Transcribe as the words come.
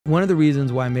One of the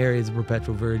reasons why Mary is a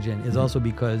perpetual virgin is also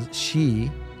because she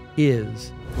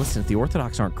is... Listen, if the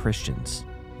Orthodox aren't Christians,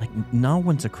 like, no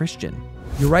one's a Christian.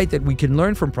 You're right that we can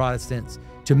learn from Protestants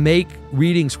to make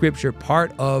reading scripture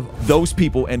part of... Those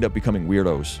people end up becoming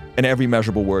weirdos in every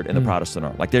measurable word in the Protestant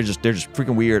art. Like, they're just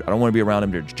freaking weird. I don't want to be around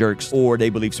them. They're jerks, or they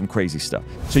believe some crazy stuff.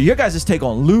 So your guys' take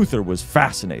on Luther was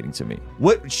fascinating to me.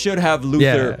 What should have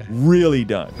Luther really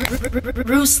done?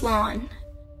 Ruslan.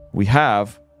 We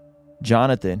have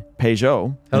Jonathan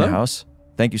Peugeot in the house.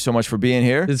 Thank you so much for being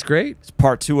here. It's great. It's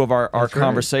part 2 of our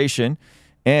conversation.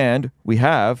 And we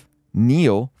have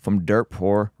Neil from Dirt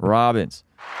Poor Robbins.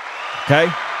 Okay,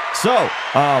 so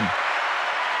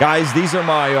guys, these are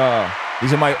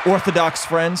my Orthodox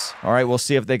friends. All right, we'll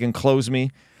see if they can close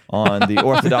me on the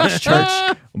Orthodox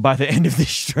Church by the end of this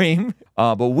stream.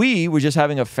 But we were just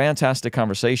having a fantastic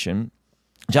conversation.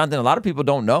 Jonathan, a lot of people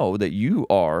don't know that you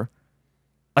are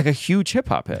like a huge hip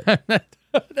hop head.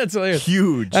 That's hilarious.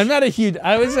 Huge. I'm not a huge,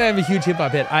 I would say I'm a huge hip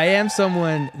hop head. I am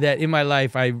someone that in my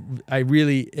life, I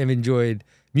really have enjoyed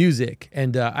music.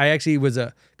 And I actually was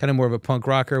a kind of more of a punk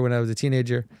rocker when I was a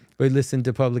teenager. I would listen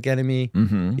to Public Enemy,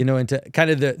 you know, and to kind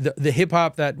of the hip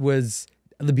hop that was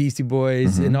the Beastie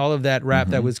Boys and all of that rap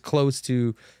that was close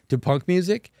to punk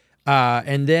music.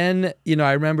 And then, you know,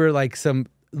 I remember like some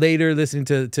later listening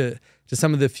to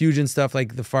some of the fusion stuff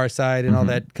like the Far Side and all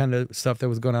that kind of stuff that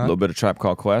was going on. A little bit of Tribe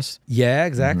Called Quest. Yeah,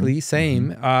 exactly.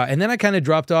 Same. And then I kind of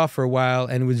dropped off for a while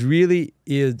and was really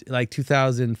like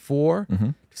 2004,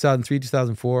 2003,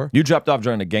 2004. You dropped off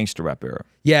during the gangster rap era.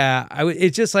 Yeah.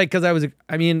 It's just like, because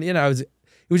I mean, you know, it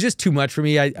was just too much for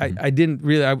me. I didn't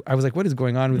really, I was like, what is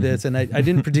going on with this? And I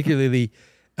didn't particularly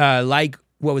like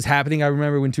what was happening. I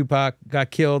remember when Tupac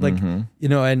got killed, like, you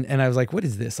know, and I was like, what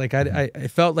is this? Like, I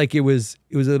felt like it was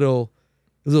a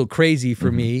little crazy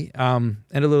for me, and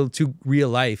a little too real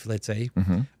life, let's say.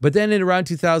 But then in around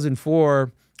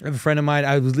 2004, I have a friend of mine,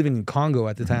 I was living in Congo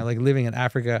at the time, like living in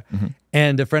Africa,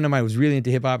 and a friend of mine was really into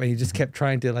hip hop, and he just kept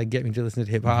trying to like get me to listen to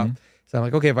hip hop. So I'm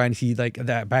like, okay, fine. He like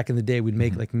that back in the day, we'd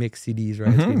make like mixed CDs,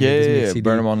 right? Yeah.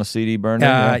 Burn them on the CD, burn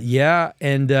them. Yeah,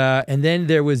 and then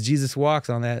there was Jesus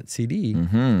Walks on that CD,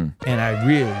 and I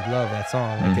really love that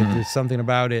song. Like there's something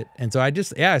about it, and so I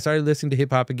started listening to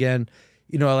hip hop again.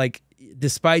 You know, like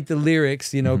despite the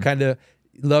lyrics, you know, kind of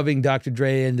loving Dr.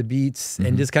 Dre and the beats,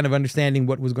 and just kind of understanding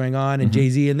what was going on, and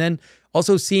Jay-Z, and then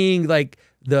also seeing like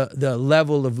the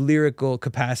level of lyrical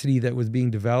capacity that was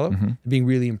being developed, being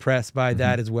really impressed by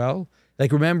that as well.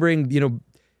 Like remembering, you know,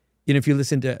 if you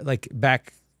listen to like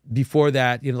back before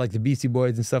that, you know, like the Beastie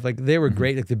Boys and stuff, like they were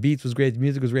great. Like the beats was great, the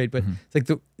music was great, but it's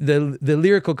like the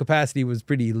lyrical capacity was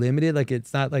pretty limited. Like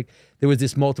it's not like there was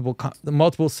this multiple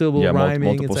syllable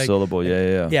rhyming. Multiple syllable.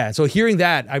 Yeah. So hearing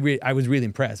that, I was really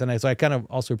impressed, and so I kind of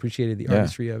also appreciated the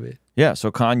artistry of it. Yeah.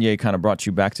 So Kanye kind of brought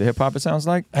you back to hip hop. It sounds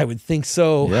like. I would think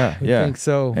so. Yeah. I think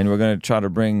so. And we're gonna try to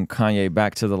bring Kanye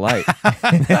back to the light.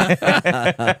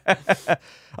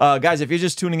 Guys, if you're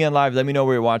just tuning in live, let me know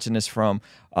where you're watching this from.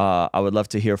 I would love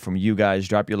to hear from you guys.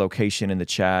 Drop your location in the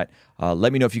chat.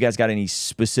 Let me know if you guys got any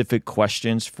specific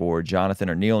questions for Jonathan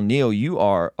or Neil. Neil, you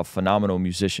are a phenomenal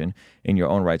musician in your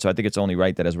own right. So I think it's only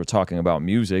right that as we're talking about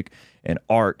music and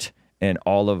art and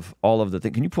all of the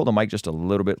things, can you pull the mic just a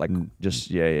little bit? Like just,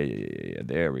 yeah.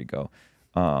 There we go.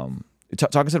 Talking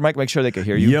to the mic, make sure they can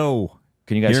hear you. Yo.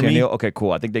 Can you guys hear me? Neil? Okay,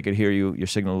 cool. I think they could hear you. Your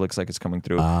signal looks like it's coming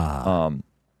through.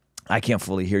 I can't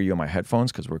fully hear you on my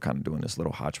headphones because we're kind of doing this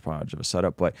little hodgepodge of a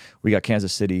setup. But we got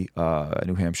Kansas City,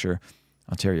 New Hampshire,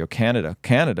 Ontario, Canada.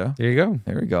 There you go.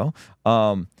 There we go.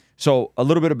 So a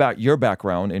little bit about your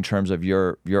background in terms of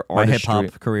your artistry. My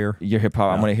hip-hop career. Your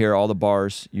hip-hop. I'm going to hear all the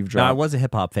bars you've dropped. No, I was a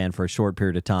hip-hop fan for a short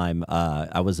period of time.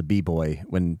 I was a b-boy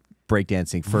when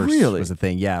breakdancing first was a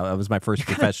thing. Yeah, that was my first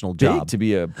professional job. Big to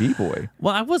be a b-boy.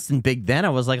 Well, I wasn't big then. I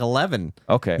was like 11.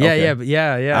 Okay.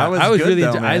 Yeah. I was good, really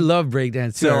though, man. I love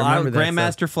breakdance too. So I remember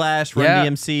Grandmaster Flash, Run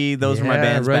DMC, those were my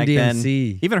bands Run back DMC.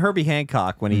 then. Even Herbie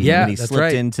Hancock when he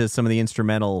slipped into some of the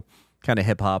instrumental kind of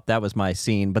hip hop, that was my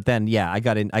scene. But then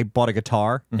I bought a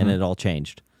guitar and it all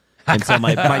changed. And so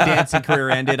my dancing career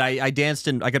ended. I danced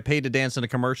I got paid to dance in a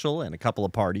commercial and a couple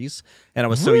of parties. And I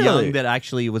was so young that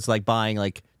actually it was like buying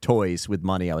like toys with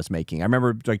money I was making. I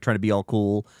remember like trying to be all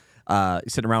cool,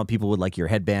 sitting around with people with like your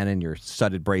headband and your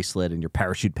studded bracelet and your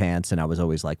parachute pants. And I was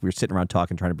always like, we were sitting around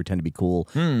talking, trying to pretend to be cool.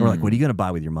 And we're like, what are you going to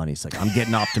buy with your money? It's like, I'm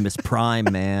getting Optimus Prime,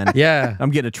 man. Yeah. I'm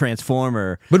getting a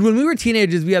Transformer. But when we were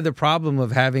teenagers, we had the problem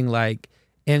of having like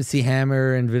MC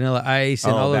Hammer and Vanilla Ice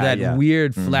and all of that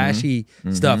weird, flashy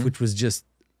stuff, which was just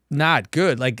not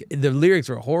good. Like the lyrics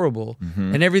were horrible,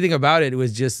 and everything about it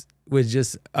was just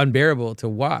just unbearable to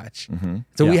watch.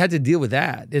 So we had to deal with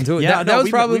that, and so that was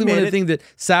probably one of the things that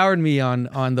soured me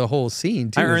on the whole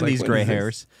scene too. I earned these gray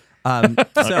hairs.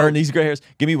 Earn these gray hairs.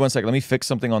 Give me 1 second. Let me fix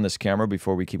something on this camera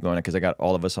before we keep going, because I got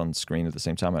all of us on screen at the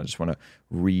same time. I just want to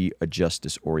readjust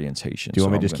this orientation. Do you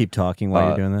want me to just keep talking while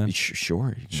you're doing that?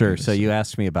 Sure. Sure. So you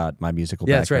asked me about my musical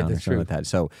background. That's right. Like that.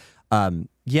 So,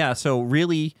 so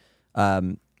really,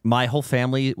 my whole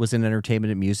family was in entertainment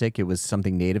and music. It was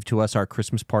something native to us. Our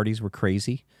Christmas parties were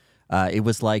crazy. It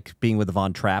was like being with the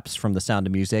Von Trapps from The Sound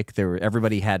of Music.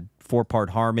 Everybody had 4-part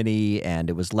harmony, and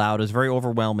it was loud. It was very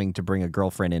overwhelming to bring a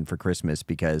girlfriend in for Christmas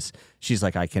because she's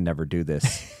like, I can never do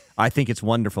this. I think it's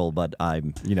wonderful, but I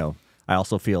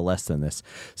also feel less than this.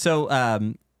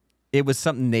 So it was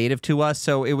something native to us.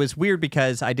 So it was weird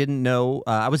because I didn't know.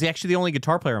 I was actually the only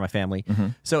guitar player in my family.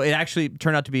 So it actually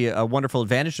turned out to be a wonderful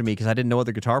advantage to me because I didn't know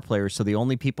other guitar players. So the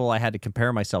only people I had to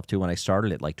compare myself to when I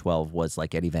started at like 12 was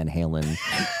like Eddie Van Halen.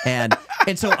 and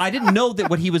so I didn't know that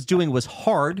what he was doing was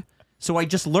hard. So I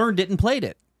just learned it and played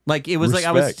it. Like it was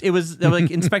it was like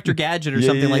Inspector Gadget or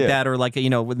something like that, or like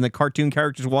when the cartoon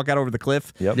characters walk out over the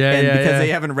cliff, because they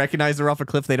haven't recognized they're off a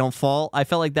cliff, they don't fall. I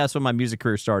felt like that's when my music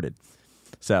career started.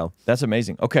 So that's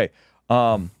amazing. Okay,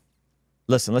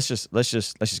 listen, let's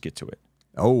just get to it.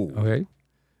 Oh, okay.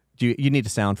 You need a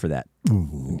sound for that.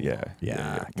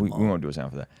 Yeah. We won't do a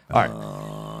sound for that. All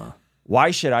right.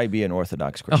 Why should I be an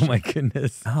Orthodox Christian? Oh my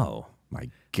goodness. Oh my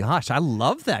gosh, I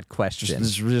love that question.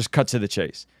 Just cut to the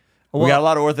chase. We got a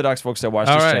lot of Orthodox folks that watch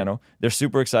this channel. They're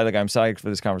super excited. Like, I'm excited for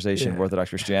this conversation of Orthodox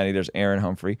Christianity. There's Aaron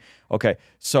Humphrey. Okay,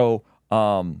 so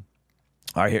all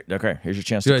right, here's your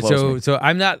chance to close me. So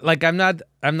I'm not that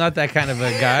kind of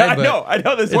a guy. But I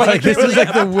know this. This is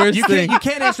like the worst thing. You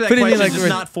can't answer that question. It's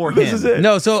not for him. This is it.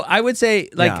 No, so I would say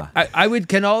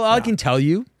all I can tell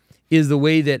you is the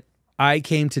way that I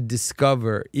came to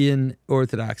discover in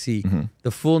Orthodoxy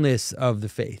the fullness of the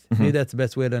faith. Maybe that's the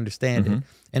best way to understand it.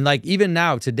 And like even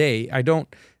now today, I don't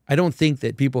think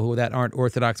that people that aren't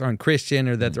Orthodox aren't Christian,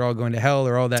 or that they're all going to hell,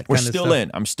 or all that kind of stuff. We're still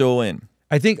in. I'm still in.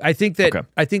 I think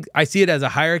I see it as a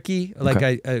hierarchy, like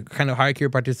a kind of hierarchy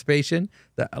of participation.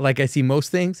 Like I see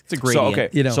most things. It's a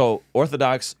gradient. So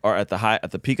Orthodox are at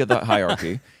the peak of the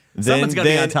hierarchy. Someone's got to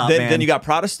be on top, man. Then you got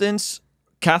Protestants,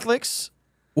 Catholics.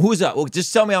 Who's that? Well,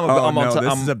 just tell me I'm on top.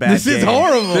 This is a bad game. This is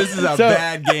horrible. This is a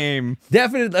bad game.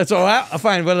 Definitely. So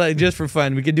fine, but like, just for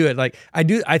fun, we could do it. Like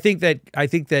I think that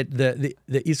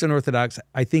the Eastern Orthodox,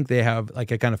 I think they have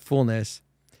like a kind of fullness,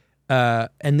 and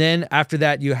then after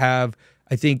that you have,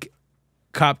 I think,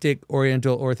 Coptic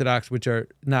Oriental Orthodox, which are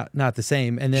not the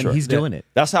same. And then he's doing it.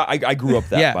 That's how I grew up.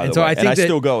 By and the so way. I think I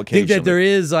still go occasionally. I think that there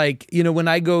is like when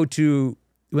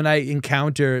I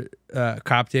encounter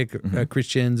Coptic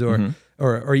Christians or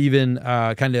even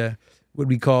kind of what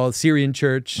we call Syrian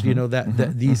church,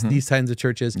 these kinds of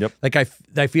churches. Yep. Like I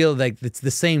feel like it's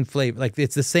the same flavor, like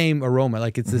it's the same aroma,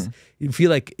 like it's this. You feel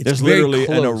like it's there's very literally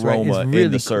close, an aroma right? Really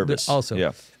in the service.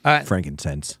 Also,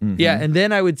 frankincense. Yeah, and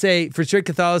then I would say for sure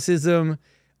Catholicism.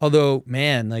 Although,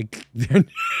 man, like,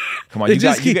 come on, you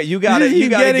got to give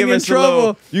us a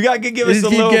little. You got to give us a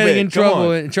little bit. In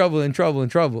trouble. And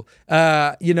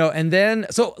then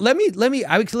so let me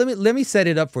set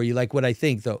it up for you. Like what I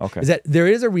think though is that there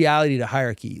is a reality to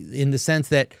hierarchy in the sense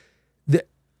that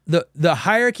the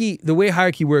hierarchy, the way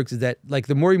hierarchy works is that like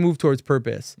the more you move towards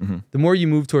purpose, the more you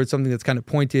move towards something that's kind of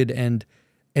pointed and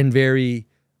very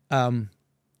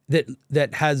that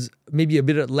has maybe a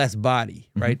bit less body,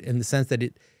 right? In the sense that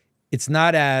it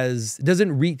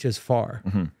doesn't reach as far,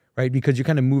 right? Because you're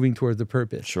kind of moving towards the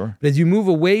purpose. Sure. But as you move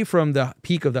away from the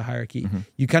peak of the hierarchy,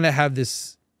 you kind of have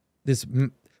this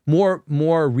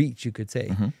more reach, you could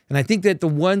say. And I think that the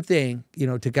one thing,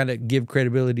 to kind of give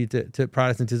credibility to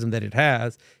Protestantism that it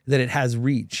has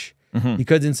reach.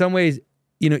 Because in some ways,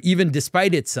 even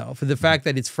despite itself, the fact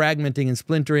that it's fragmenting and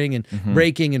splintering and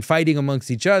breaking and fighting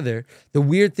amongst each other, the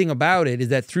weird thing about it is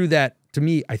that through that, to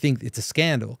me, I think it's a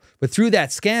scandal. But through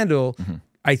that scandal,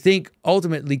 I think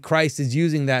ultimately Christ is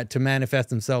using that to manifest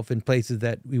himself in places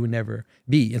that we would never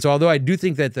be. And so although I do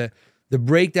think that the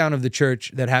breakdown of the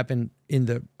church that happened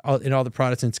in all the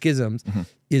Protestant schisms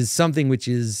is something which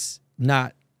is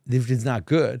not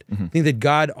good, I think that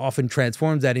God often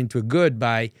transforms that into a good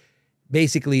by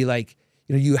basically like,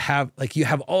 you have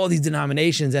all these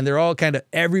denominations and they're all kind of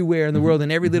everywhere in the world,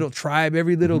 and every little tribe,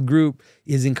 every little group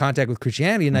is in contact with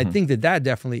Christianity, and I think that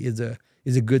definitely is a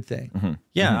good thing.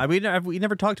 Yeah, we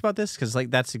never talked about this because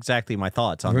like that's exactly my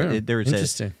thoughts on it.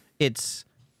 Interesting.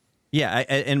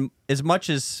 And as much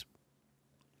as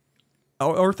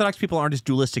Orthodox people aren't as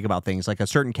dualistic about things. Like a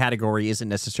certain category isn't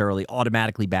necessarily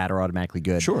automatically bad or automatically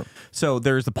good. Sure. So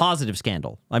there's the positive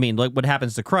scandal. I mean, like what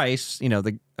happens to Christ, you know,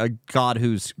 a God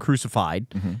who's crucified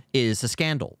is a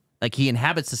scandal. Like he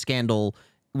inhabits the scandal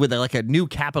with like a new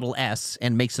capital S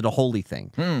and makes it a holy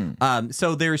thing.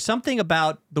 So there's something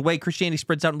about the way Christianity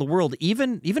spreads out in the world.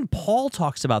 Even Paul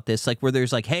talks about this, like where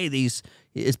there's like, hey,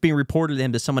 it's being reported to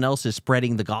him that someone else is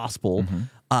spreading the gospel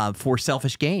for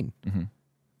selfish gain.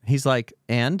 He's like,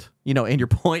 and your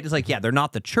point is like, yeah, they're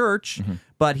not the church,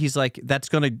 but he's like, that's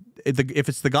gonna, if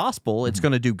it's the gospel, it's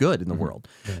gonna do good in the world.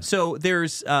 Yeah. So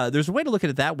there's a way to look at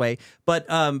it that way. But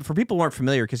for people who aren't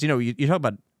familiar, because you talk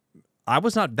about, I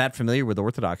was not that familiar with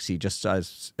Orthodoxy just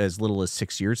as little as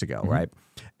 6 years ago, right?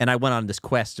 And I went on this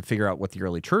quest to figure out what the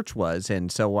early church was,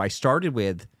 and so I started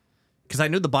with, because I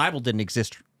knew the Bible didn't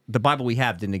exist. The Bible we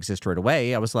have didn't exist right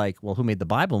away. I was like, well, who made the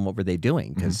Bible and what were they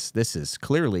doing? Because this is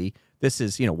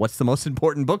what's the most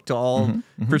important book to all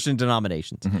Christian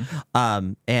denominations.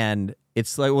 And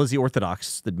it's like, it was the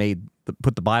Orthodox that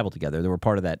put the Bible together. They were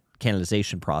part of that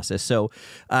canonization process. So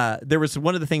there was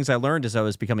one of the things I learned as I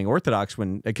was becoming Orthodox,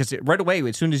 because right away,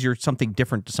 as soon as you're something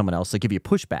different to someone else, they give you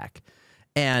pushback.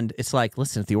 And it's like,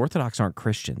 listen, if the Orthodox aren't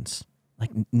Christians,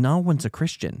 like no one's a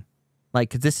Christian.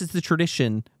 Like, this is the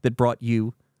tradition that brought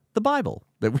you the Bible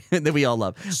that we all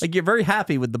love. Like, you're very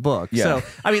happy with the book. Yeah. So,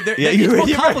 I mean, it's more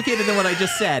complicated than what I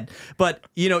just said. But,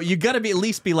 you got to at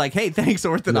least be like, hey, thanks,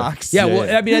 Orthodox. Yeah,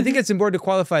 well, I mean, I think it's important to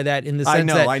qualify that in the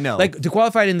sense I know. Like, to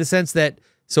qualify it in the sense that,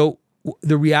 so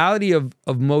the reality of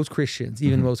most Christians,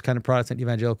 even most kind of Protestant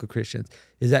evangelical Christians,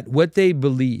 is that what they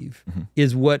believe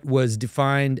is what was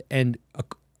defined and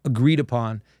agreed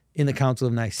upon in the Council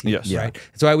of Nicaea, right?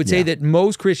 So I would say that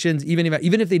most Christians, even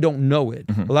if they don't know it,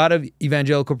 a lot of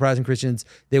evangelical Protestant Christians,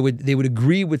 they would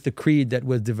agree with the creed that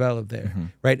was developed there,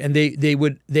 right? And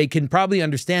they can probably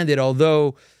understand that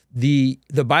although the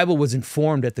Bible was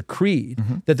informed at the creed,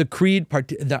 that the creed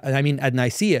at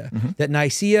Nicaea, that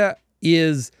Nicaea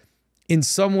is in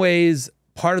some ways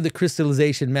part of the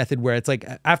crystallization method, where it's like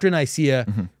after Nicaea,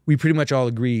 we pretty much all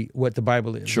agree what the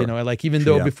Bible is. Sure. Like even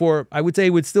though before, I would say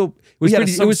it was kind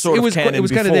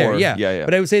of there. Yeah.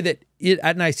 But I would say that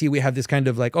at Nicaea we have this kind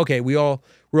of like, okay, we're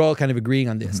all kind of agreeing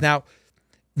on this. Now,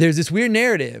 there's this weird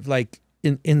narrative like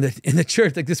in the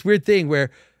church, like this weird thing where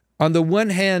on the one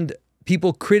hand,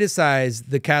 people criticize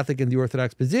the Catholic and the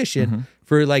Orthodox position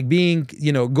for like being,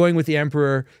 going with the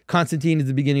emperor. Constantine is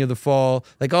the beginning of the fall.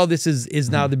 Like all this is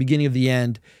now the beginning of the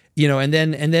end. And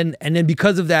then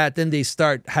because of that, then they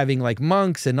start having like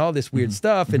monks and all this weird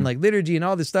stuff and like liturgy and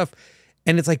all this stuff.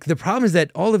 And it's like the problem is that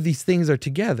all of these things are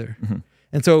together.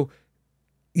 And so,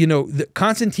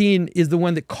 Constantine is the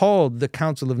one that called the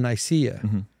Council of Nicaea.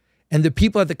 And the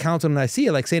people at the Council of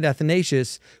Nicaea, like St.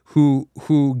 Athanasius,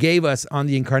 who gave us on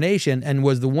the Incarnation and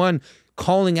was the one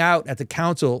calling out at the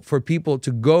council for people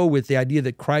to go with the idea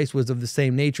that Christ was of the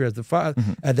same nature as the Father,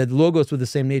 that Logos was the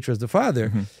same nature as the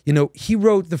Father. He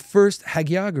wrote the first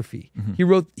hagiography.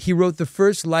 He wrote the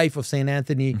first life of St.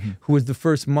 Anthony, who was the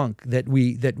first monk that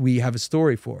we have a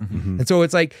story for. And so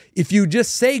it's like if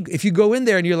you go in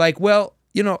there and you're like, well,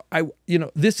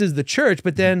 this is the church,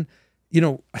 but then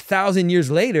 1,000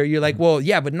 years later, you're like, well,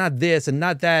 yeah, but not this and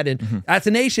not that. And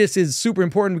Athanasius is super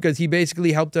important because he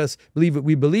basically helped us believe what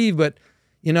we believe, but,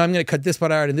 I'm going to cut this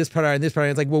part out and this part out and this part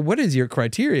out. It's like, well, what is your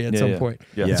criteria at some point?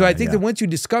 And so I think that once you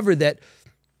discover that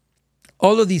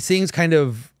all of these things kind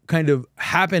of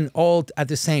happen all at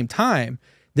the same time,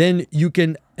 then you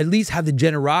can at least have the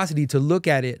generosity to look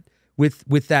at it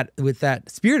with that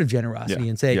spirit of generosity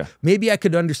and say, maybe I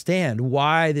could understand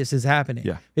why this is happening.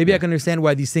 Maybe I can understand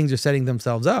why these things are setting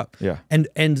themselves up. And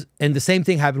the same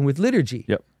thing happened with liturgy.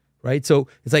 Right? So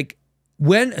it's like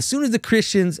as soon as the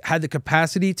Christians had the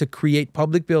capacity to create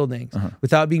public buildings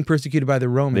without being persecuted by the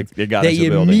Romans, they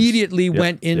immediately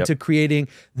went into creating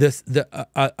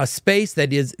a space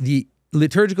that is the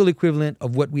liturgical equivalent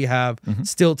of what we have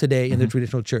still today in the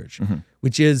traditional church,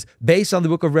 which is based on the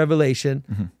book of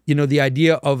Revelation, the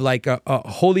idea of like a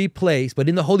holy place, but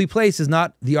in the holy place is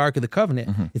not the Ark of the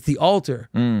Covenant, it's the altar.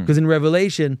 Because in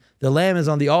Revelation, the Lamb is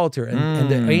on the altar and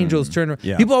the angels turn around.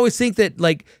 People always think that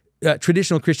like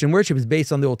traditional Christian worship is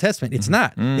based on the Old Testament. It's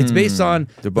not. It's based on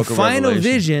the final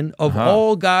vision of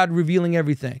all God revealing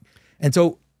everything. And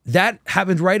so that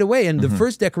happened right away. And the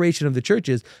first decoration of the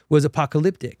churches was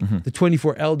apocalyptic. The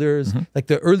 24 elders, like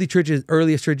the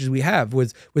earliest churches we have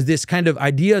was this kind of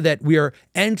idea that we are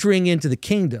entering into the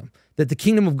kingdom, that the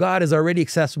kingdom of God is already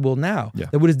accessible now. Yeah.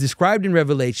 That what is described in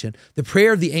Revelation, the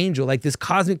prayer of the angel, like this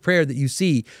cosmic prayer that you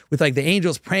see with like the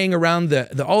angels praying around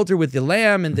the altar with the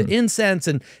lamb and the incense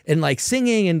and like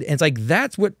singing, and it's like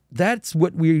that's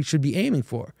what we should be aiming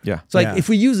for. Yeah. So like if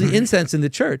we use the incense in the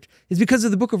church, it's because of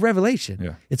the book of Revelation.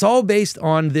 Yeah. It's all based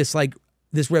on this like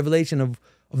this revelation of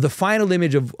the final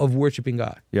image of worshiping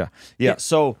God. Yeah.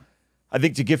 So I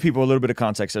think to give people a little bit of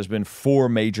context, there's been 4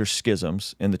 major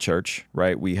schisms in the church,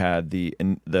 right? We had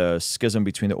the schism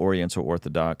between the Oriental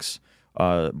Orthodox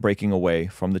breaking away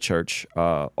from the church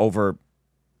over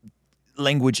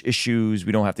language issues.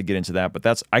 We don't have to get into that,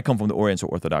 but I come from the Oriental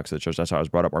Orthodox of the church. That's how I was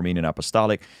brought up, Armenian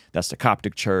Apostolic. That's the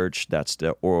Coptic church. That's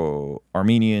the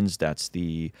Armenians. That's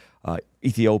the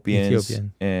Ethiopians.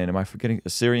 And am I forgetting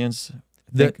Assyrians?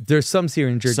 There's some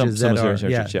Syrian churches some that Syrian are,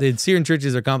 churches, the Syrian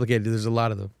churches are complicated. There's a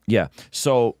lot of them. Yeah.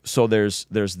 So there's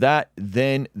that.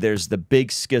 Then there's the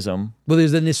big schism. Well,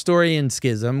 there's the Nestorian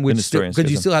schism, which because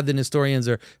you still have the Nestorians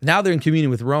now they're in communion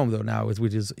with Rome though now,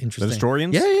 which is interesting. The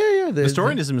Nestorians? Yeah.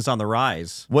 Nestorianism is on the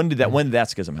rise. When did that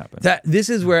schism happen? This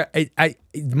is where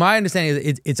my understanding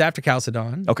is it's after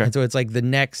Chalcedon. Okay. And so it's like the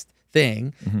next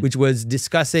thing, which was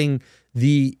discussing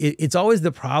it's always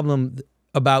the problem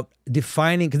about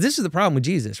defining, because this is the problem with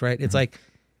Jesus, right? It's like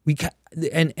I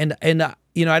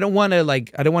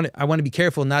want to be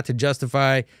careful not to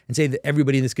justify and say that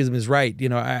everybody in the schism is right.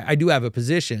 I do have a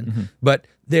position, but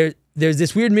there's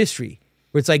this weird mystery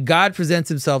where it's like God presents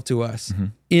himself to us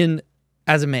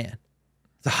as a man.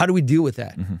 So how do we deal with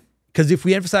that? Because if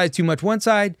we emphasize too much one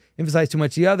side, emphasize too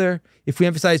much the other, if we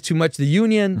emphasize too much the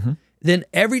union, then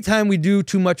every time we do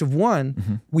too much of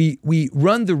one, we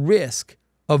run the risk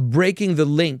of breaking the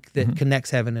link that connects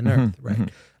heaven and earth, right?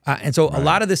 And so a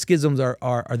lot of the schisms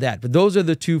are that, but those are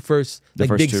the two first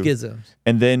big schisms.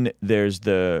 And then there's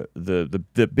the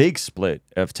big split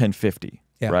of 1050,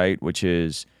 right? Which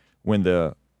is when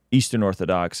the Eastern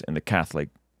Orthodox and the Catholic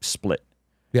split.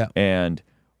 Yeah. And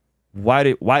why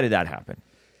did that happen?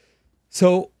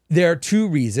 So there are 2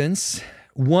 reasons.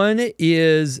 One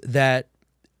is that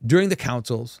during the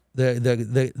councils,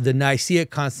 the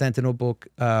Nicaea-Constantinople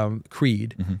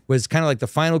creed was kind of like the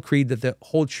final creed that the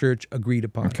whole church agreed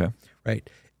upon. Okay. Right.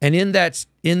 And in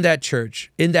that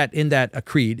church, in that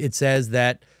creed, it says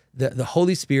that the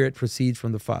Holy Spirit proceeds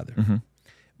from the Father.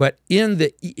 But in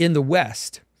the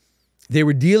West, they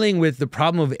were dealing with the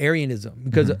problem of Arianism,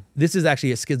 because this is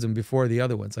actually a schism before the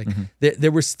other ones. Like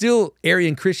there were still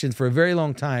Arian Christians for a very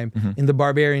long time in the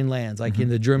barbarian lands, like in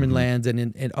the German lands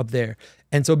and up there.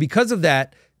 And so because of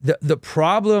that, the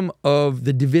problem of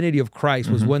the divinity of Christ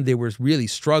was one they were really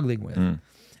struggling with.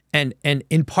 And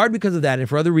in part because of that, and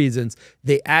for other reasons,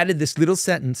 they added this little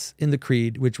sentence in the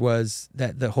creed, which was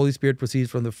that the Holy Spirit proceeds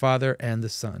from the Father and the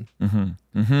Son. Right?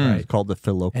 It's called the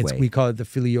Filioque. We call it the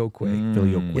Filioque.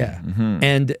 Filioque. Yeah.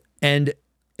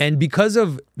 And because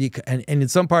of, and in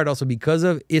some part also because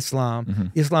of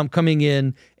Islam, Islam coming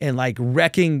in and like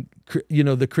wrecking,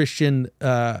 the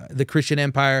Christian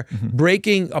empire,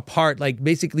 breaking apart, like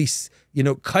basically,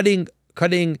 cutting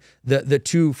the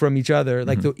two from each other,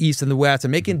 like the East and the West,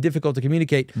 and making it difficult to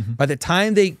communicate. By the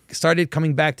time they started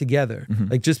coming back together,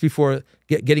 like just before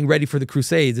getting ready for the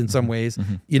Crusades in some ways,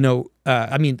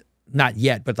 I mean, not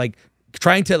yet, but like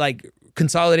trying to like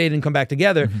consolidate and come back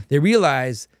together, they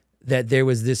realized that there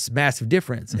was this massive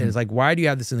difference. And it's like, why do you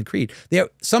have this in the creed?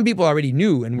 Some people already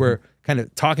knew and were kind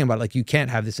of talking about like, you can't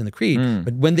have this in the creed.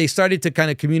 But when they started to kind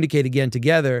of communicate again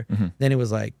together, then it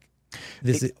was like,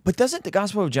 but doesn't the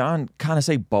Gospel of John kind of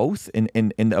say both in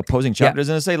the opposing chapter?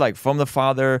 Doesn't it say like from the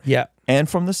Father and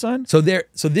from the Son? So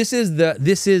this is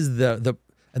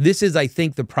I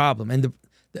think the problem, and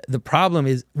the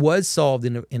problem was solved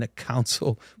in a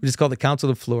council, which is called the Council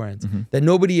of Florence, that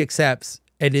nobody accepts,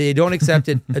 and they don't accept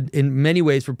it in many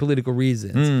ways for political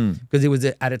reasons, because it was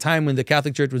at a time when the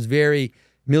Catholic Church was very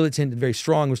militant and very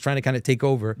strong, was trying to kind of take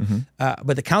over.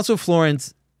 But the Council of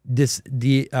Florence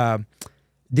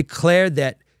declared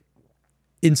that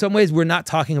in some ways we're not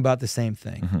talking about the same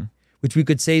thing, which we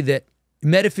could say that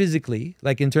metaphysically,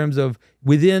 like in terms of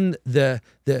within the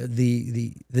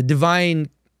divine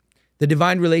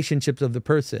relationships of the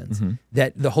persons,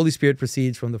 that the Holy Spirit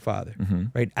proceeds from the Father,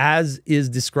 right? As is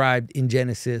described in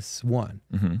Genesis 1,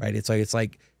 right? It's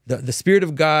like the Spirit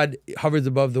of God hovers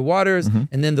above the waters,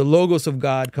 and then the Logos of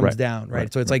God comes down,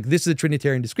 right? So it's like this is a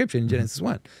Trinitarian description in Genesis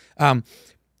 1.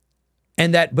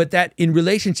 But that in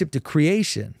relationship to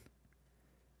creation,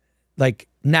 like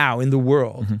now in the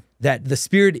world, that the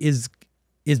Spirit is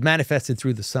manifested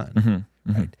through the Son,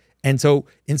 right? And so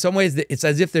in some ways, it's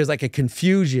as if there's like a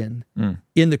confusion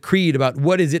in the creed about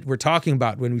what is it we're talking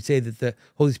about when we say that the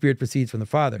Holy Spirit proceeds from the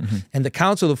Father. And the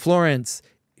Council of Florence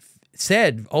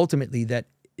said ultimately that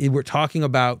we're talking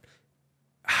about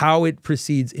how it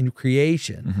proceeds in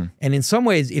creation. And in some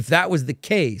ways, if that was the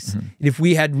case, if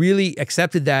we had really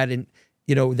accepted that, and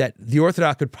that the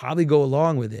Orthodox could probably go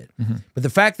along with it. But the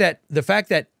fact that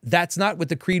that's not what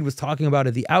the creed was talking about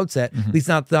at the outset, at least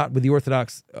not what the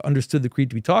Orthodox understood the creed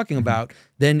to be talking about,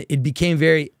 then it became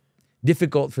very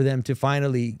difficult for them to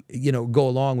finally, go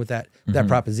along with that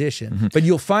proposition. But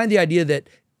you'll find the idea that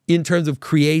in terms of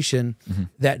creation,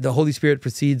 that the Holy Spirit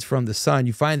proceeds from the Son.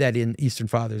 You find that in Eastern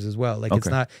Fathers as well. Like it's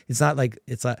not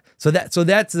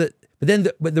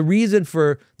but the reason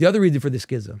for the other reason for the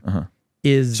schism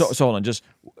is so hold on. Just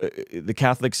the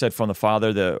Catholics said from the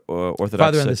Father, the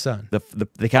Orthodox Father said, and the Son.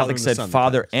 The Catholics said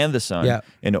Father and the Son,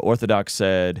 and the Orthodox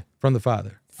said from the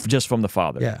Father. Just from the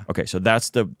Father. Yeah. Okay, so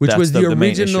that's the which that's was the main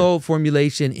original issue.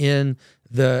 formulation in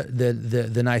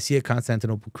the Nicaea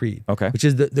Constantinople Creed. Okay. Which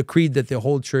is the creed that the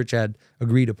whole church had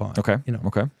agreed upon. Okay.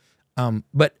 Okay.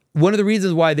 But one of the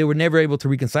reasons why they were never able to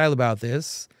reconcile about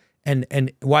this,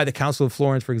 and why the Council of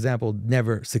Florence, for example,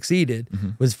 never succeeded,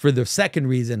 was for the second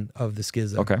reason of the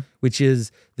schism, which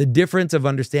is the difference of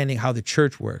understanding how the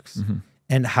church works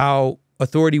and how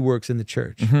authority works in the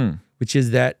church, which is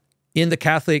that in the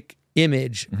Catholic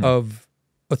image of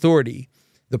authority,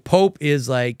 the Pope is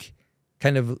like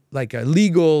kind of like a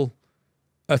legal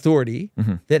authority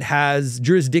that has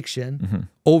jurisdiction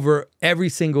over every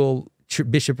single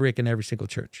bishopric in every single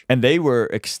church. And they were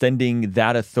extending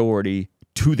that authority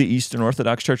to the Eastern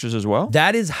Orthodox churches as well?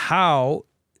 That is how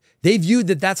they viewed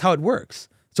that's how it works.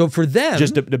 So for them,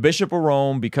 just the Bishop of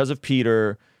Rome, because of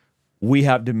Peter, we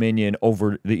have dominion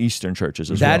over the Eastern churches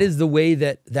as well. That is the way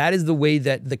that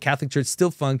the Catholic Church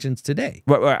still functions today.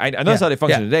 Right. I know that's how they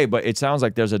function today, but it sounds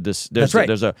like there's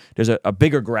a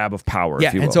bigger grab of power.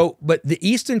 If you will. But the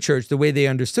Eastern Church, the way they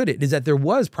understood it, is that there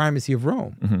was primacy of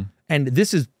Rome, and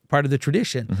this is part of the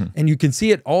tradition, and you can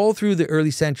see it all through the early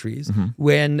centuries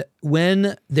when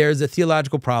there's a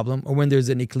theological problem or when there's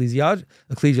an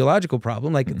ecclesiological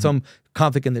problem, like some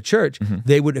conflict in the church,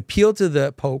 they would appeal to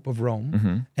the Pope of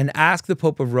Rome and ask the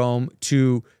Pope of Rome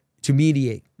to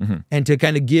mediate and to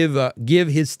kind of give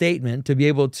his statement to be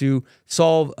able to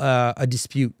solve a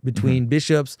dispute between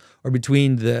bishops or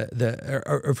between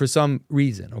or for some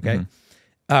reason. Okay.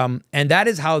 And that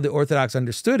is how the Orthodox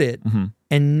understood it,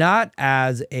 and not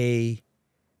as a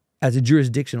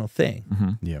jurisdictional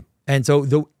thing. Yeah. And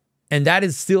so that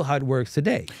is still how it works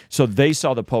today. So they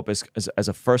saw the Pope as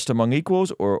a first among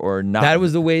equals, or not? That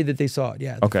was the way that they saw it.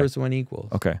 Yeah, the first among equals.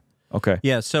 Okay.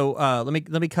 Yeah. So let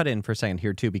me cut in for a second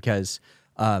here too, because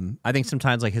I think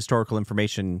sometimes like historical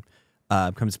information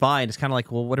comes by and it's kind of like,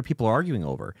 well, what are people arguing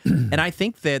over? And I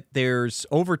think that there's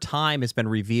over time has been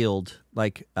revealed,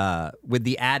 like with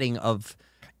the adding of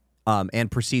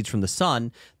and proceeds from the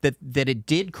Son, that it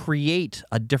did create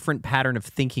a different pattern of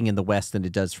thinking in the West than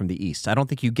it does from the East. I don't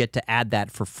think you get to add that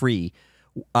for free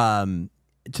to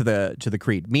the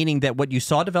creed, meaning that what you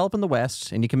saw develop in the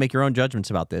West, and you can make your own judgments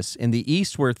about this, in the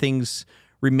East where things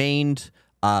remained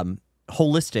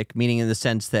holistic, meaning in the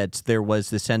sense that there was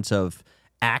the sense of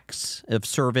acts of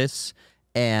service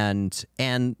and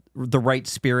the right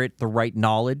spirit, the right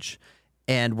knowledge,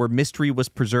 and where mystery was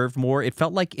preserved more. It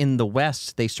felt like in the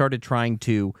West they started trying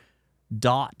to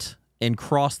dot and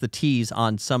cross the T's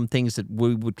on some things that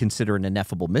we would consider an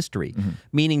ineffable mystery,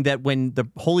 meaning that when the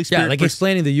Holy Spirit, like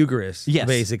explaining the Eucharist,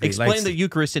 basically, explain the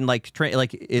Eucharist in it's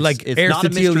not a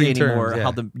mystery anymore.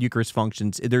 How the Eucharist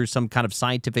functions, there's some kind of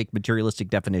scientific materialistic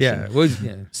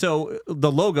definition. So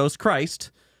the Logos, Christ,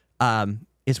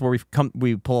 is where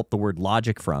we pull up the word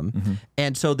logic from.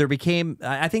 And so there became,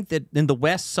 I think that in the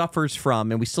West suffers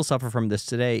from, and we still suffer from this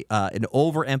today, an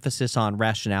overemphasis on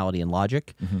rationality and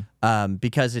logic,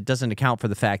 because it doesn't account for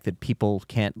the fact that people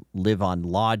can't live on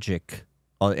logic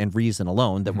and reason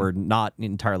alone, that we're not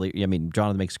entirely, I mean,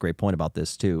 Jonathan makes a great point about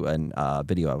this too, in a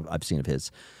video I've seen of his.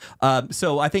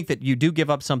 So I think that you do give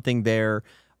up something there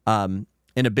in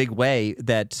a big way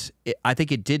that I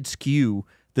think it did skew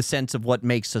the sense of what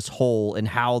makes us whole and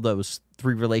how those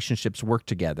three relationships work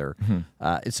together.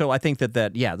 So I think that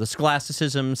the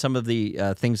scholasticism, some of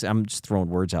the things, I'm just throwing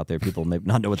words out there, people may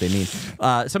not know what they mean.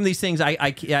 Some of these things,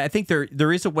 I think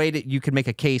there is a way that you can make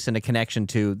a case and a connection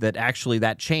to that. Actually,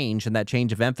 that change and that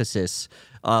change of emphasis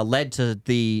led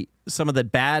to some of the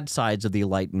bad sides of the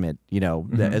Enlightenment,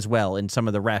 as well, and some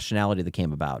of the rationality that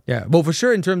came about. Yeah, well, for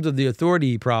sure, in terms of the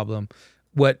authority problem,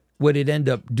 what it ended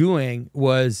up doing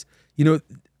was,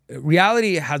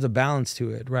 reality has a balance to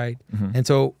it, right? And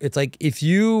so it's like if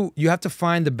you have to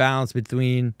find the balance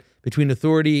between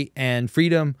authority and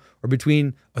freedom, or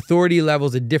between authority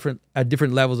levels at different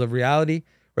levels of reality,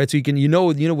 right? So you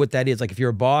know what that is. Like if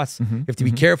you're a boss, you have to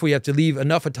be careful. You have to leave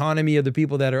enough autonomy of the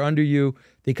people that are under you.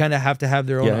 They kind of have to have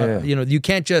their own. You know, you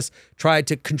can't just try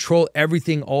to control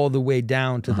everything all the way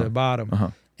down to the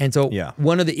bottom. And so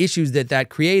one of the issues that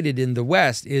created in the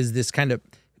West is this kind of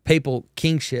papal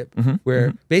kingship,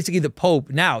 where basically the Pope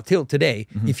now till today,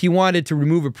 if he wanted to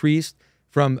remove a priest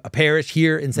from a parish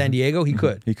here in San Diego, he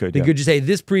could. He could just say,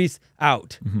 this priest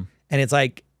out. And it's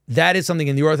like, that is something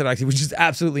in the Orthodoxy which is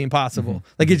absolutely impossible.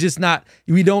 Like it's just not.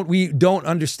 We don't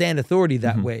understand authority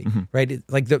that way, right?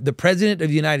 Like the president of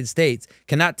the United States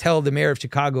cannot tell the mayor of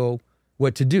Chicago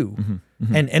what to do,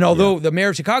 and although the mayor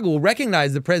of Chicago will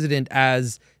recognize the president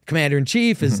as commander in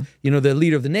chief, as the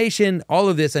leader of the nation, all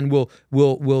of this, and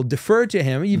will defer to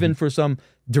him even for some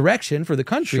direction for the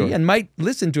country, and might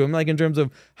listen to him, like in terms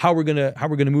of how we're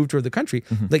gonna move toward the country.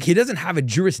 Like he doesn't have a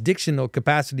jurisdictional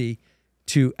capacity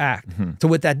to act. So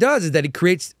what that does is that it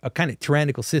creates a kind of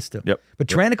tyrannical system. But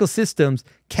tyrannical systems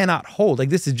cannot hold. Like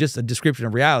this is just a description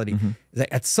of reality. Like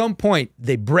at some point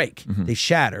they break, they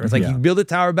shatter. It's like you build a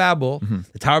Tower of Babel.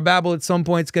 The Tower of Babel at some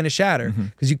point is going to shatter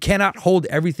because you cannot hold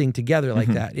everything together like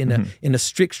that in a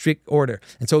strict order.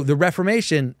 And so the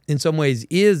Reformation, in some ways,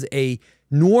 is a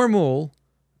normal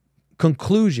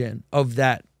conclusion of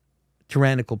that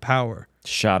tyrannical power.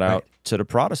 Shout out to the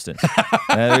Protestants.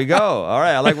 There we go. All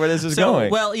right, I like where this is going.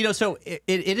 Well, so it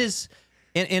is,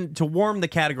 and to warm the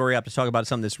category up, to talk about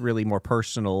something that's really more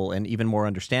personal and even more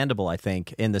understandable, I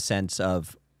think, in the sense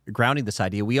of grounding this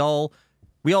idea. We all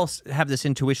have this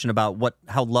intuition about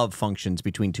how love functions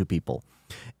between two people,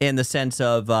 in the sense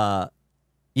of,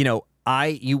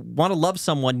 you want to love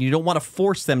someone, you don't want to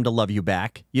force them to love you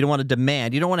back. You don't want to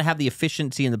demand. You don't want to have the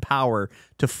efficiency and the power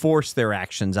to force their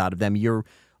actions out of them. Your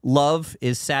love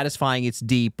is satisfying, it's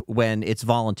deep when it's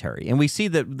voluntary. And we see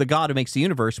that the God who makes the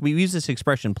universe, we use this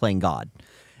expression, playing God.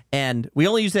 And we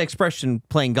only use that expression,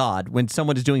 playing God, when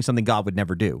someone is doing something God would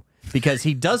never do. Because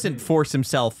he doesn't force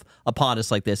himself upon us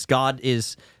like this. God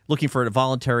is looking for a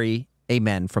voluntary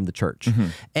amen from the church.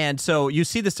 And so you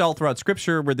see this all throughout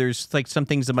Scripture, where there's like some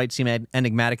things that might seem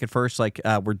enigmatic at first, like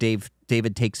where King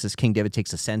David takes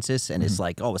a census and is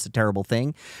like, oh, it's a terrible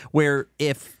thing. Where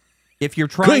if you're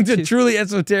trying to truly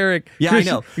esoteric, I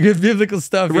know, biblical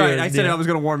stuff, right? Here. I said I was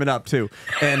going to warm it up too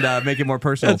and make it more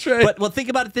personal. That's right. But think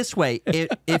about it this way: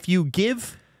 if you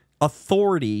give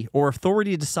authority, or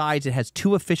authority decides it has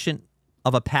too efficient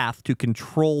of a path to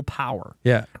control power,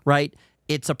 right?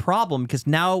 It's a problem, because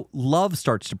now love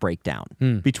starts to break down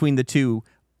between the two,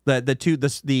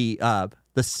 the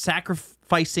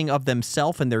sacrificing of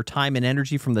themselves and their time and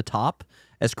energy from the top,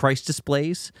 as Christ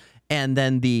displays, and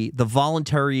then the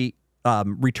voluntary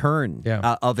return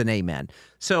of an amen.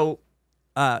 So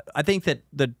I think that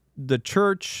the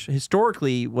church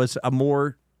historically was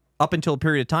up until a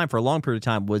period of time, for a long period of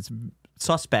time, was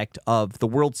suspect of the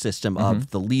world system of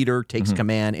the leader takes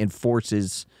command and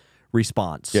forces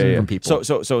response from people.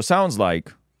 So it sounds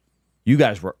like you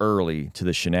guys were early to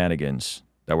the shenanigans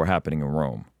that were happening in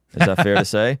Rome. Is that fair to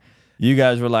say? You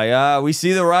guys were like, we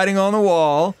see the writing on the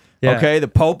wall. Okay, the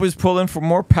Pope is pulling for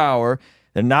more power.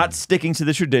 They're not sticking to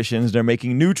the traditions. They're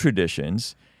making new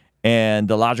traditions. And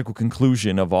the logical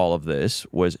conclusion of all of this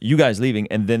was you guys leaving,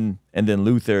 and then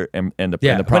Luther and the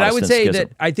Protestants. But I would say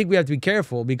that I think we have to be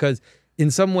careful, because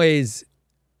in some ways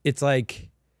it's like,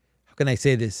 how can I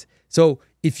say this? So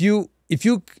if you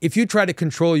try to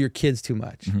control your kids too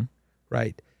much,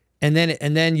 right? And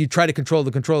then you try to control,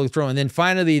 and then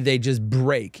finally they just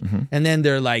break, and then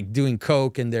they're like doing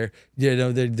coke, and they're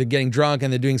getting drunk,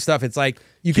 and they're doing stuff. It's like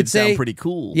you could say, sound pretty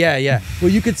cool. Yeah.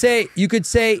 Well, you could say,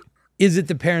 is it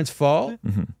the parents' fault?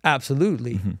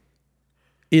 Absolutely.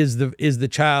 Is the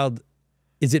child?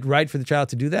 Is it right for the child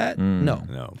to do that?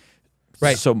 No.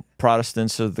 Right. So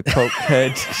Protestants are the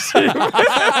cokeheads.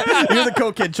 You're the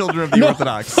cokehead children of the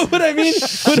Orthodox. What I mean,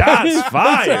 shots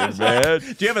fired, man.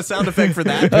 Do you have a sound effect for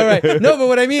that? All right. No, but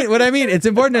what I mean, it's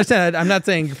important to understand. I'm not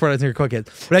saying Protestants are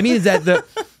cokeheads. What I mean is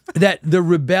that the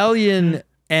rebellion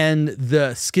and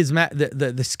the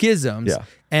schisms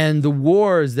and the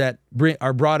wars that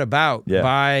are brought about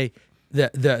by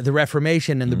the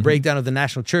Reformation and the breakdown of the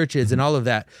national churches and all of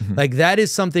that, like that is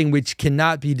something which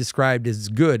cannot be described as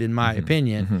good, in my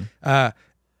opinion. And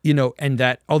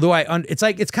that although it's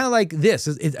kind of like this.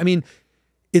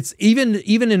 It's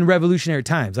even in revolutionary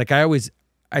times. Like I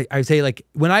say, like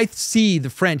when I see the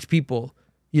French people,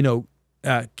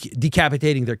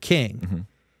 decapitating their king,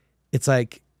 it's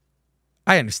like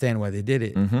I understand why they did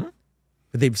it.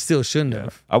 but they still shouldn't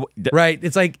have. Right?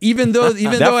 It's like even though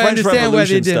I understand why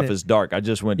they did stuff is dark. I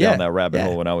just went down that rabbit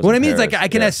hole when I was. What I in mean is Paris. like I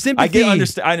can have sympathy.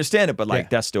 I understand it, but like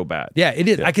that's still bad. Yeah, it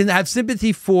is. I can have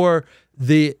sympathy for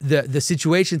the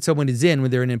situation someone is in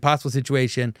when they're in an impossible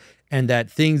situation and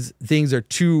that things are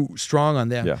too strong on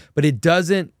them. Yeah. But it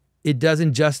doesn't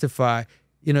justify.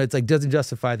 It's like doesn't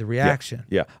justify the reaction.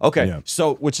 Yeah. Okay. Yeah.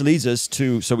 So, which leads us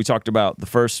to, we talked about the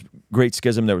first great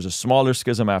schism. There was a smaller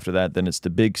schism after that. Then it's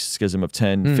the big schism of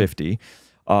 1050.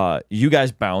 You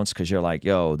guys bounce because you're like,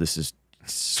 yo, this is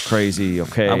crazy.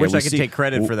 Okay. I wish I could take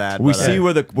credit for that. We see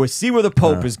where the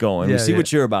Pope is going. Yeah, we see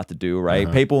what you're about to do,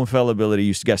 right? Papal infallibility.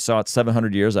 You guys saw it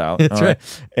 700 years out. That's right.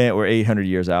 Or 800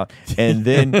 years out. And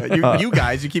then you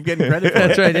guys, you keep getting credit for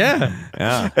That's it. right. Yeah.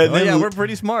 Yeah. And then, we're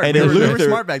pretty smart. And we Luther, were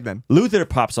smart back then. Luther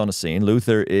pops on the scene.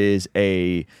 Luther is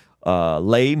a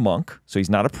lay monk, so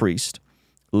he's not a priest.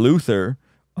 Luther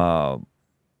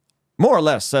more or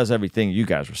less says everything you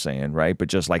guys were saying, right? But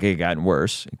just like it gotten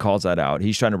worse. He calls that out.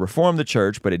 He's trying to reform the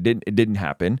church, but it didn't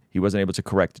happen. He wasn't able to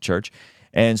correct the church.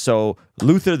 And so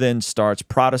Luther then starts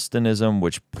Protestantism,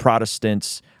 which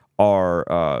Protestants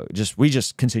are we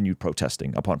just continued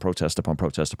protesting upon protest upon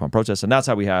protest upon protest. And that's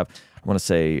how we have, I want to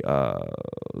say,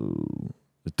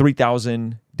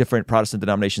 3,000 different Protestant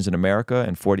denominations in America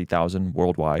and 40,000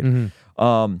 worldwide.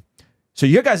 Mm-hmm. So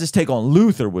your guys' take on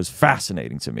Luther was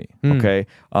fascinating to me, okay?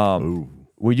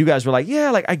 Where you guys were like,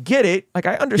 yeah, like I get it. Like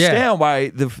I understand why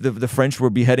the French were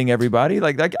beheading everybody.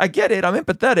 Like I get it. I'm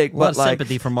empathetic. A lot but of like,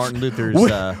 sympathy for Martin Luther's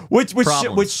what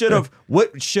should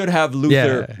have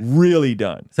Luther really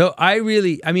done? So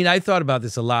I thought about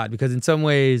this a lot because in some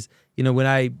ways, when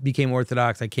I became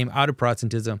Orthodox, I came out of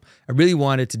Protestantism. I really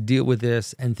wanted to deal with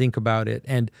this and think about it.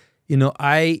 And,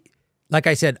 like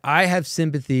I said, I have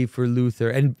sympathy for Luther,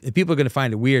 and people are going to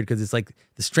find it weird because it's like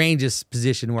the strangest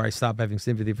position where I stop having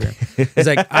sympathy for him. It's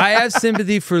like I have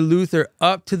sympathy for Luther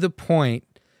up to the point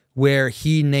where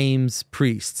he names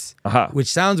priests, which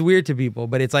sounds weird to people,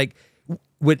 but it's like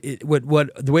what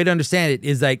the way to understand it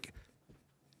is like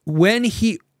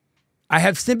I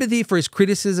have sympathy for his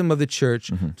criticism of the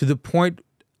church to the point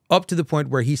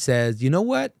where he says, you know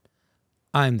what,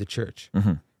 I'm the church.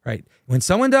 Right? When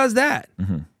someone does that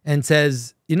and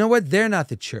says, you know what, they're not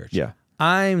the church. Yeah.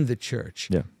 I'm the church.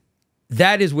 Yeah.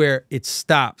 That is where it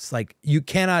stops. Like you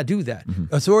cannot do that.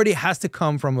 Authority has to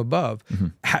come from above.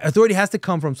 Authority has to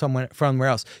come from somewhere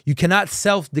else. You cannot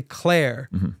self-declare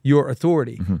your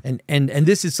authority. And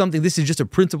this is just a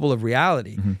principle of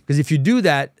reality. Because if you do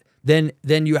that, then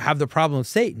you have the problem of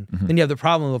Satan. Then you have the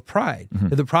problem of pride.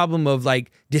 The problem of like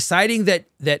deciding that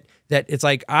it's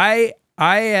like I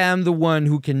am the one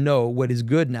who can know what is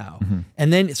good now.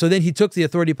 And then he took the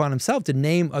authority upon himself to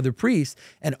name other priests,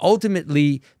 and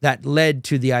ultimately that led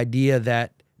to the idea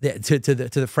that to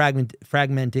the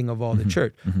fragmenting of all the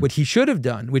church. What he should have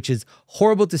done, which is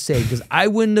horrible to say because I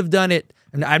wouldn't have done it,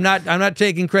 and I'm not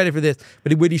taking credit for this,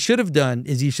 but what he should have done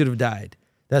is he should have died.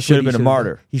 That should have been a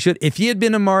martyr. If he had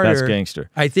been a martyr, that's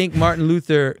gangster. I think Martin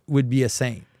Luther would be a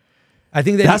saint. I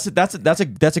think that's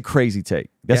a crazy take.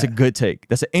 That's a good take.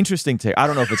 That's an interesting take. I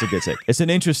don't know if it's a good take. It's an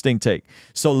interesting take.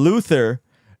 So Luther,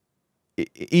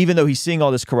 even though he's seeing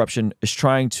all this corruption, is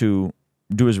trying to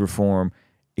do his reform.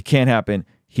 It can't happen.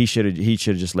 He should have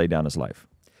just laid down his life.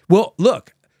 Well,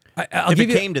 look. If it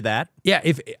came to that, there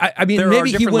maybe are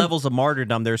different he levels of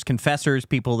martyrdom. There's confessors,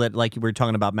 people that, like we were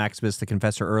talking about Maximus the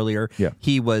confessor earlier. Yeah.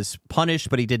 He was punished,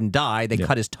 but he didn't die. They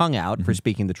cut his tongue out for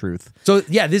speaking the truth. So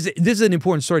this is an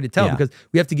important story to tell because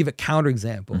we have to give a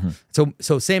counterexample.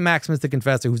 So Saint Maximus the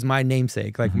confessor, who's my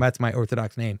namesake, like that's my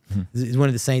Orthodox name, is one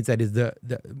of the saints that is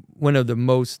one of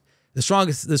the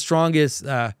strongest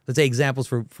let's say examples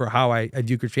for how I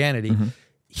view Christianity.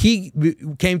 He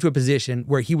came to a position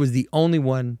where he was the only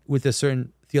one with a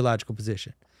certain theological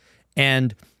position.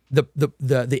 And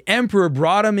the emperor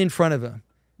brought him in front of him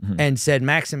and said,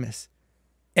 Maximus,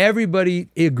 everybody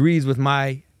agrees with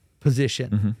my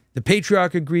position. The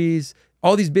patriarch agrees,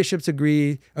 all these bishops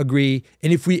agree. And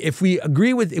if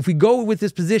we go with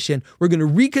this position, we're going to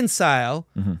reconcile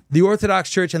the Orthodox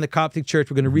Church and the Coptic Church.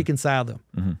 We're going to reconcile them.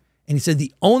 And he said,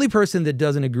 the only person that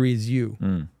doesn't agree is you.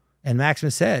 And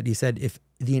Maximus said, if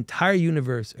the entire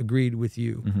universe agreed with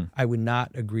you, I would not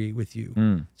agree with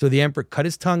you. So the emperor cut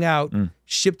his tongue out,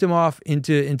 shipped him off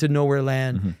into nowhere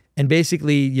land, and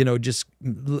basically, just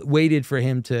waited for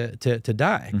him to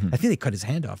die. I think they cut his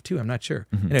hand off too. I'm not sure.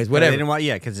 Anyways, whatever. They didn't want,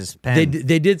 because his pen.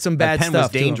 They did some bad pen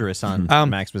stuff. Was dangerous on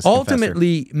Maximus.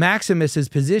 Ultimately, Maximus's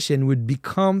position would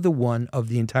become the one of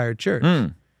the entire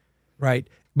church, right?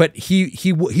 But he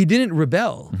didn't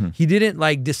rebel. He didn't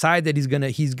like decide that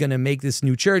he's gonna make this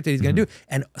new church that he's gonna do.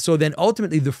 And so then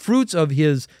ultimately the fruits of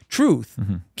his truth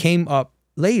came up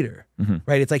later,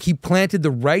 right? It's like he planted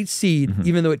the right seed,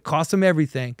 even though it cost him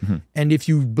everything. And if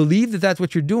you believe that that's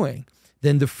what you're doing,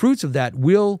 then the fruits of that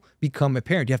will become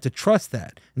apparent. You have to trust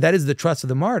that. And that is the trust of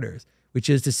the martyrs, which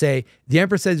is to say, the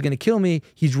emperor says he's going to kill me.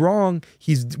 He's wrong.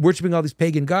 He's worshiping all these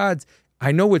pagan gods.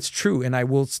 I know it's true, and I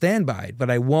will stand by it, but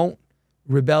I won't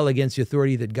rebel against the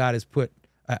authority that God has put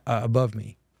above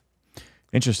me.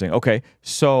 Interesting. Okay,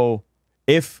 so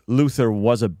if Luther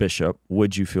was a bishop,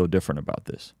 would you feel different about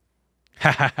this?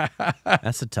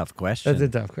 That's a tough question. That's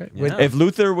a tough question. Yeah. If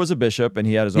Luther was a bishop and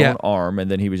he had his own arm, and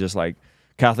then he was just like,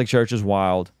 Catholic Church is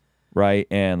wild, right?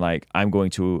 And like, I'm going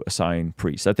to assign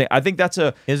priests. I think that's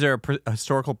a... Is there a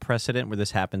historical precedent where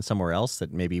this happened somewhere else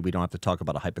that maybe we don't have to talk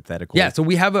about a hypothetical? Yeah, so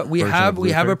we have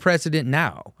a precedent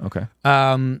now. Okay.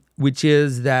 Which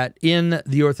is that in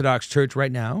the Orthodox Church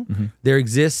right now, there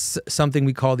exists something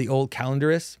we call the Old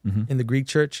Calendarists in the Greek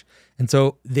Church. And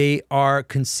so they are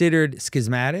considered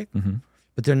schismatic,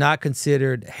 but they're not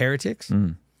considered heretics.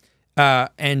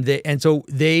 And so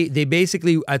they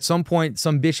basically at some point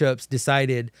some bishops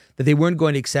decided that they weren't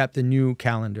going to accept the new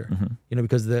calendar,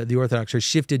 because the Orthodox Church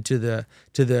shifted to the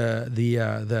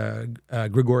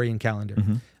Gregorian calendar,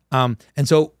 and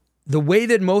so the way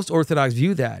that most Orthodox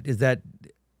view that is that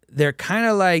they're kind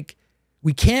of like,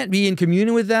 we can't be in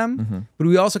communion with them, but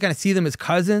we also kind of see them as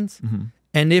cousins.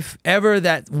 And if ever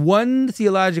that one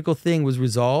theological thing was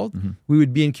resolved, we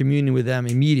would be in communion with them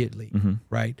immediately,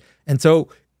 right? And so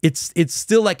it's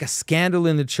still like a scandal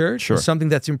in the church, Sure. something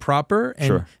that's improper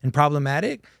and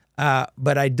problematic.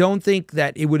 But I don't think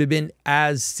that it would have been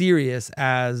as serious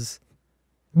as.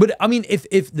 But I mean,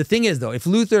 if the thing is though, if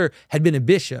Luther had been a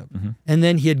bishop and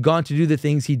then he had gone to do the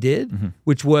things he did,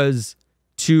 which was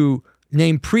to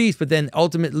name priests, but then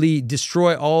ultimately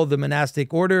destroy all the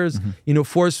monastic orders,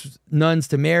 force nuns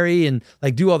to marry and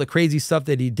like do all the crazy stuff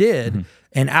that he did,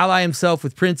 and ally himself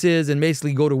with princes and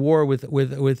basically go to war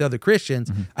with other Christians,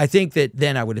 I think that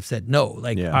then I would have said no,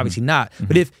 obviously not.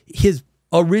 But if his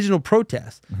original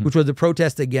protest, which was the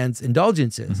protest against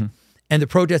indulgences and the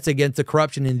protest against the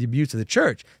corruption and the abuse of the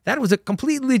church, that was a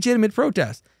completely legitimate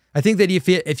protest. I think that if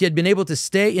he had been able to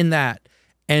stay in that,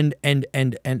 and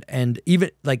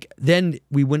even like then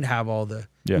we wouldn't have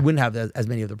we wouldn't have as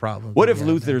many of the problems. What if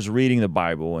Luther's reading the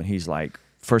Bible and he's like,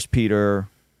 1 Peter,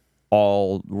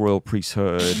 all royal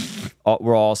priesthood,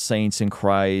 we're all saints in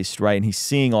Christ, right? And he's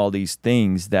seeing all these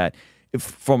things that,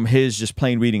 from his just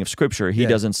plain reading of Scripture, he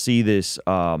doesn't see this.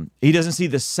 He doesn't see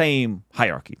the same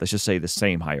hierarchy. Let's just say the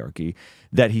same hierarchy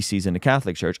that he sees in the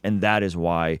Catholic Church, and that is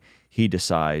why he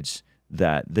decides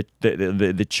that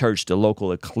the church, the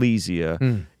local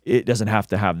ecclesia, it doesn't have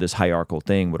to have this hierarchical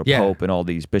thing with a pope and all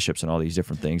these bishops and all these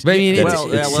different things. But I mean,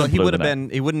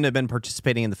 he wouldn't have been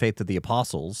participating in the faith of the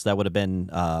apostles. That would have been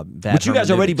bad. But you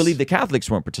guys already believe the Catholics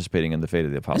weren't participaing in the faith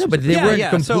of the apostles. No, but they weren't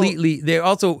completely. They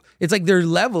also, it's like there's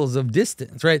levels of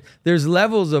distance, right? There's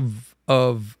levels of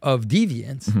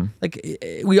deviance. Like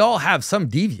we all have some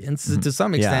deviance to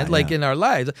some extent, in our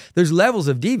lives. There's levels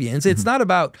of deviance. It's not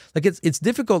about like it's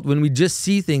difficult when we just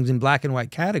see things in black and white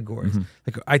categories.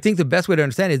 Like I think the best way to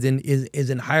understand it is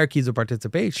in hierarchies of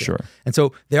participation. Sure. And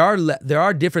so there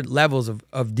are different levels of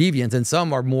deviance, and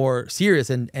some are more serious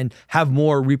and have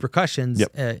more repercussions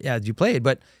as you play it.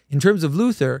 But in terms of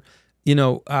Luther,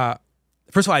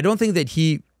 first of all, I don't think that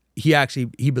he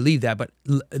believed that, but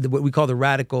what we call the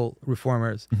radical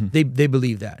reformers, they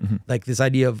believe that, like this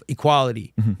idea of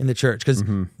equality in the church, because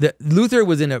Luther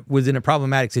was in a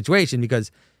problematic situation,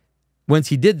 because once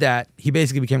he did that, he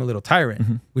basically became a little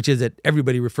tyrant, which is that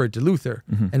everybody referred to Luther,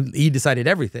 and he decided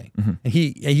everything, and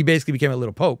he basically became a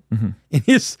little pope in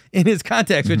his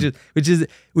context,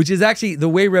 which is actually the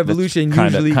way revolution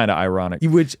usually kind of ironic.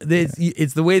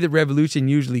 It's the way that revolution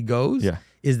usually goes. Yeah.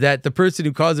 Is that the person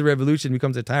who caused the revolution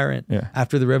becomes a tyrant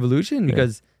after the revolution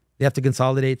because they have to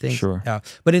consolidate things. Sure.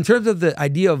 But in terms of the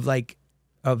idea of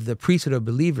the priesthood of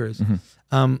believers,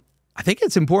 I think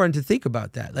it's important to think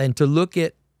about that and to look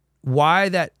at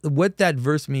what that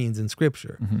verse means in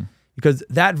Scripture, because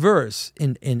that verse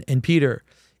in Peter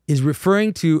is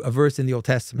referring to a verse in the Old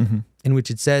Testament in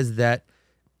which it says that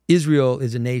Israel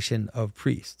is a nation of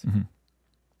priests,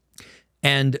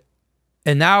 and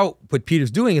now what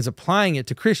Peter's doing is applying it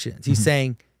to Christians. He's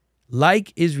saying,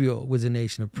 like Israel was a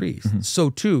nation of priests, so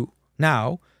too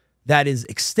now that is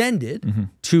extended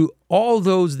to all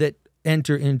those that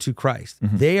enter into Christ.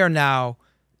 They are now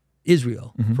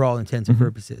Israel for all intents and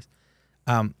purposes.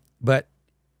 But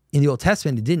in the Old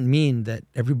Testament, it didn't mean that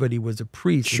everybody was a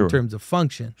priest in terms of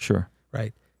function. Sure.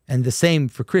 Right. and the same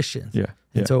for Christians. Yeah.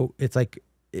 And so it's like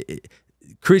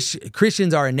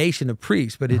Christians are a nation of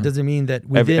priests, but it doesn't mean that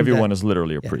everyone is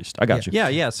literally a priest. I got you.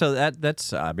 Yeah. So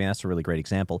that's I mean, that's a really great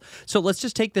example. So let's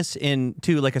just take this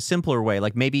into like a simpler way.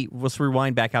 Like maybe let's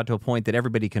rewind back out to a point that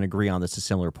everybody can agree on. That's a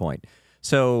similar point.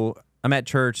 So I'm at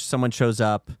church. Someone shows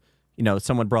up. You know,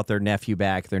 someone brought their nephew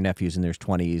back. Their nephew's in their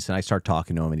 20s, and I start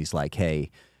talking to him, and he's like,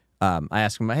 "Hey." I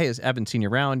asked him, "Hey, I haven't seen you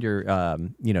around.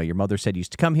 Your mother said you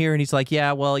used to come here," and he's like,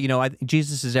 "Yeah, well,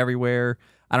 Jesus is everywhere.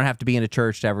 I don't have to be in a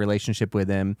church to have a relationship with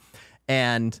him."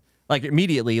 And like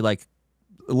immediately, like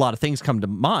a lot of things come to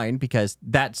mind because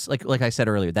that's like I said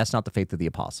earlier, that's not the faith of the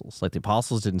apostles. Like the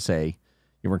apostles didn't say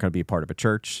you weren't going to be a part of a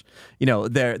church.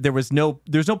 There's no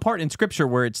part in Scripture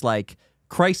where it's like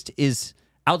Christ is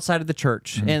outside of the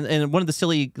church. And one of the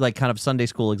silly like kind of Sunday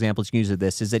school examples you can use of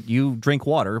this is that you drink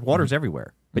water. Water's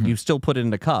everywhere. But you still put it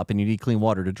in a cup, and you need clean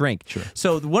water to drink. Sure.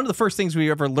 So one of the first things we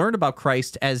ever learned about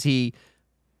Christ as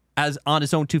on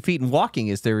his own 2 feet and walking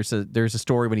is there's a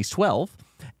story when he's 12,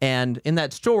 and in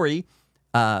that story,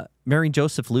 Mary and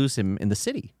Joseph lose him in the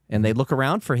city, and they look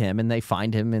around for him, and they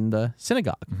find him in the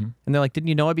synagogue, and they're like, "Didn't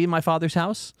you know I'd be in my Father's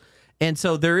house?" And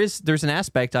so there's an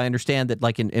aspect I understand that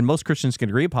like and most Christians can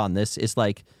agree upon this is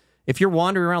like if you're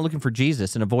wandering around looking for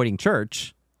Jesus and avoiding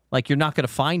church, like you're not going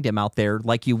to find him out there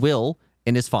like you will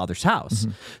in his Father's house.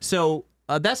 So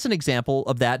that's an example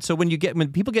of that. So when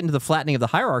people get into the flattening of the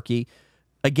hierarchy,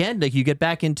 again, like you get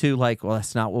back into like, well,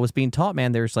 that's not what was being taught,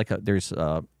 man. There's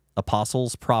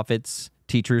apostles, prophets,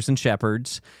 teachers, and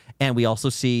shepherds, and we also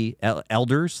see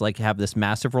elders like have this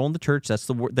massive role in the church. That's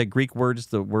the Greek word is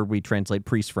the word we translate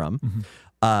priest from.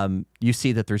 You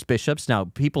see that there's bishops. Now,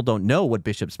 people don't know what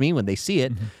bishops mean when they see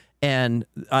it. And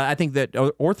I think that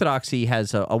Orthodoxy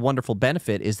has a wonderful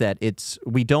benefit is that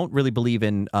we don't really believe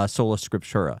in sola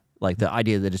scriptura, like the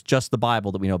idea that it's just the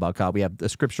Bible that we know about God. We have the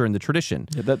Scripture and the tradition.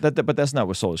 Yeah, but that's not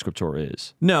what sola scriptura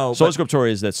is. No. Sola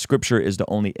scriptura is that Scripture is the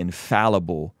only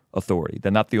infallible authority.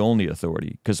 They're not the only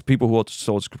authority because people who hold to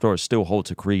sola scriptura still hold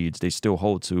to creeds. They still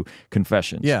hold to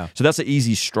confessions. Yeah. So that's an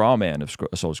easy straw man of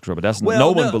sola scriptura. But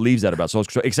no one believes that about sola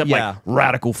scriptura except like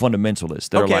radical fundamentalists.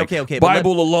 They're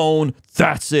Bible alone.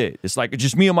 That's it. It's like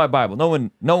just me and my Bible.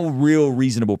 No real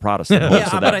reasonable Protestant.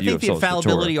 But I think the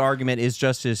infallibility argument is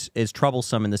just as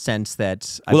troublesome in the sense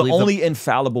that only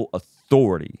infallible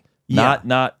authority. Not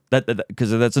that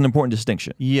because that's an important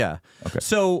distinction. Yeah. Okay.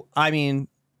 So I mean,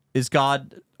 is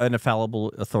God an infallible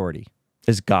authority?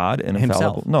 Is God an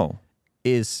infallible? No.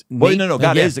 No.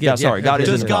 God is. Sorry, God is.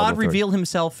 Does God reveal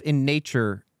Himself in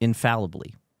nature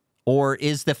infallibly, or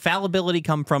is the fallibility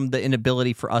come from the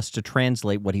inability for us to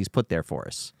translate what He's put there for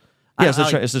us? Yeah,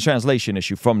 it's a translation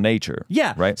issue from nature.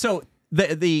 Yeah. Right. So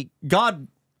the God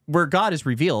where God is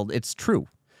revealed, it's true.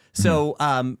 So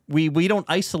we don't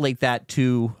isolate that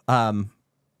to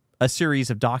a series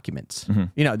of documents.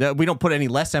 We don't put any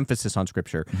less emphasis on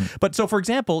Scripture. But so, for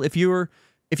example, if you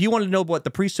want to know what the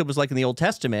priesthood was like in the Old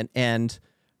Testament, and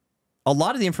a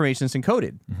lot of the information is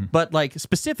encoded, but like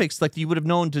specifics, like you would have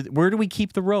known where do we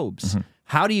keep the robes?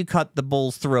 How do you cut the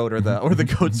bull's throat or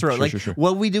the goat's throat? Sure.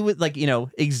 What we do with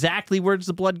exactly where does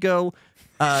the blood go?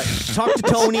 Talk to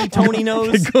Tony. Tony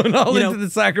knows. Going all into the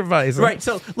sacrifice, right?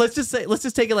 So let's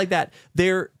just take it like that.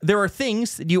 There are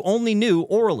things that you only knew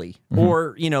orally,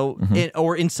 or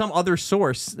or in some other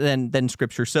source than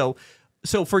Scripture.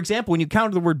 So for example, when you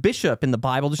encounter the word bishop in the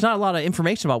Bible, there's not a lot of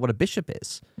information about what a bishop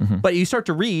is. But you start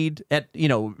to read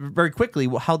very quickly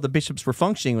how the bishops were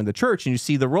functioning in the church, and you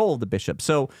see the role of the bishop.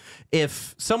 So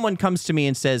if someone comes to me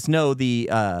and says, "No,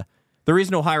 there is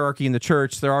no hierarchy in the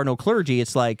church. There are no clergy,"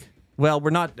 it's like, well,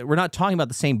 we're not talking about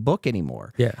the same book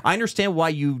anymore. Yeah. I understand why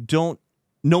you don't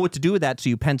know what to do with that, so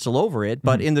you pencil over it.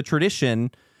 But in the tradition,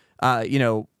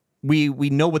 we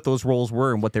know what those roles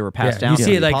were and what they were passed down. You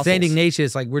see it like Saint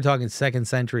Ignatius, like we're talking 2nd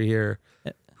century here,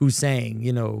 who's saying,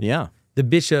 the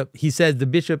bishop, he says the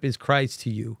bishop is Christ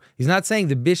to you. He's not saying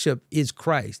the bishop is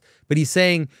Christ, but he's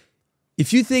saying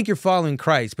if you think you're following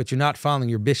Christ, but you're not following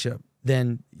your bishop,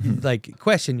 then like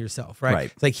question yourself,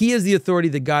 right? It's like he is the authority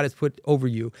that God has put over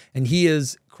you, and he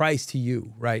is Christ to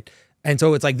you, right? And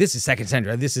so it's like this is 2nd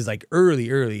century. This is like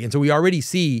early, and so we already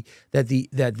see that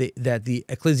the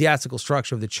ecclesiastical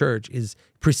structure of the church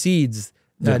precedes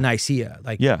Nicaea.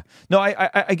 Like, yeah, no,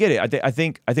 I get it. I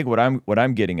think what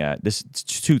I'm getting at this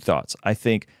 2 thoughts. I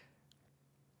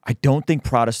don't think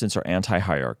Protestants are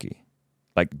anti-hierarchy.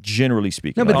 Like generally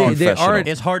speaking, no, but they are.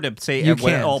 It's hard to say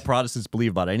what all Protestants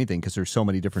believe about anything because there's so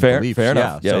many different beliefs. Fair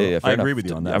enough. Yeah, I agree with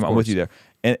you on that. I'm with you there.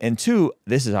 And 2,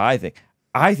 this is how I think.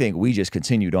 I think we just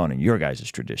continued on in your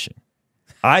guys' tradition.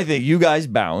 I think you guys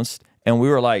bounced, and we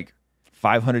were like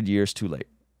 500 years too late.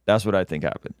 That's what I think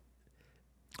happened.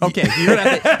 Okay, he's gonna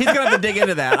have to dig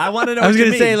into that. I want to know. I was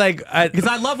going to say like because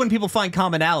I love when people find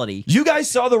commonality. You guys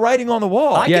saw the writing on the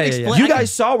wall. You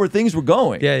guys saw where things were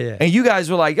going. And you guys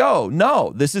were like, "Oh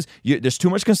no, this is there's too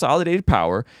much consolidated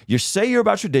power." You say you're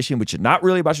about tradition, but you're not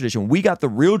really about tradition. We got the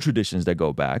real traditions that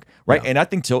go back, right? And I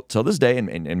think till this day,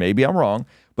 and maybe I'm wrong,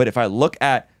 but if I look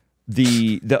at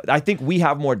I think we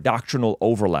have more doctrinal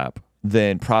overlap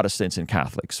than Protestants and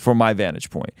Catholics from my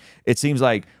vantage point. It seems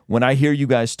like when I hear you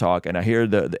guys talk and I hear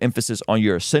the emphasis on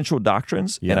your essential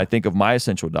doctrines, and I think of my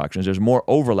essential doctrines, there's more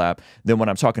overlap than when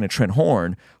I'm talking to Trent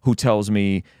Horn, who tells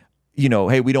me, you know,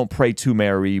 hey, we don't pray to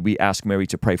Mary, we ask Mary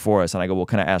to pray for us. And I go, well,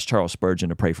 can I ask Charles Spurgeon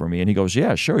to pray for me? And he goes,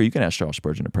 yeah, sure, you can ask Charles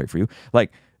Spurgeon to pray for you.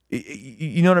 Like,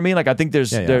 you know what I mean? Like, I think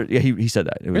there's he said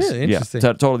that. It was really interesting.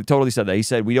 Totally said that. He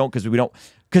said we don't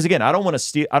because again, I don't want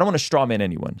to straw man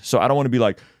anyone. So I don't want to be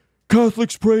like,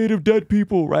 Catholics pray to dead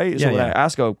people, right? So when I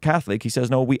ask a Catholic, he says,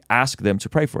 no, we ask them to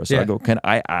pray for us. So I go, can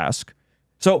I ask?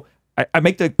 So I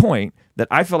make the point that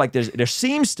I feel like there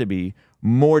seems to be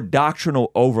more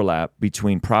doctrinal overlap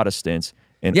between Protestants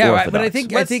and Orthodox. But I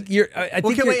think you're.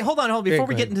 Wait, hold on. Before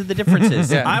we get into the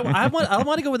differences, I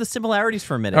want to go with the similarities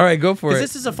for a minute. All right, go for it. Because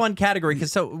this is a fun category.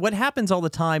 Because what happens all the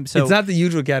time? So it's not the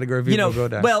usual category people go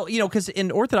down. Well, because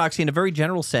in Orthodoxy, in a very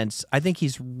general sense, I think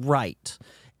he's right.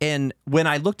 And when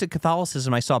I looked at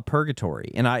Catholicism, I saw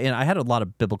purgatory, and I had a lot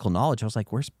of biblical knowledge. I was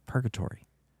like, "Where's purgatory?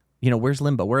 Where's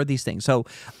limbo? Where are these things?" So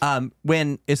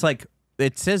when it's like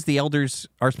it says the elders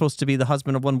are supposed to be the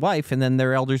husband of one wife, and then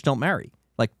their elders don't marry.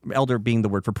 Like elder being the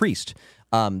word for priest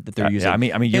that they're using. I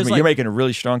mean, you're making a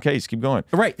really strong case. Keep going.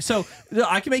 Right. So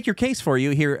I can make your case for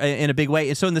you here in a big way.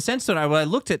 And so in the sense that when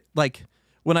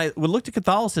I looked at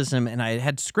Catholicism and I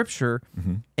had scripture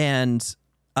and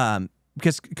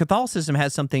because Catholicism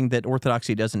has something that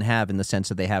Orthodoxy doesn't have in the sense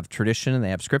that they have tradition and they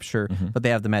have scripture, but they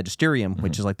have the magisterium,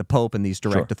 which is like the Pope and these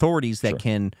direct authorities that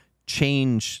can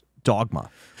change dogma.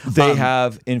 They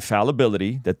have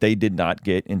infallibility that they did not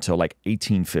get until like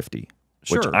 1850.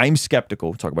 Which I'm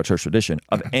skeptical, talk about church tradition,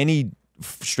 of any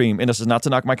stream, and this is not to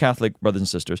knock my Catholic brothers and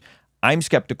sisters, I'm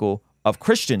skeptical of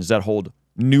Christians that hold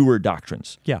newer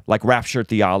doctrines. Like rapture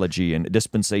theology and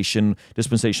dispensational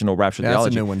rapture theology.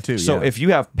 That's a new one too. So if you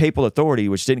have papal authority,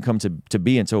 which didn't come to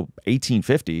be until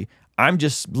 1850, I'm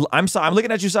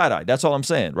looking at you side-eyed. That's all I'm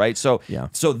saying, right? So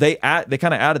they kind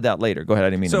of added that later. Go ahead, I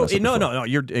didn't mean to. No,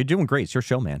 you're doing great. It's your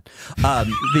show, man.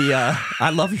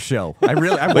 I love your show. I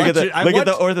really. Look at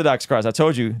the Orthodox cross. I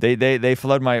told you they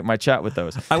flood my chat with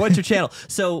those. I watch your channel.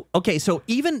 So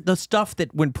even the stuff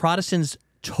that when Protestants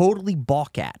totally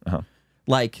balk at,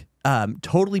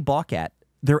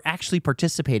 they're actually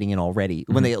participating in already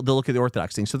when they'll look at the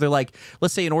Orthodox thing. So they're like,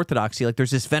 let's say in Orthodoxy, like there's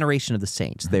this veneration of the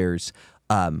saints. There's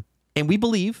and we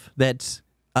believe that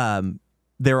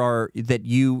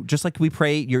you just like we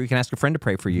pray, you can ask a friend to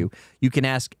pray for you. You can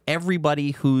ask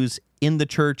everybody who's in the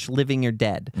church, living or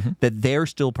dead, that they're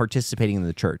still participating in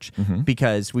the church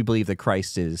because we believe that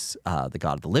Christ is the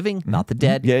God of the living, not the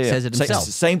dead. He says it himself.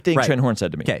 Same thing Trent Horn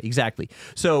said to me. Okay, exactly.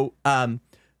 So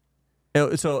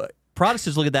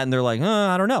Protestants look at that and they're like,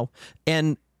 I don't know.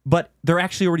 But they're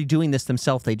actually already doing this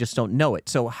themselves. They just don't know it.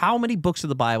 So how many books of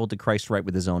the Bible did Christ write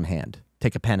with his own hand?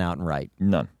 Take a pen out and write.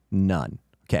 None.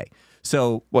 Okay.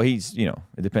 So he's it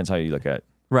depends how you look at it.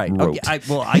 Right. Wrote.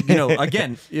 Okay.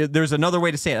 Again, there's another way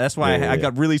to say it. That's why I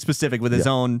got really specific with his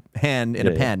own hand in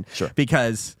a pen. Sure.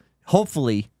 Because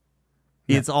hopefully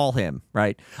it's all him,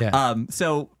 right? Yeah.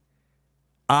 So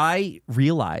I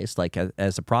realized, like,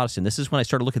 as a Protestant, this is when I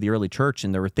started to look at the early church,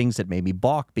 and there were things that made me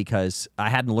balk because I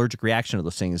had an allergic reaction to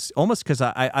those things, almost because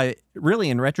I really,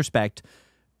 in retrospect,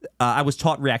 I was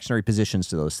taught reactionary positions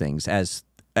to those things as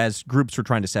groups were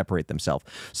trying to separate themselves.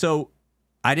 So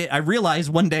I realized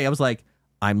one day, I was like,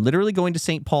 I'm literally going to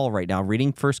St. Paul right now,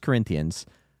 reading 1 Corinthians.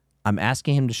 I'm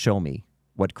asking him to show me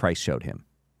what Christ showed him,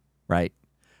 right?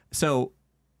 So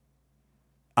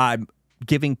I'm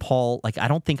giving Paul, like, I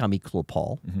don't think I'm equal to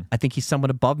Paul. I think he's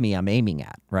somewhat above me I'm aiming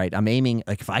at, right? I'm aiming,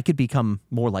 like, if I could become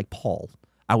more like Paul,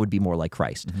 I would be more like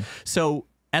Christ. So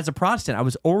as a Protestant, I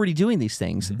was already doing these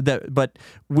things, but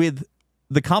with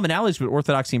the commonalities with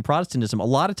Orthodoxy and Protestantism, a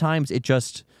lot of times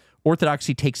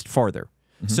Orthodoxy takes it farther.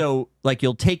 So, like,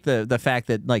 you'll take the fact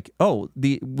that, like,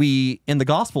 we in the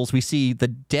Gospels we see the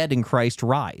dead in Christ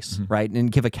rise, right,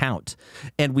 and give account,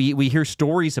 and we hear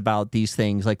stories about these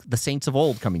things, like the saints of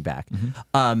old coming back.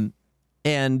 And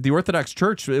the Orthodox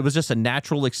Church, it was just a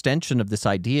natural extension of this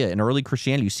idea. In early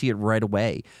Christianity, you see it right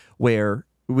away, where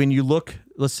when you look,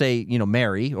 let's say,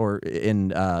 Mary, or in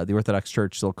the Orthodox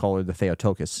Church, they'll call her the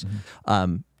Theotokos.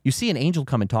 You see an angel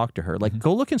come and talk to her. Like,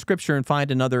 go look in Scripture and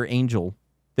find another angel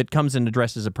that comes and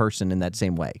addresses a person in that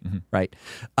same way, right?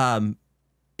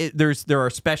 there are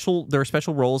special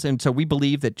roles, and so we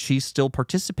believe that she's still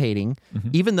participating,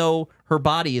 even though her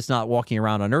body is not walking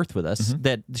around on earth with us.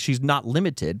 That she's not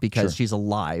limited because she's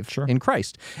alive in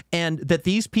Christ, and that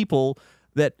these people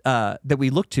that we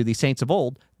look to, these saints of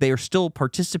old, they are still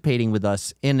participating with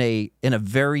us in a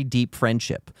very deep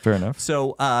friendship. Fair enough.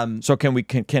 So so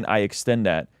can I extend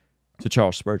that to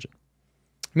Charles Spurgeon?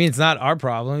 I mean, it's not our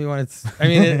problem. You want to? I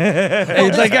mean,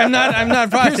 it's like I'm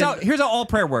not. Here's how all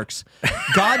prayer works.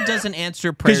 God doesn't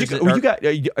answer prayers. Are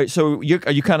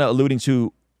you kind of alluding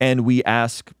to? And we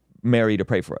ask Mary to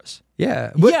pray for us.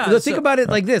 Yeah, but think about it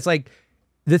like this. Like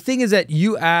the thing is that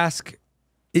you ask.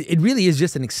 It really is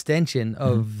just an extension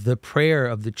of the prayer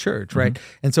of the church, right?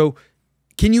 And so,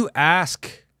 can you ask?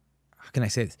 How can I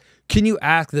say this? Can you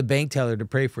ask the bank teller to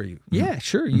pray for you? Yeah,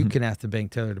 sure, you can ask the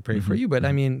bank teller to pray for you, but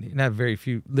I mean, you have very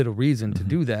little reason to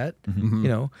do that, you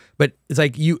know. But it's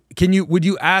like would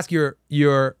you ask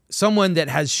your someone that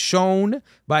has shown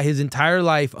by his entire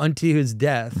life unto his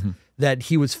death that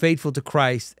he was faithful to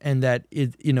Christ, and that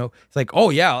it's like, oh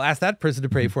yeah, I'll ask that person to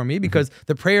pray for me because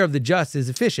the prayer of the just is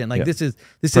efficient. Like this is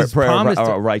promised.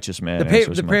 A righteous man.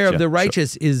 The prayer of the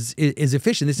righteous is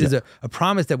efficient. This is a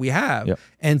promise that we have,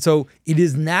 and so it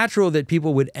is natural that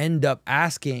people would end up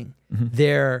asking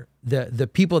the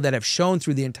people that have shown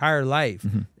through the entire life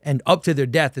and up to their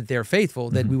death that they're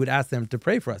faithful, that we would ask them to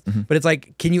pray for us. But it's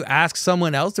like, can you ask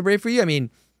someone else to pray for you? I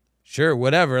mean, sure,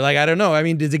 whatever. Like, I don't know. I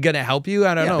mean, is it going to help you?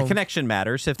 I don't know. The connection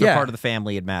matters. If they're part of the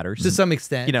family, it matters. To some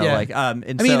extent. You know, like, I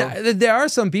mean, there are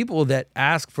some people that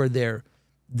ask for their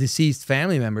deceased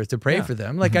family members to pray for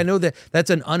them. Like I know that's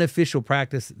an unofficial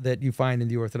practice that you find in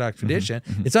the Orthodox tradition.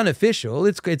 It's unofficial.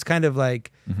 It's kind of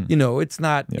like, it's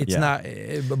not,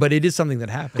 but it is something that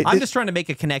happens. I'm just trying to make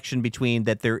a connection between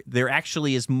that there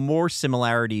actually is more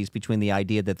similarities between the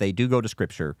idea that they do go to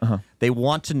Scripture. They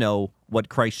want to know what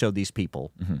Christ showed these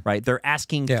people, right? They're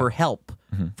asking for help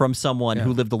from someone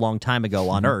who lived a long time ago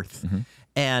on earth.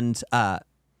 And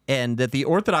that the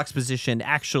Orthodox position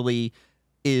actually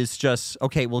is just,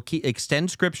 okay, we'll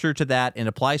extend Scripture to that and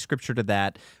apply Scripture to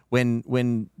that.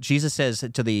 When Jesus says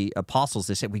to the apostles,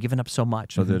 they said, we've given up so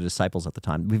much, or the disciples at the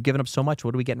time, we've given up so much,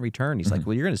 what do we get in return? He's like,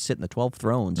 well, you're going to sit in the 12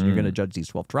 thrones and you're going to judge these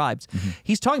 12 tribes.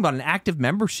 He's talking about an active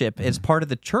membership as part of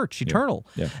the church, eternal,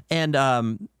 and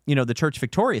the church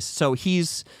victorious. So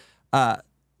he's,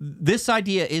 this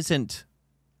idea isn't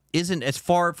as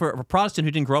far, for a Protestant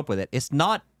who didn't grow up with it, it's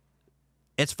not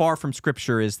as far from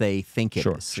Scripture as they think it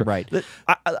is. Right.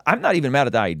 I'm not even mad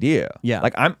at the idea. Yeah.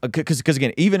 Like because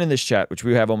again, even in this chat, which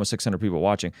we have almost 600 people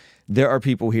watching, there are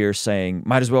people here saying,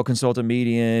 might as well consult a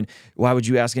median. Why would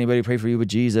you ask anybody to pray for you with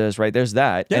Jesus? Right. There's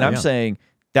that. Yeah, and I'm saying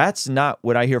that's not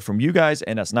what I hear from you guys,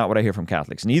 and that's not what I hear from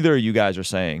Catholics. Neither of you guys are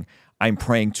saying, I'm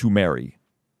praying to Mary.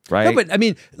 Right? No, but I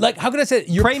mean, like, how can I say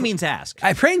pray means ask?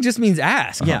 Praying just means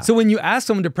ask. Yeah. So when you ask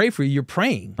someone to pray for you, you're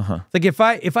praying. Like if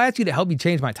I ask you to help me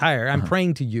change my tire, I'm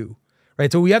praying to you.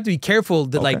 Right. So we have to be careful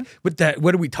that like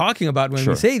what are we talking about when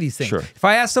we say these things? If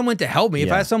I ask someone to help me,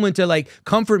 if I ask someone to like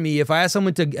comfort me, if I ask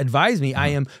someone to advise me, I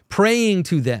am praying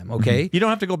to them. Okay. You don't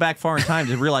have to go back far in time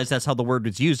to realize that's how the word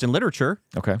was used in literature.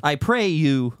 Okay. I pray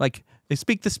you, like, they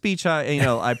speak the speech,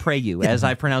 I pray you, as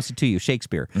I pronounce it to you,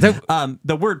 Shakespeare.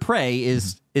 The word pray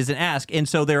is an ask, and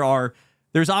so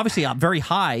there's obviously a very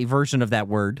high version of that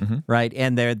word, right?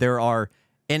 And there are,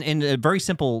 in a very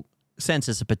simple sense,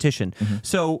 it's a petition.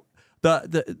 So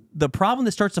the problem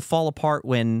that starts to fall apart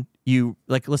when you,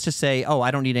 like, let's just say, oh,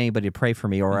 I don't need anybody to pray for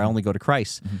me, or I only go to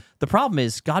Christ. The problem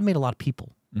is God made a lot of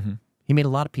people. He made a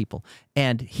lot of people,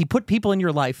 and He put people in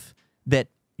your life that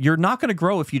you're not going to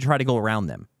grow if you try to go around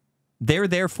them. They're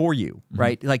there for you,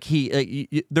 right? Like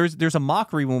there's a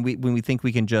mockery when we think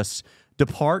we can just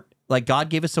depart. Like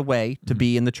God gave us a way to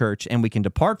be in the church, and we can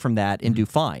depart from that and do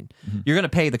fine. You're going to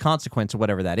pay the consequence of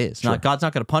whatever that is. God's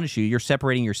not going to punish you. You're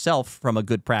separating yourself from a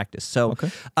good practice. So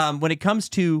when it comes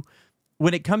to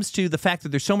the fact that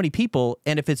there's so many people,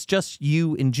 and if it's just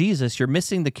you and Jesus, you're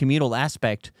missing the communal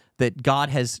aspect that God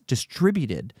has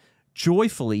distributed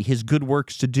joyfully His good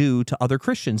works to do to other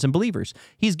Christians and believers.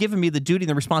 He's given me the duty and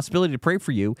the responsibility to pray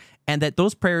for you, and that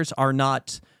those prayers are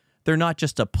not, they're not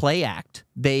just a play act.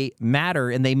 They matter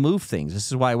and they move things. This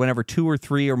is why whenever 2 or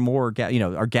 3 or more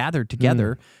are gathered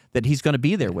together, that He's going to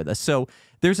be there with us. So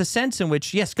there's a sense in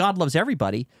which, yes, God loves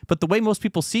everybody, but the way most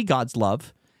people see God's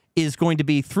love is going to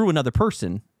be through another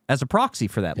person as a proxy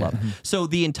for that love. So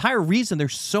the entire reason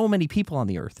there's so many people on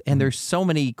the earth and there's so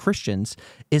many Christians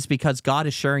is because God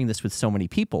is sharing this with so many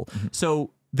people.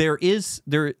 So there is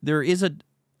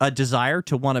a desire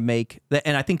to want to make,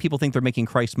 and I think people think they're making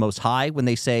Christ most high when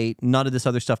they say none of this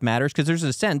other stuff matters, because there's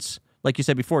a sense, like you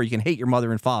said before, you can hate your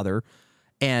mother and father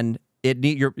and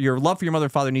your love for your mother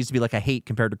and father needs to be like a hate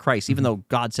compared to Christ, even though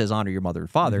God says honor your mother and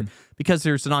father, because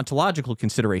there's an ontological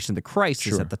consideration that Christ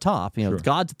is at the top,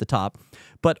 God's at the top,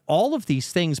 but all of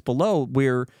these things below,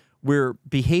 we're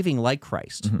behaving like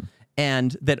Christ,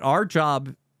 and that our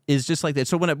job is just like that.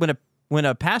 So when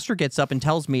a pastor gets up and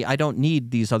tells me I don't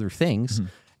need these other things,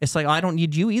 it's like, I don't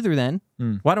need you either. Then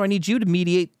why do I need you to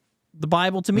mediate the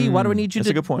Bible to me? Why do I need you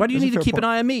to? Why do you need to keep an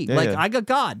eye on me? Yeah, I got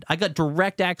God. I got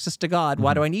direct access to God.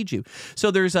 Why do I need you?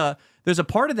 So there's a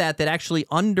part of that actually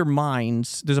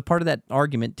undermines. There's a part of that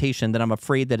argumentation that I'm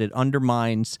afraid that it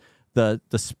undermines the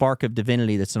spark of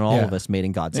divinity that's in all of us, made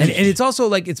in God's image. And it's also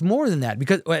like it's more than that,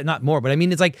 because not more, but I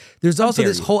mean it's like there's also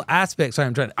this whole aspect. Sorry,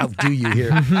 I'm trying to outdo you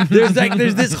here.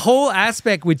 there's this whole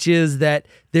aspect which is that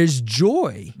there's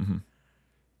joy,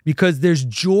 because there's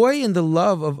joy in the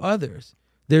love of others.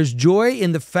 There's joy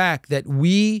in the fact that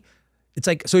it's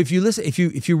like, so if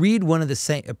you read one of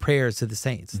the prayers to the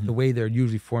saints, the way they're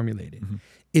usually formulated,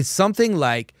 it's something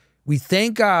like, we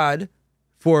thank God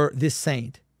for this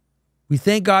saint. We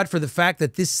thank God for the fact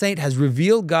that this saint has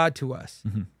revealed God to us.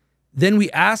 Then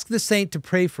we ask the saint to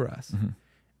pray for us.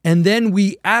 And then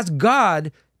we ask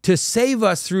God to save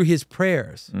us through his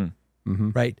prayers.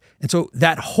 Right? And so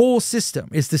that whole system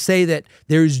is to say that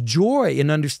there is joy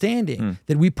in understanding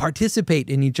that we participate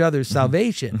in each other's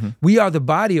salvation. We are the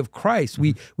body of Christ.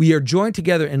 We are joined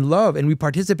together in love, and we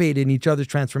participate in each other's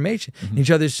transformation, in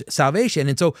each other's salvation.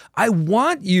 And so I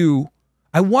want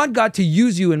God to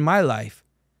use you in my life.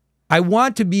 I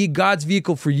want to be God's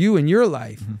vehicle for you in your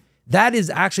life. That is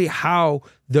actually how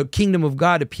the kingdom of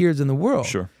God appears in the world.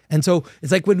 Sure. And so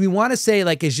it's like when we want to say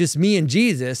like it's just me and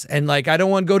Jesus, and like I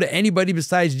don't want to go to anybody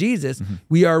besides Jesus,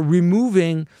 we are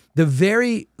removing the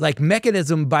very like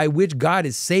mechanism by which God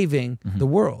is saving the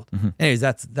world. Anyways,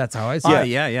 that's how I see it.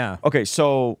 Yeah. Okay,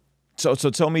 so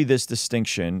tell me this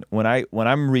distinction. When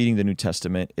I'm reading the New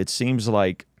Testament, it seems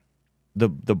like the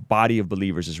body of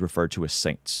believers is referred to as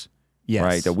saints. Yes.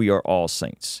 Right? That we are all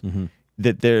saints.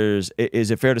 That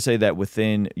is it fair to say that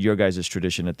within your guys'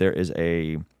 tradition that there is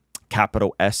a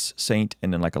capital S saint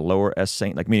and then like a lower S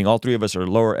saint, like meaning all three of us are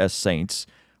lower S saints,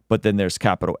 but then there's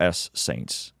capital S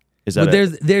saints? Is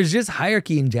that there's just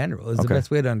hierarchy in general is the best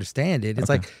way to understand it. It's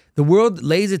like the world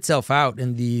lays itself out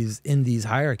in these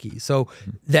hierarchies, so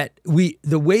that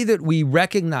the way that we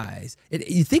recognize it,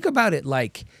 you think about it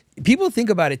like people think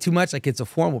about it too much like it's a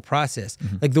formal process.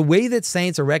 Like the way that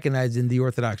saints are recognized in the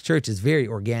Orthodox Church is very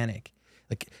organic.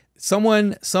 Like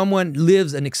someone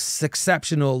lives an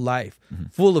exceptional life,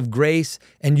 full of grace,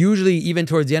 and usually even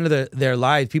towards the end of their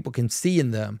lives, people can see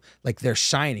in them like they're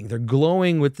shining, they're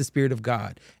glowing with the Spirit of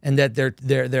God, and that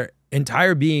their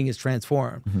entire being is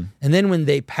transformed. And then when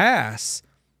they pass,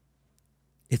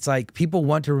 it's like people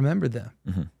want to remember them.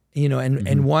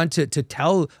 And want to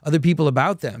tell other people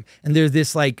about them. And there's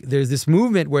this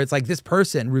movement where it's like this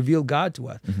person revealed God to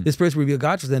us. This person revealed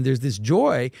God to us. And there's this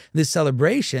joy, this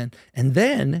celebration. And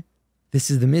then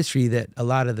this is the mystery that a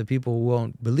lot of the people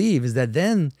won't believe, is that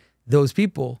then those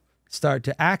people start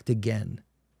to act again,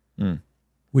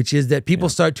 which is that people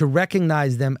start to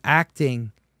recognize them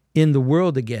acting in the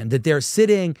world again, that they're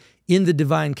sitting in the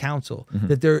divine council,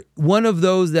 that they're one of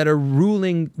those that are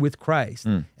ruling with Christ.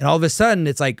 And all of a sudden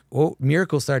it's like, oh,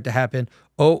 miracles start to happen.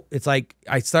 Oh, it's like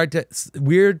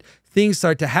weird things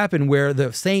start to happen where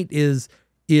the saint is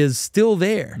still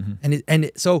there.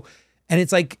 And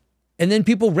it's like, and then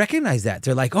people recognize that.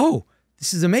 They're like, oh,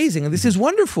 this is amazing. And this is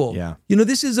wonderful. Yeah.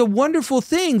 This is a wonderful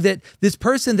thing that this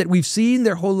person that we've seen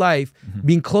their whole life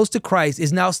being close to Christ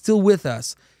is now still with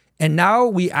us. And now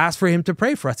we ask for him to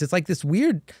pray for us. It's like this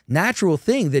weird natural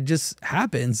thing that just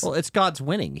happens. Well, it's God's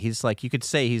winning. He's like, you could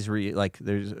say he's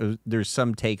there's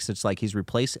some takes. It's like he's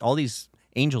replaced all these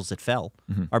angels that fell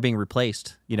are being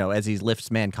replaced, as he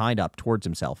lifts mankind up towards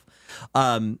himself.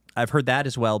 I've heard that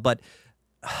as well, but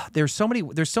there's so many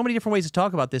different ways to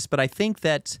talk about this. But I think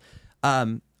that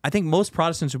I think most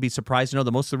Protestants would be surprised to know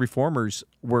that most of the reformers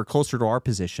were closer to our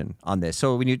position on this.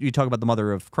 So when you talk about the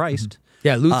Mother of Christ,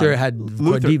 Luther had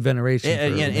deep veneration,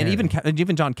 and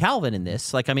even John Calvin in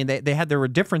this. Like, I mean, there were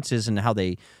differences in how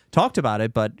they talked about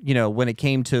it, but when it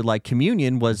came to like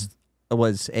communion was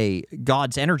a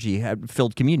God's energy had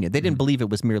filled communion. They didn't believe it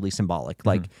was merely symbolic.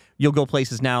 Like you'll go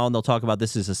places now and they'll talk about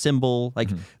this as a symbol. Like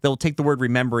they'll take the word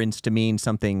remembrance to mean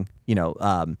something,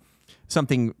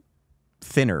 something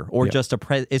thinner, or just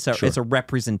it's a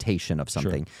representation of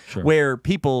something. Where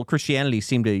Christianity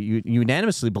seemed to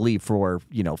unanimously believe for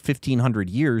 1,500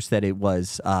 years that it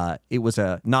was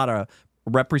not a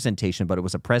representation, but it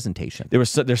was a presentation.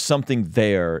 There's something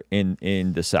there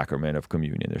in the sacrament of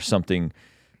communion. There's something,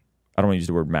 I don't want to use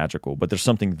the word magical, but there's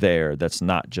something there that's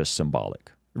not just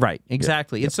symbolic. Right,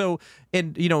 exactly. And so,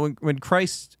 and when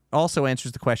Christ also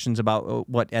answers the questions about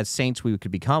what as saints we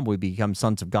could become, we become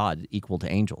sons of God equal to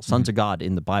angels. Sons of God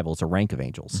in the Bible is a rank of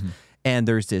angels. And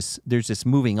there's this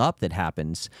moving up that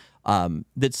happens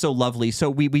that's so lovely. So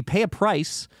we pay a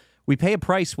price. We pay a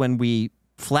price when we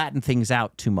flatten things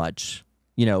out too much,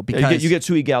 because you get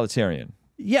too egalitarian.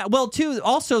 Yeah, well, too,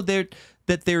 also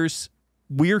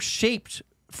we're shaped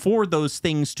for those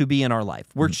things to be in our life.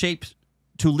 We're shaped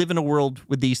to live in a world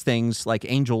with these things like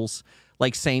angels,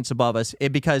 like saints above us,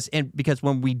 because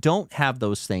when we don't have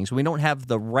those things, we don't have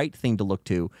the right thing to look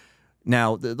to.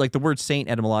 Now, like the word saint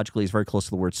etymologically is very close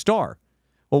to the word star.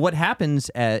 Well, what happens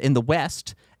in the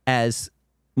West as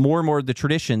more and more of the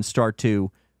traditions start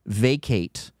to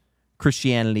vacate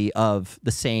Christianity of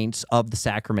the saints, of the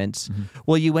sacraments,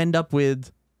 well, you end up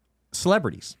with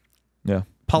celebrities,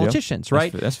 politicians,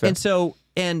 right? That's fair. And so,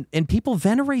 and people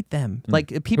venerate them,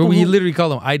 like people. We literally call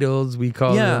them idols. We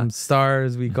call them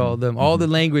stars. We call them all the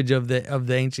language of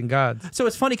the ancient gods. So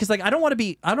it's funny because like I don't want to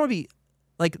be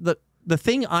like the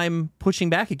thing I'm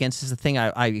pushing back against is the thing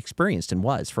I experienced and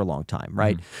was for a long time,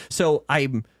 right? So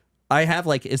I'm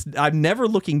never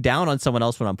looking down on someone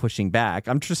else when I'm pushing back.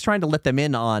 I'm just trying to let them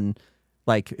in on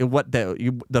like what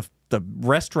the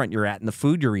restaurant you're at and the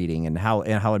food you're eating and how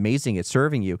amazing it's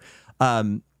serving you.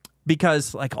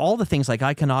 Because like all the things like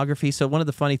iconography. So one of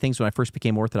the funny things when I first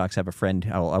became Orthodox, I have a friend,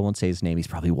 I won't say his name. He's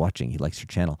probably watching. He likes your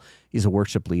channel. He's a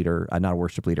worship leader, not a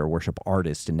worship leader, a worship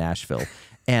artist in Nashville.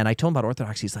 And I told him about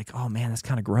Orthodox. He's like, oh man, that's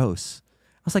kind of gross.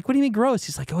 I was like, what do you mean gross?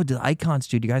 He's like, oh, the icons,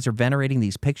 dude. You guys are venerating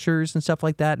these pictures and stuff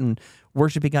like that and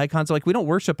worshiping icons. I'm like, we don't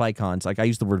worship icons. Like I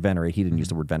used the word venerate. He didn't use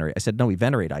the word venerate. I said, no, we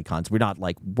venerate icons. We're not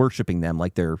like worshiping them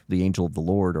like they're the angel of the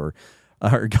Lord or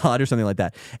God or something like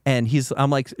that. And I'm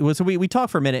like, so we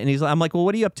talked for a minute and I'm like, well,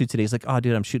 what are you up to today? He's like, oh,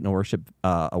 dude, I'm shooting a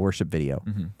worship video.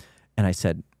 And I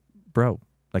said, bro,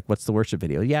 like, what's the worship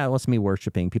video? Yeah, well, it's me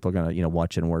worshiping. People are going to,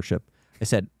 watch it and worship. I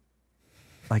said,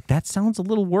 like, that sounds a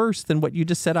little worse than what you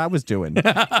just said I was doing. There's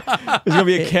going to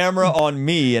be a camera on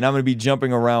me, and I'm going to be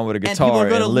jumping around with a guitar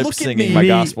and lip-singing my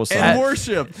gospel song. And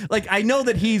worship. Like, I know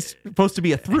that he's supposed to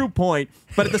be a through point,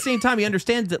 but at the same time, he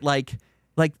understands that, like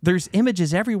there's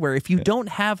images everywhere. If you don't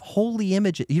have holy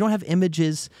images, you don't have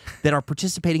images that are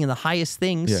participating in the highest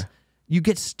things, you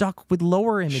get stuck with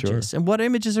lower images. And what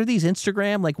images are these?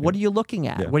 Instagram? Like, what are you looking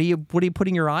at? What are you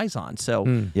putting your eyes on? So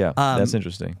that's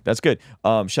interesting. That's good.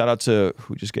 Shout out to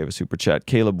who just gave a super chat.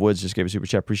 Caleb Woods just gave a super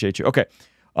chat. Appreciate you. Okay.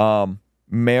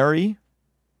 Mary,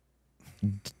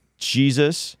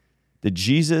 Jesus, did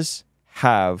Jesus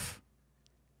have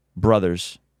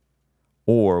brothers,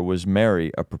 or was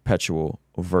Mary a perpetual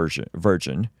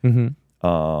virgin?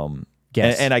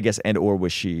 Guess. And I guess, or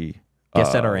was she?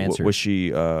 Guess that our answer. Was she?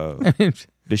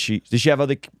 Did she have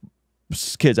other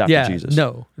kids after Jesus?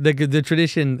 No. The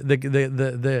tradition,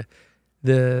 the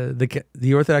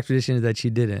Orthodox tradition is that she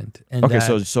didn't. And okay,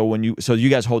 so you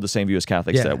guys hold the same view as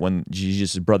Catholics that when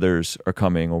Jesus' brothers are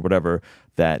coming or whatever,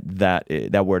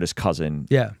 that word is cousin.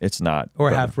 Yeah, it's not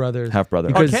or half brother. Half brother.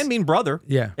 It can mean brother.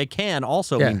 Yeah, it can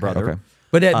also mean brother. Okay.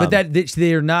 But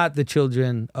they are not the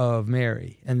children of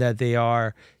Mary, and that they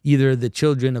are either the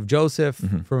children of Joseph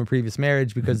from a previous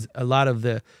marriage, because a lot of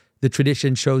the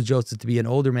tradition shows Joseph to be an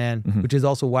older man, which is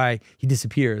also why he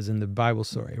disappears in the Bible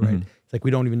story, right? It's like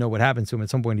we don't even know what happens to him. At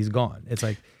some point, he's gone. It's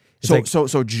like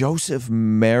so Joseph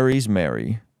marries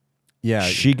Mary. Yeah,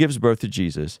 she gives birth to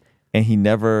Jesus, and he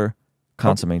never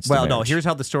consummates. Well, the marriage. no. Here's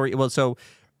how the story. Well, so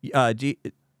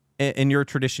in your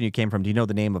tradition you came from, do you know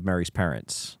the name of Mary's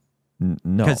parents?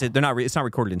 No, because they're not. It's not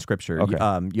recorded in Scripture.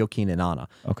 Okay. Joachim and Anna.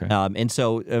 Okay. And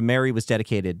so Mary was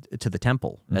dedicated to the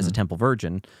temple as a temple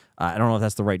virgin. I don't know if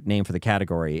that's the right name for the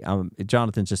category.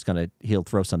 Jonathan's just he'll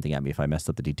throw something at me if I messed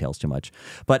up the details too much.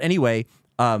 But anyway,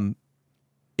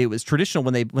 it was traditional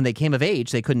when they came of age,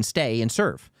 they couldn't stay and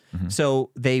serve. So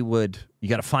you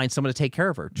got to find someone to take care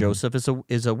of her. Joseph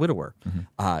is a widower,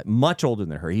 much older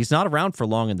than her. He's not around for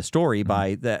long in the story.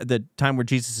 By the time where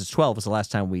Jesus is 12 is the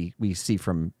last time we see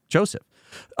from Joseph.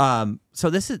 So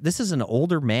this is an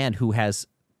older man who has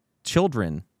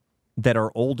children that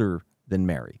are older than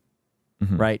Mary,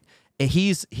 right? And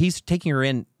he's taking her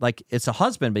in like it's a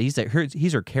husband, but he's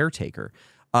her caretaker.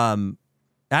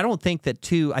 I don't think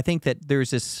that I think that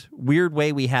there's this weird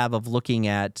way we have of looking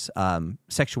at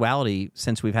sexuality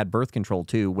since we've had birth control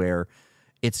too, where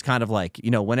it's kind of like,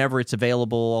 whenever it's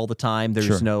available all the time,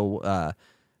 there's no,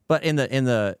 but in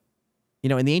the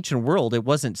ancient world, it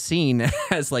wasn't seen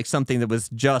as like something that was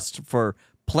just for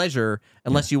pleasure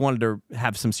unless you wanted to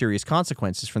have some serious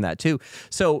consequences from that too.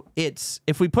 So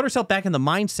if we put ourselves back in the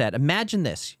mindset, imagine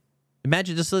this,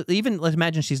 let's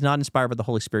imagine she's not inspired by the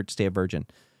Holy Spirit to stay a virgin.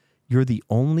 you're the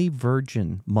only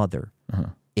virgin mother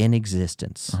in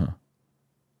existence.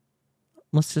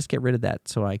 Let's just get rid of that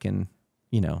so I can,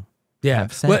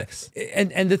 have sex.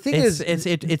 And the thing is,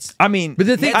 it's. I mean, but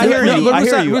the thing, I hear you. I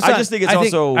hear you. Ruslan, I just think it's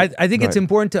also. I think it's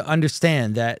important to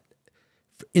understand that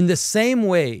in the same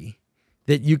way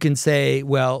that you can say,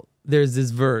 well, there's this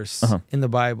verse in the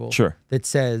Bible that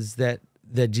says that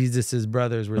Jesus'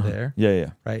 brothers were there.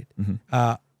 Yeah. Right?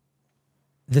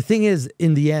 The thing is,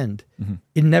 in the end,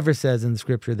 it never says in the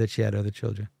scripture that she had other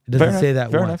children. It doesn't say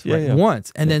that once.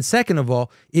 Once. And then second of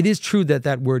all, it is true that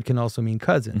that word can also mean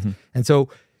cousin. And so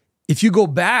if you go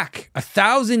back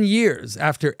 1,000 years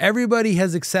after everybody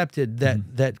has accepted that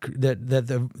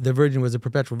the virgin was a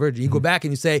perpetual virgin, you go back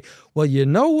and you say, well, you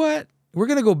know what? We're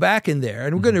going to go back in there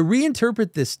and we're going to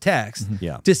reinterpret this text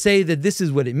to say that this is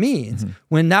what it means.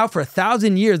 When now for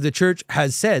 1,000 years, the church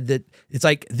has said that it's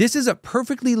like, this is a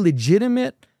perfectly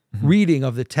legitimate reading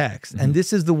of the text. And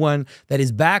this is the one that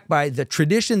is backed by the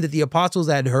tradition that the apostles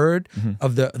had heard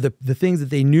of the things that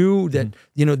they knew that,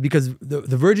 because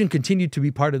the virgin continued to be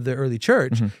part of the early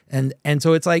church. And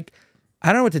so it's like, I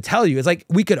don't know what to tell you. It's like,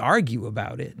 we could argue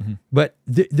about it, but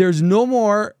there's no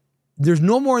more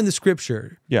in the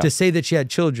scripture to say that she had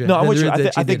children. No,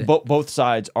 I think both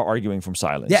sides are arguing from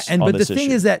silence. Yeah, but the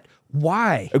thing is that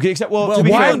why? Okay, except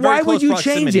why would you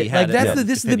change it? Like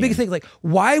this is the big thing. Like,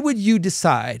 why would you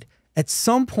decide at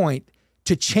some point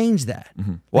to change that?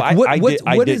 Well, I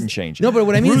didn't change it. No, but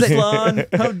what I mean is that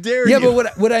Ruslan, how dare you? Yeah,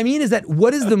 but what I mean is that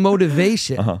what is the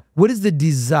motivation? What is the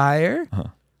desire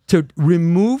to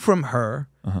remove from her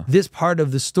this part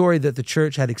of the story that the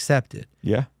church had accepted?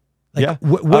 Yeah. Like,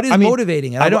 what is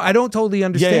motivating it? I don't totally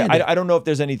understand it. I don't know if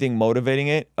there's anything motivating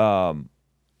it.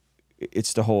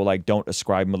 It's the whole don't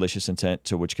ascribe malicious intent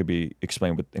to which could be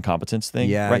explained with incompetence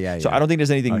thing. So I don't think there's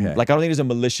anything I don't think there's a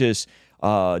malicious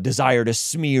desire to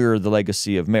smear the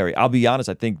legacy of Mary. I'll be honest.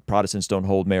 I think Protestants don't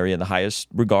hold Mary in the highest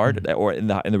regard, or in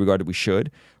the regard that we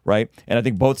should, right? And I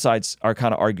think both sides are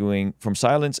kind of arguing from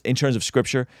silence in terms of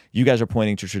scripture. You guys are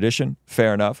pointing to tradition.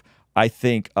 Fair enough. I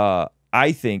think that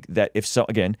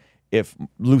if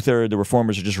Luther, the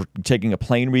reformers, are just taking a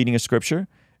plain reading of scripture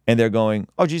and they're going,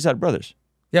 "Oh, Jesus had brothers."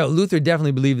 Yeah, Luther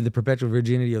definitely believed in the perpetual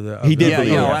virginity of the. He did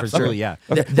believe. Yeah, absolutely. Yeah.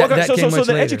 Okay. So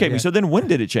then educate me. So then when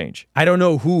did it change? I don't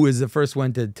know who is the first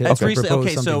one to propose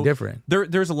something different.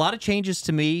 There's a lot of changes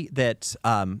to me that.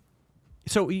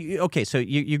 So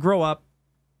you grow up.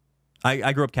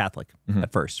 I grew up Catholic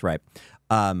at first, right?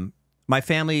 My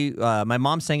family, my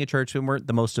mom sang at church. We weren't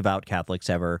the most devout Catholics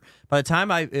ever. By the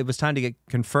time it was time to get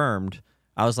confirmed,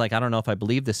 I was like, I don't know if I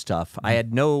believe this stuff. I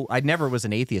never was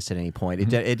an atheist at any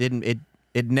point.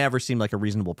 It never seemed like a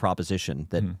reasonable proposition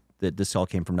that this all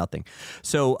came from nothing.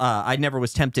 So I never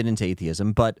was tempted into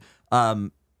atheism. But I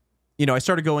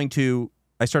started going to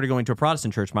a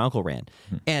Protestant church my uncle ran,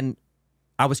 and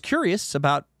I was curious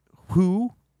about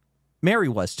who Mary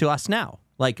was to us now.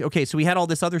 Like, okay, so we had all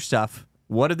this other stuff.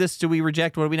 What of this do we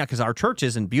reject? What do we not? Because our church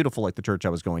isn't beautiful like the church I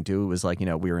was going to. It was like, we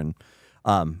were in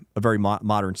a very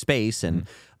modern space. And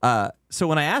so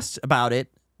when I asked about it,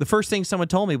 the first thing someone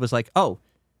told me was like, oh,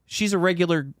 she's a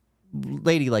regular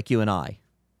lady like you and I.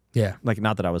 Yeah. Like,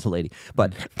 not that I was a lady,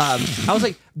 but I was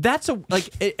like, that's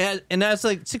and as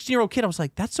a 16-year-old kid, I was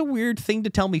like, that's a weird thing to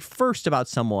tell me first about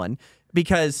someone,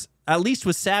 because I at least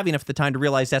was savvy enough at the time to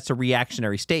realize that's a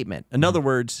reactionary statement. In other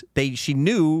words, she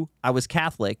knew I was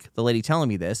Catholic, the lady telling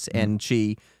me this, and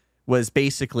she was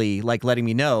basically like letting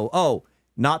me know, oh,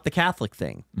 not the Catholic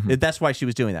thing. That's why she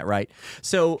was doing that, right?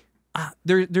 So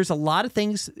there's a lot of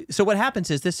things. So what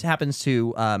happens is this happens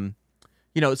to,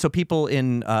 so people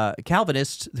in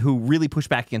Calvinists who really push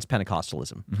back against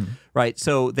Pentecostalism, right?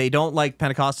 So they don't like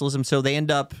Pentecostalism, so they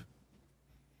end up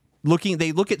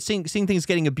seeing things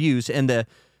getting abused, and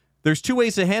there's two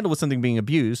ways to handle with something being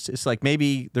abused. It's like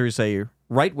maybe there's a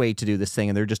right way to do this thing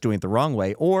and they're just doing it the wrong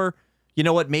way. Or, you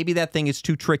know what, maybe that thing is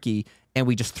too tricky and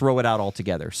we just throw it out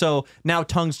altogether. So now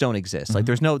tongues don't exist. Like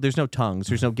there's no tongues,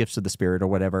 there's no gifts of the Spirit or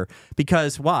whatever.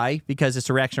 Because why? Because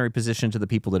it's a reactionary position to the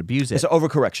people that abuse it. It's an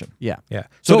overcorrection. Yeah. Yeah.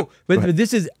 So but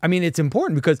this is, it's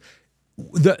important because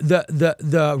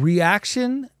the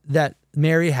reaction that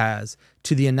Mary has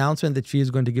to the announcement that she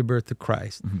is going to give birth to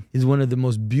Christ is one of the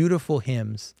most beautiful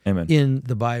hymns in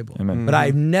the Bible. Amen. But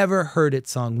I've never heard it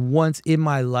sung once in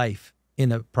my life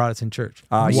in a Protestant church.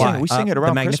 Why? We sing it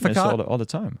around Christmas all the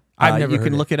time. I've never heard You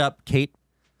can it. look it up, Kate.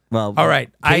 Well, all right.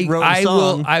 Kate wrote a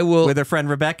song I will with her friend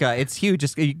Rebecca. It's huge.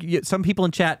 Some people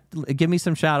in chat, give me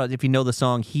some shout out if you know the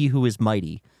song "He Who Is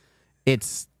Mighty."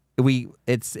 It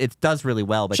does really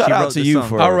well. But shout she out wrote to the you song.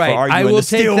 for all right. arguing I will the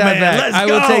take steel that man. back. Let's I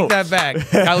will go. take that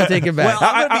back. I will take it back. Well,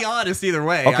 I'm going to be honest either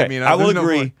way. Okay, I will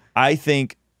agree. I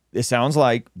think it sounds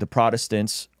like the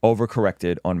Protestants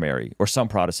overcorrected on Mary, or some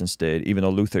Protestants did, even though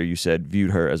Luther, you said,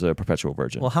 viewed her as a perpetual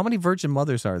virgin. Well, how many virgin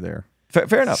mothers are there?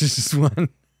 Fair enough. It's just one.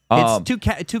 It's two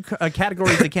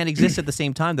categories that can't exist at the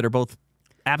same time that are both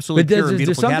absolutely pure and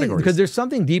beautiful categories. Because there's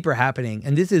something deeper happening,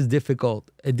 and this is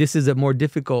difficult. This is a more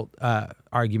difficult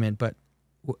argument, but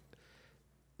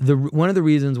one of the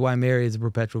reasons why Mary is a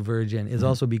perpetual virgin is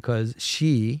also because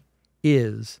she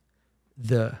is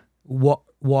the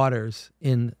waters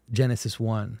in Genesis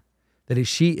 1. That is,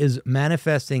 she is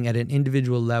manifesting at an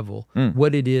individual level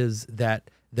what it is that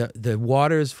the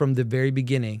waters from the very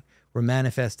beginning were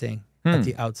manifesting at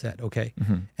the outset. Okay,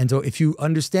 and so if you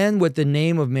understand what the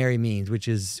name of Mary means,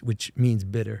 which means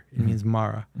bitter, it means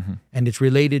Mara, and it's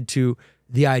related to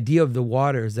the idea of the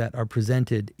waters that are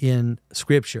presented in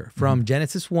Scripture from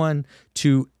Genesis 1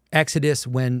 to Exodus,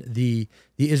 when the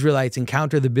Israelites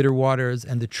encounter the bitter waters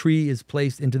and the tree is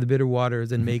placed into the bitter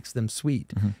waters and makes them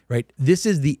sweet, right? This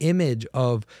is the image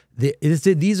of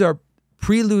these are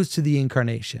preludes to the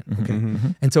incarnation,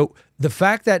 okay? And so the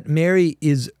fact that Mary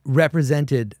is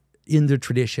represented in the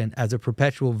tradition as a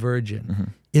perpetual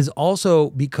virgin is also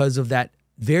because of that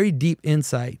very deep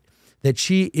insight that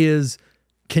she is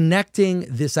connecting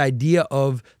this idea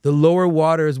of the lower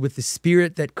waters with the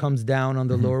spirit that comes down on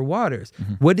the lower waters.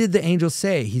 What did the angel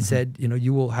say? He said,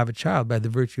 you will have a child by the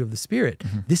virtue of the Spirit.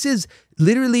 This is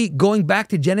literally going back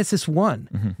to Genesis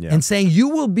 1 and saying you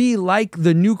will be like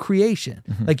the new creation.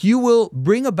 Like you will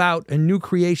bring about a new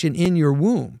creation in your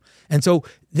womb. And so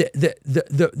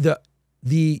the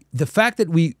fact that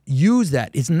we use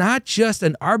that is not just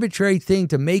an arbitrary thing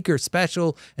to make her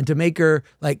special and to make her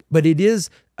but it is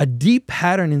a deep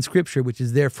pattern in Scripture which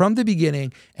is there from the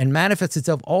beginning and manifests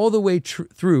itself all the way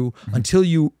through until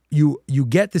you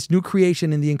get this new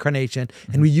creation in the incarnation.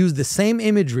 And we use the same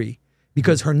imagery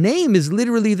because her name is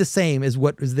literally the same as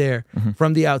what was there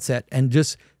from the outset, and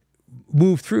just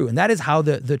move through. And that is how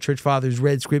the church fathers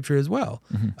read Scripture as well.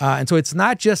 And so it's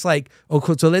not just like,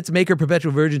 so let's make her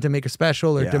perpetual virgin to make her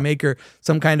special or to make her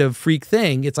some kind of freak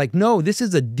thing. It's like, no, this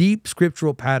is a deep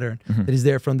scriptural pattern that is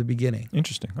there from the beginning.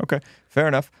 Interesting. Okay, fair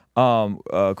enough.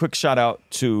 Quick shout out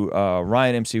to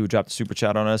Ryan MC, who dropped a super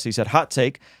chat on us. He said, hot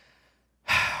take.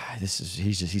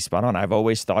 He's spot on. I've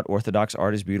always thought Orthodox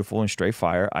art is beautiful and straight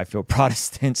fire. I feel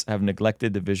Protestants have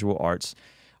neglected the visual arts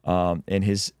in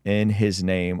his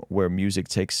name, where music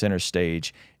takes center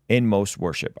stage in most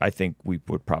worship. I think we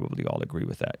would probably all agree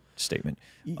with that statement.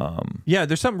 Yeah,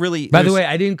 there's something really... By the way,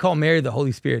 I didn't call Mary the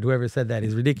Holy Spirit. Whoever said that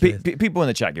is ridiculous. People in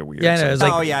the chat get weird. Yeah, no, it's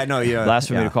like, oh, yeah, I know. Yeah,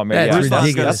 blasphemy to call Mary. That's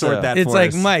ridiculous. It's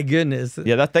like, my goodness.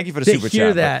 Yeah, thank you for the super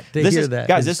chat. To hear that.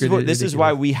 Guys, this is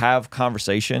why we have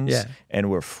conversations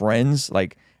and we're friends.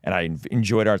 And I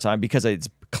enjoyed our time because it's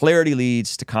clarity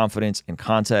leads to confidence and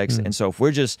context. And so if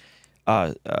we're just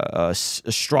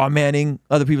straw manning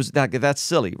other people's, that's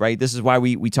silly, right? This is why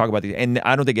we talk about these. And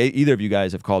I don't think either of you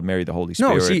guys have called Mary the Holy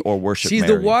Spirit or worship she's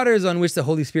Mary. The waters on which the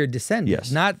Holy Spirit descended.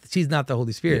 Yes. She's not the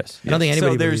Holy Spirit. Yes. I don't think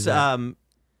anybody believes that.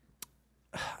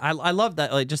 I love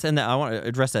that. I want to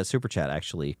address that super chat,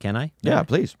 actually. Can I? Yeah,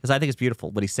 please. Because I think it's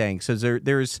beautiful what he's saying. So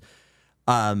there's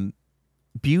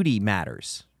beauty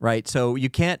matters, right? So you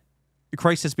can't,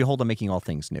 Christ says, behold, I'm making all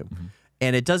things new.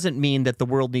 And it doesn't mean that the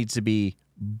world needs to be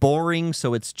boring,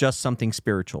 so it's just something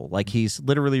spiritual. Like he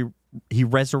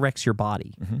resurrects your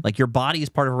body. Like your body is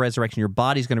part of a resurrection. Your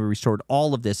body's going to be restored.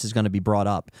 All of this is going to be brought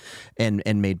up and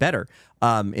made better.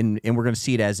 And we're going to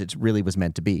see it as it really was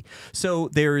meant to be. So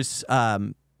there's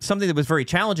something that was very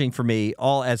challenging for me,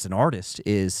 all as an artist,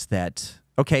 is that,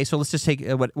 okay, so let's just take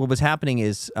what was happening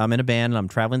is I'm in a band and I'm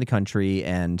traveling the country,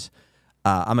 and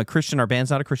I'm a Christian. Our band's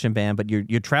not a Christian band, but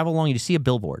you travel along, you see a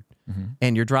billboard,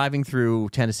 and you're driving through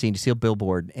Tennessee and you see a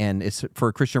billboard, and it's for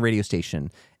a Christian radio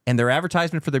station, and their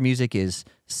advertisement for their music is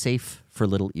safe for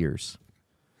little ears.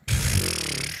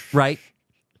 Right?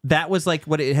 That was like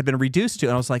what it had been reduced to,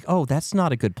 and I was like, oh, that's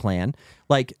not a good plan.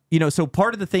 Like, so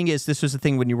part of the thing is, this was the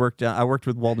thing when you worked, I worked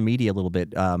with Walden Media a little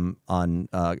bit on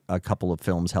a couple of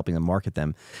films, helping them market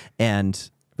them, and...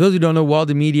 Those who don't know,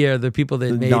 Walden Media are the people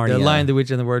that made Narnia. The Lion, the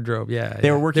Witch, and the Wardrobe. Yeah, they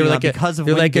were working on because of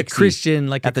they're Winn like Dixie a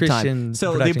Christian, at the time.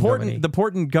 So the company.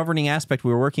 important governing aspect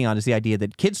we were working on is the idea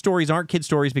that kid stories aren't kid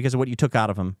stories because of what you took out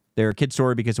of them. They're a kid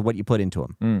story because of what you put into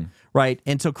them, right?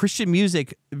 And so Christian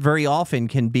music very often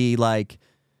can be like,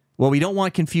 well, we don't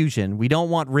want confusion, we don't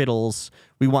want riddles,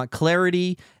 we want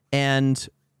clarity, and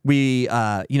we,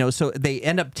 so they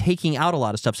end up taking out a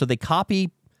lot of stuff. So they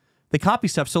copy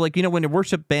stuff. So, like, when a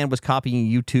worship band was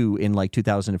copying U2 in, like,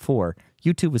 2004,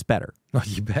 U2 was better. Oh,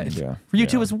 you bet. For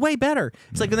U2 was way better.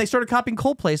 It's like when they started copying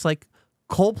Coldplay, it's like,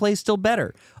 Coldplay's still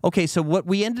better. Okay, so what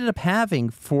we ended up having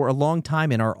for a long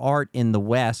time in our art in the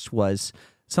West was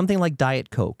something like Diet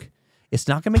Coke. It's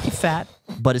not going to make you fat,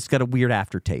 but it's got a weird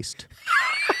aftertaste.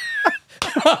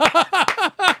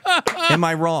 Am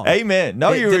I wrong? Amen.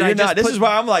 No, you're not. This is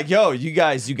why I'm like, yo, you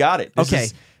guys, you got it. This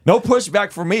is no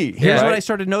pushback for me. Here's what I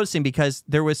started noticing, because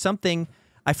there was something,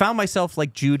 I found myself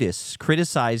like Judas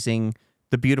criticizing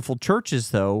the beautiful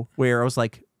churches, though, where I was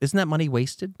like, isn't that money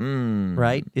wasted?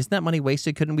 Right? Isn't that money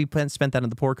wasted? Couldn't we spent that on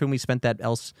the poor? Couldn't we spent that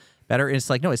else better? And it's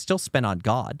like, no, it's still spent on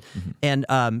God.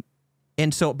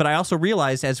 And so, but I also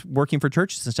realized as working for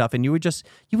churches and stuff, and you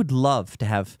would love to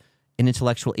have an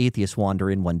intellectual atheist wander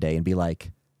in one day and be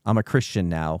like, I'm a Christian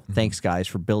now. Thanks, guys,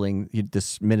 for building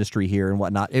this ministry here and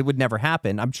whatnot. It would never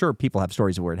happen. I'm sure people have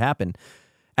stories of where it happened.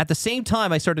 At the same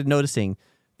time, I started noticing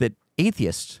that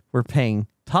atheists were paying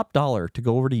top dollar to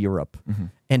go over to Europe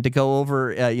and to go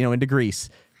over, into Greece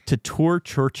to tour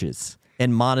churches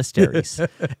and monasteries.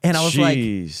 And I was like,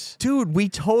 dude, we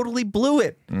totally blew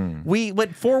it. We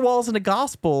went 4 walls in the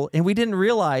gospel, and we didn't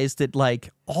realize that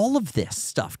like all of this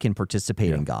stuff can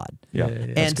participate in God.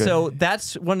 And so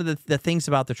that's one of the things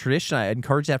about the tradition. I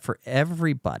encourage that for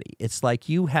everybody. It's like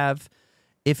you have,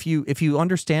 if you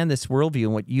understand this worldview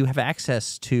and what you have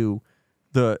access to,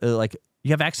 you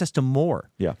have access to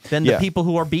more than the people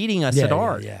who are beating us at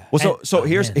art. Well, so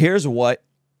here's what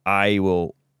I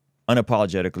will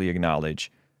unapologetically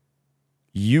acknowledge.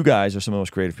 You guys are some of the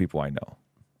most creative people I know.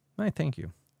 Thank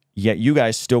you. Yet you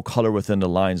guys still color within the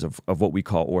lines of what we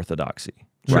call orthodoxy,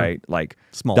 right? Like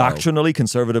small doctrinally,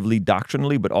 conservatively,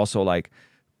 doctrinally, but also like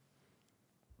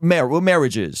what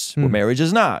marriage is, what marriage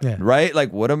is not, right?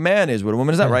 Like what a man is, what a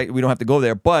woman is not, right? We don't have to go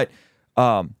there. But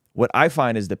what I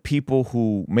find is the people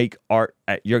who make art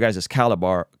at your guys'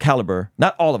 caliber,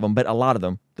 not all of them, but a lot of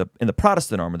them, in the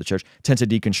Protestant arm of the church, tend to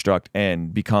deconstruct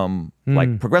and become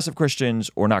like progressive Christians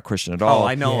or not Christian at all. Oh,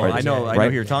 I know who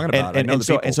you're talking about. And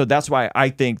so that's why I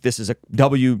think this is a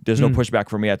W. There's no pushback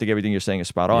for me. I think everything you're saying is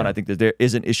spot on. I think that there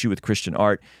is an issue with Christian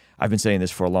art. I've been saying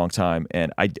this for a long time,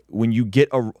 and when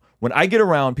I get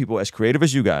around people as creative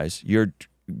as you guys, you're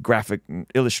graphic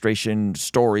illustration,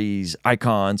 stories,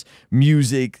 icons,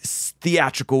 music,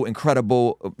 theatrical,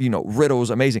 incredible, riddles,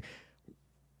 amazing.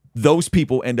 Those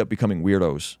people end up becoming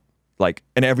weirdos, like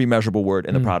in every measurable word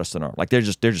in the Protestant art. Like they're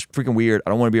just freaking weird. I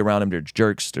don't want to be around them. They're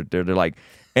jerks. They're like,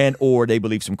 or they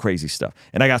believe some crazy stuff.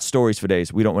 And I got stories for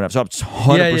days. We don't want to have. So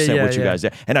I'm 100% what you guys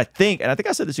did. And I think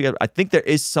I said this to you guys. I think there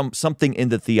is something in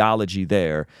the theology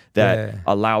there that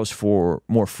allows for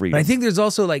more freedom. But I think there's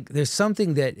also there's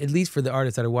something that, at least for the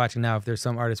artists that are watching now, if there's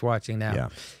some artists watching now,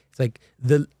 it's like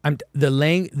the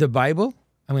Bible.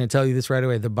 I'm going to tell you this right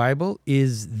away. The Bible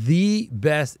is the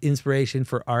best inspiration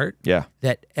for art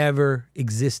that ever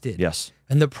existed. Yes.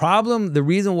 And the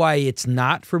reason why it's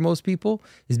not for most people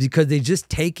is because they just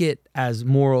take it as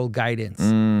moral guidance,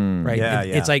 right?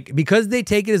 It's like, because they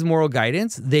take it as moral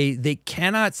guidance, they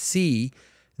cannot see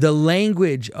the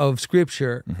language of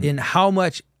Scripture in how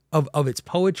much of its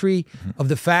poetry, of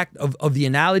the fact of the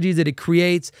analogies that it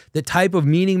creates, the type of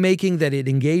meaning making that it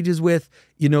engages with,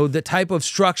 the type of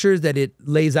structures that it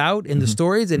lays out in the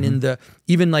stories, and in the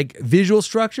even like visual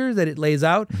structures that it lays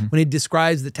out when it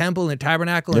describes the temple and the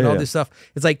tabernacle and all this stuff.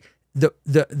 It's like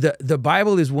the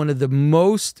Bible is one of the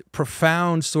most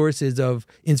profound sources of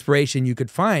inspiration you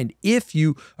could find if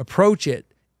you approach it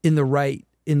in the right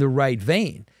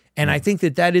vein. And I think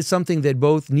that is something that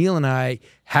both Neil and I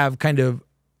have kind of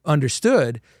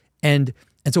understood, and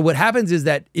so what happens is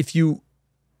that if you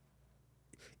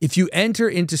enter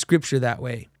into Scripture that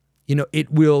way,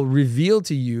 it will reveal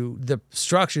to you the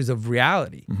structures of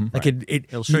reality. Like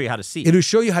it'll show you how to see. It'll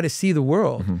show you how to see the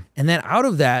world, and then out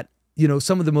of that,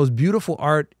 some of the most beautiful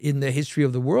art in the history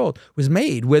of the world was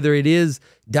made. Whether it is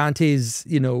Dante's,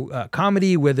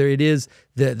 comedy, whether it is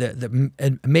the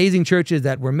amazing churches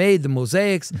that were made, the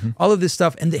mosaics, all of this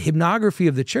stuff, and the hymnography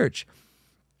of the church.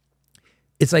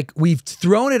 It's like we've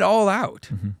thrown it all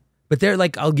out. But they're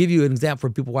like, I'll give you an example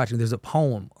for people watching. There's a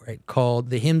poem, right,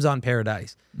 called The Hymns on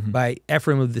Paradise by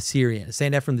Ephraim of the Syrian,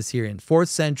 Saint Ephraim the Syrian, 4th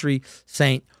century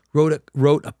saint, wrote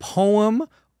a poem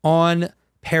on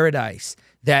paradise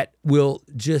that will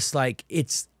just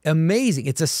it's amazing.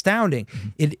 It's astounding.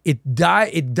 It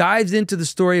dives into the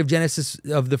story of Genesis,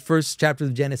 of the first chapter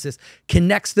of Genesis,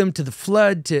 connects them to the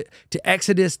flood, to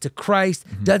Exodus, to Christ,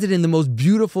 does it in the most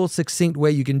beautiful, succinct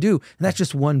way you can do. And that's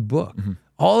just one book.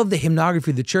 All of the hymnography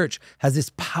of the church has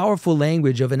this powerful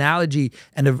language of analogy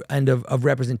and of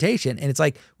representation. And it's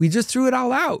like, we just threw it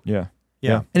all out. Yeah.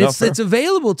 And it's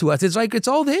available to us. It's like, it's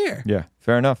all there. Yeah,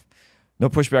 fair enough. No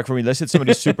pushback for me. Let's hit some of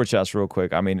these super chats real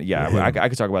quick. I mean, I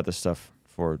could talk about this stuff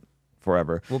for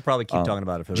forever. We'll probably keep talking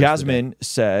about it for the rest of the day. Jasmine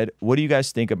said, what do you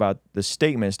guys think about the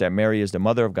statements that Mary is the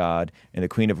mother of God and the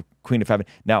queen of heaven?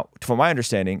 Now, from my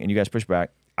understanding, and you guys push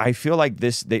back, I feel like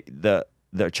the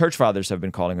church fathers have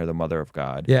been calling her the mother of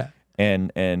God. Yeah.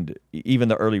 And even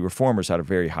the early reformers had a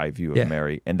very high view of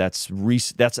Mary, and that's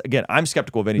again, I'm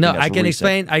skeptical of anything. No, that's I can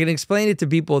recent. explain it to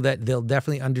people that they'll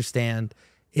definitely understand.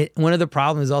 One of the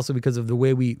problems is also because of the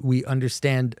way we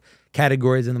understand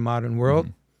categories in the modern world.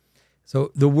 Mm-hmm.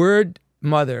 So the word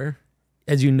mother,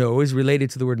 as you know, is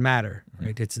related to the word matter,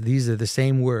 right? These are the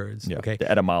same words. Yeah, okay, the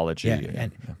etymology. Yeah,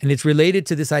 and it's related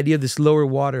to this idea of this lower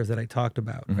waters that I talked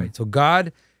about, right? So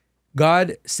God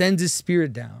sends his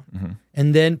spirit down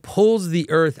and then pulls the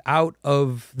earth out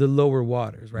of the lower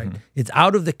waters, right? It's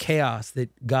out of the chaos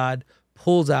that God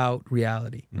pulls out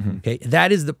reality. Okay,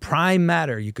 that is the prime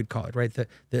matter, you could call it, right?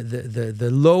 The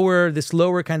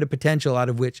lower kind of potential out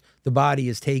of which the body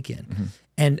is taken.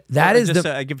 And that is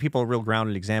I give people a real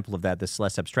grounded example of that. This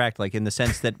less abstract, like in the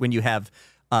sense that when you have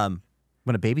when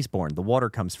a baby's born, the water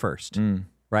comes first,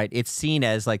 right? It's seen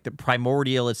as like the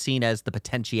primordial. It's seen as the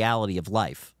potentiality of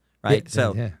life. Right,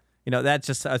 you know, that's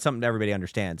just something everybody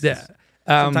understands. Yeah,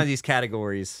 sometimes these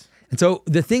categories. And so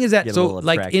the thing is that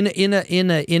like abstract.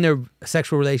 in a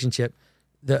sexual relationship,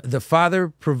 the father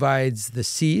provides the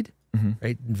seed,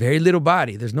 right? Very little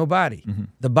body. There's no body.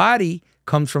 The body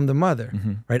comes from the mother,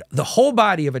 right? The whole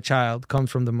body of a child comes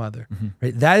from the mother,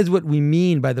 right? That is what we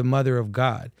mean by the mother of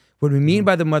God. What we mean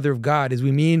by the mother of God is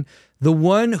we mean the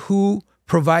one who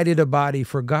provided a body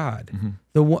for God.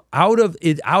 Out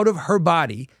of her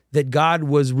body that God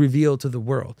was revealed to the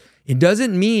world. It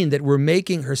doesn't mean that we're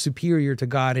making her superior to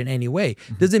God in any way.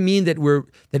 It doesn't mean that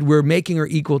we're making her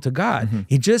equal to God.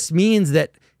 It just means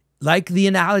that, like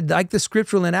the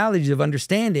scriptural analogy of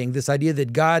understanding this idea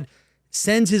that God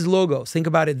sends his logos. Think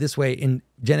about it this way in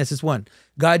Genesis 1.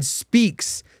 God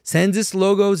speaks, sends his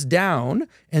logos down,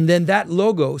 and then that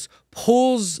logos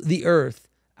pulls the earth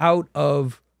out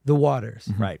of the waters.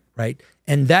 Right.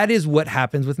 And that is what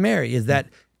happens with Mary, is that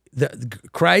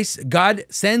God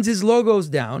sends his logos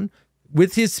down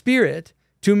with his spirit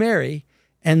to Mary,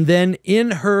 and then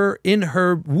in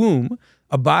her womb,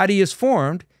 a body is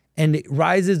formed and it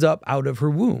rises up out of her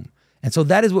womb. And so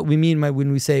that is what we mean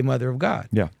when we say mother of God.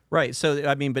 Yeah. Right. So,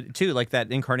 I mean, but too, like that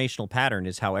incarnational pattern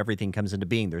is how everything comes into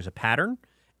being. There's a pattern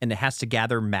and it has to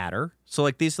gather matter. So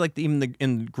like these, like even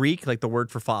in Greek, like the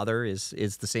word for father is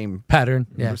the same pattern.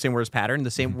 The same word as pattern.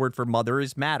 The same word for mother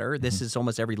is matter. This is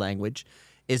almost every language.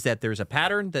 Is that there's a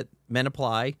pattern that men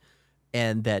apply,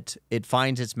 and that it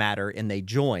finds its matter, and they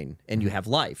join, and you have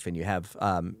life, and you have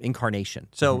incarnation.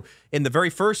 So in the very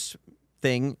first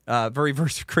thing, very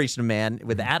first creation of man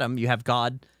with Adam, you have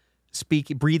God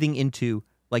breathing into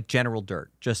like general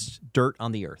dirt, just dirt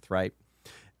on the earth, right?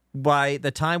 By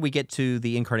the time we get to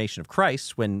the incarnation of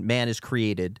Christ, when man is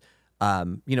created,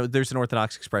 you know, there's an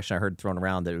Orthodox expression I heard thrown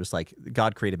around that it was like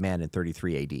God created man in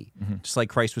 33 AD, just like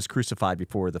Christ was crucified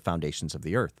before the foundations of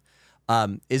the earth.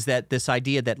 Is that this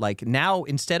idea that like now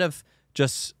instead of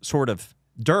just sort of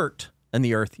dirt in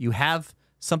the earth, you have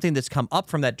something that's come up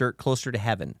from that dirt closer to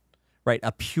heaven, right?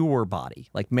 A pure body.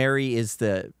 Like Mary is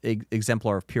the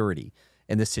exemplar of purity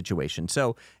in this situation.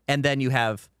 So, and then you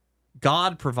have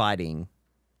God providing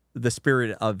the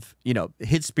spirit of, you know,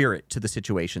 his spirit to the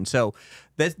situation. So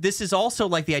this is also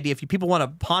like the idea, if people want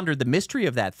to ponder the mystery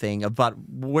of that thing about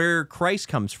where Christ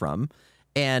comes from,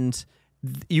 and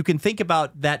you can think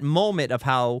about that moment of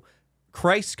how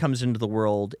Christ comes into the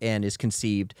world and is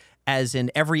conceived as in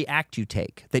every act you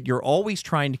take, that you're always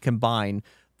trying to combine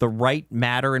the right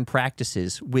matter and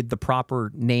practices with the proper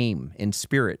name and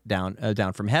spirit down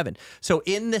from heaven. So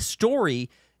in this story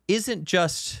isn't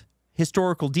just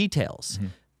historical details.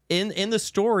 In the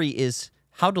story is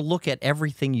how to look at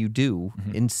everything you do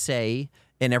and say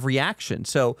in every action.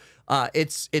 So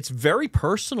it's very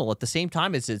personal at the same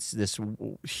time as it's this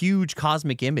huge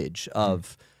cosmic image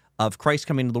of Christ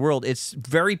coming into the world. It's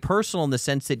very personal in the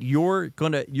sense that you're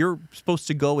supposed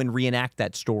to go and reenact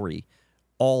that story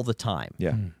all the time.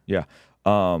 Yeah.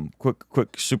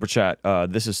 Quick super chat.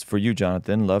 This is for you,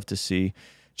 Jonathan. Love to see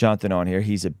Jonathan on here.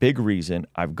 He's a big reason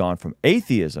I've gone from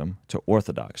atheism to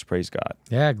Orthodox. Praise God.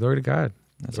 Yeah, glory to God.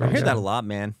 That's I hear that a lot,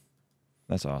 man.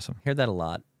 That's awesome. I hear that a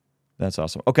lot. That's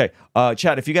awesome. Okay,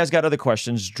 chat, if you guys got other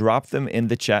questions, drop them in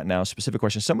the chat now. Specific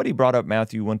questions. Somebody brought up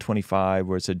Matthew 125,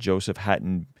 where it said Joseph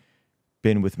hadn't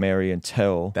been with Mary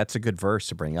until... That's a good verse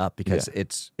to bring up, because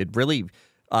it really...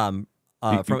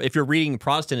 if you're reading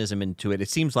Protestantism into it, it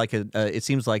seems like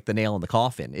the nail in the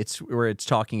coffin. It's where it's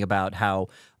talking about how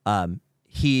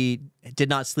he did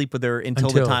not sleep with her until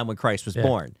the time when Christ was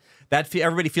born. That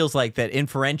everybody feels like that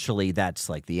inferentially, that's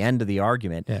like the end of the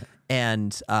argument.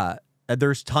 And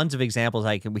there's tons of examples.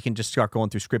 We can just start going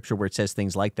through scripture where it says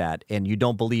things like that, and you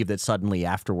don't believe that suddenly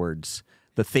afterwards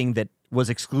the thing that was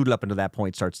excluded up until that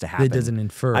point starts to happen. It doesn't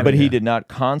infer. But he did not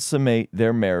consummate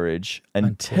their marriage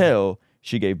until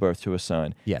she gave birth to a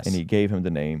son. Yes. And he gave him the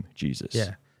name Jesus.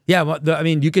 Yeah. Yeah, well, I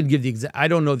mean, you could give I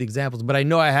don't know the examples, but I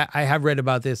know I have read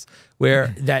about this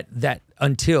where that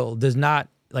until does not,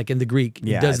 like in the Greek,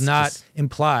 does not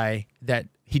imply that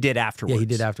he did afterwards. Yeah, he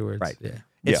did afterwards. Right.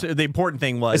 Yeah. The important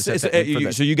thing was...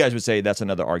 so you guys would say that's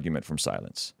another argument from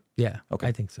silence. Yeah, okay.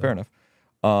 I think so. Fair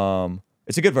enough.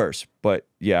 It's a good verse, but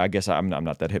yeah, I guess I'm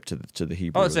not that hip to the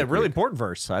Hebrew. Oh, it's a really important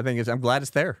verse. I'm glad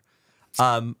it's there.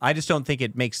 I just don't think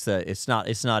it makes it's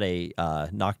not a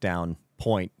knockdown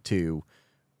point to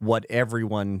what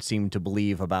everyone seemed to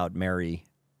believe about Mary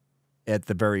at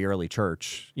the very early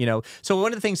church. So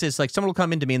one of the things is, like, someone will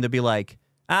come into me and they'll be like,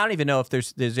 I don't even know if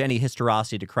there's any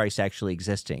historicity to Christ actually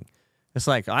existing. It's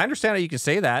like, I understand how you can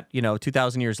say that,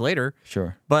 2,000 years later.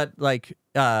 Sure. But like,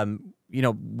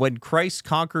 when Christ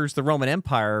conquers the Roman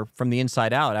Empire from the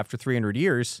inside out after 300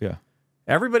 years,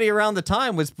 everybody around the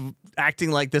time was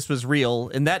acting like this was real,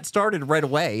 and that started right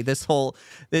away. This whole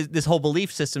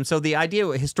belief system. So the idea,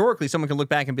 historically, someone can look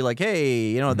back and be like,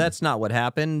 "Hey, that's not what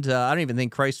happened. I don't even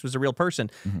think Christ was a real person,"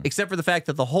 except for the fact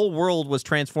that the whole world was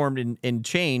transformed and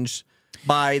changed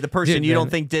by the person you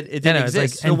don't think didn't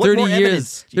exist. Like, and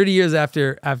 30 years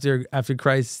after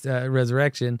Christ's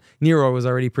resurrection, Nero was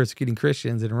already persecuting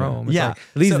Christians in Rome. It's like,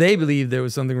 at least they believed there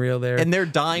was something real there, and they're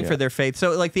dying for their faith.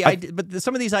 So, like but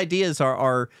some of these ideas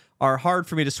are hard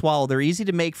for me to swallow. They're easy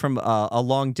to make from a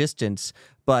long distance,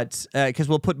 but because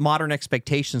we'll put modern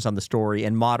expectations on the story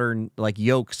and modern like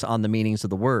yokes on the meanings of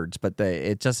the words, but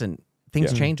it doesn't.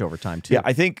 Things change over time too. Yeah,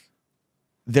 I think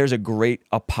there's a great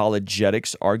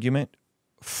apologetics argument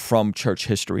from church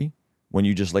history when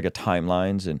you just look at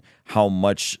timelines and how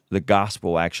much the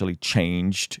gospel actually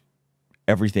changed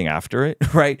everything after it,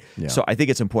 right? Yeah. So I think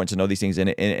it's important to know these things, and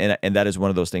that is one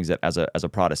of those things that as a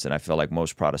Protestant, I feel like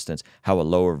most Protestants have a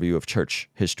lower view of church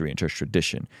history and church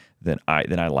tradition than I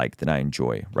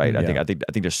enjoy, right? I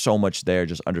think there's so much there,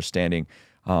 just understanding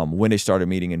when they started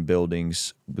meeting in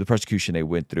buildings, the persecution they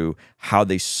went through, how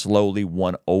they slowly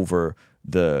won over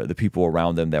the people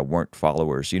around them that weren't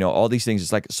followers. All these things.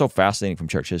 It's like so fascinating from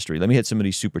church history. Let me hit some of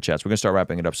these super chats. We're going to start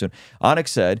wrapping it up soon.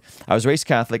 Onyx said, I was raised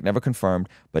Catholic, never confirmed,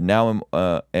 but now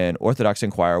I'm an Orthodox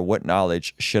inquirer. What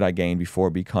knowledge should I gain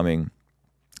before becoming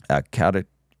a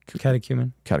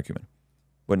catechumen? Catechumen.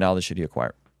 What knowledge should he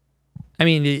acquire? I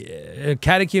mean, a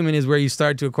catechumen is where you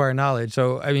start to acquire knowledge.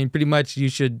 So, I mean, pretty much you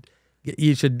should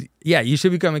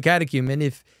become a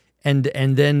catechumen and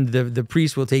then the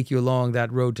priest will take you along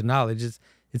that road to knowledge.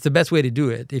 It's the best way to do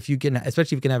it, if you can,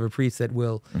 especially if you can have a priest that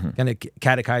will kind of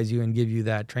catechize you and give you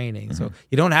that training. So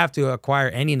you don't have to acquire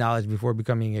any knowledge before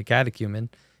becoming a catechumen.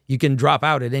 You can drop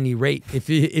out at any rate if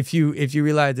you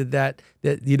realize that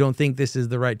you don't think this is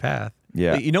the right path.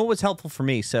 Yeah. You know what's helpful for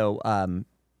me? So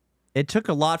it took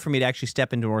a lot for me to actually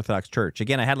step into an Orthodox church.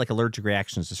 Again, I had like allergic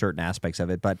reactions to certain aspects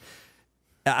of it, but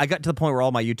I got to the point where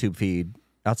all my YouTube feed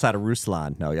outside of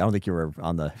Ruslan, no, I don't think you were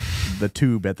on the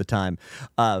tube at the time,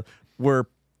 were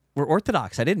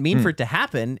Orthodox. I didn't mean for it to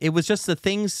happen. It was just the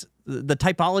things, the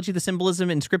typology, the symbolism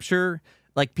in Scripture,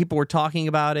 like people were talking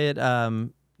about it. Yeah,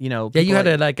 you had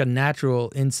a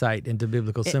natural insight into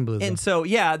biblical symbolism. And so,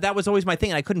 that was always my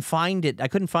thing. And I couldn't find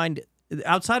it.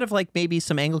 Outside of like maybe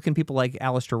some Anglican people like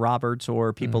Alistair Roberts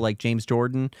or people like James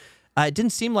Jordan, it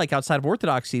didn't seem like outside of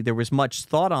Orthodoxy there was much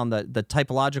thought on the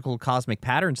typological cosmic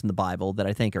patterns in the Bible that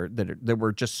I think that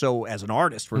were just so, as an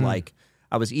artist, were like,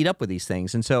 I was eat up with these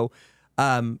things. And so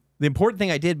the important thing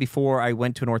I did before I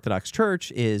went to an Orthodox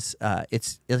church is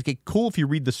it's like cool if you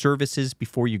read the services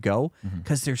before you go,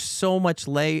 because there's so much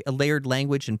layered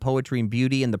language and poetry and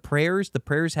beauty. And the prayers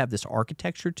have this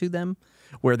architecture to them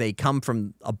where they come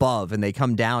from above and they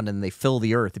come down and they fill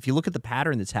the earth. If you look at the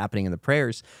pattern that's happening in the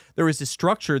prayers, there was this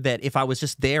structure that if I was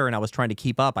just there and I was trying to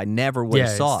keep up, I never would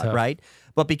have saw it, right?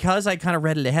 But because I kind of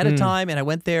read it ahead of time and I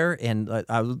went there, and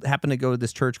I happened to go to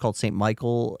this church called St.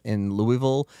 Michael in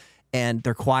Louisville, and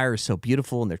their choir is so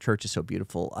beautiful and their church is so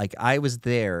beautiful. Like, I was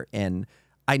there and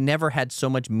I never had so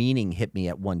much meaning hit me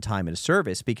at one time in a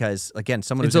service, because again,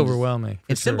 it's overwhelming.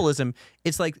 It's symbolism.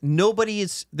 It's like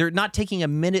they're not taking a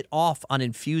minute off on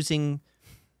infusing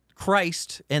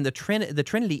Christ and the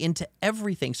Trinity into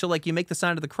everything. So like you make the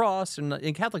sign of the cross,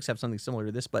 and Catholics have something similar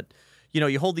to this, but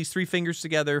you hold these three fingers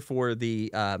together for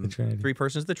the three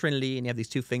persons of the Trinity, and you have these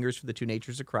two fingers for the two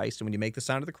natures of Christ. And when you make the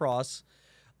sign of the cross,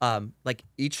 like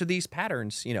each of these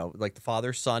patterns, like the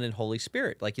Father, Son, and Holy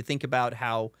Spirit, like you think about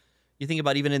how You think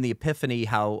about even in the Epiphany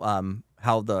how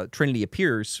the Trinity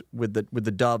appears with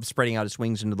the dove spreading out its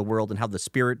wings into the world, and how the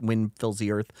Spirit wind fills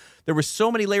the earth. There were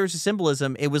so many layers of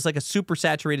symbolism. It was like a super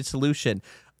saturated solution.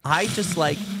 I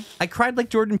cried like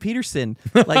Jordan Peterson,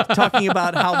 like talking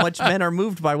about how much men are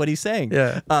moved by what he's saying.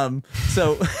 Yeah.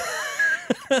 So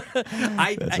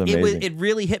it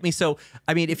really hit me. So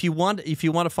I mean, if you want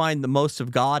to find the most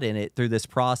of God in it through this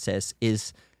process,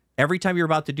 is every time you're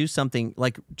about to do something,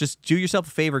 like just do yourself a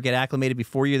favor, get acclimated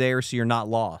before you're there, so you're not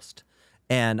lost.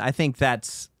 And I think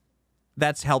that's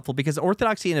helpful, because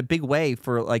orthodoxy in a big way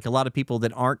for like a lot of people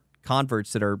that aren't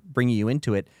converts that are bringing you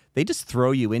into it, they just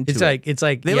throw you into it. It's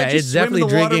definitely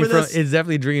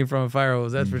drinking from a fire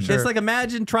hose. That's for sure. It's like,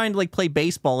 imagine trying to like play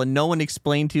baseball and no one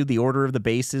explained to you the order of the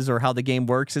bases or how the game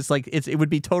works. It's like it would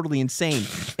be totally insane.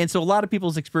 And so a lot of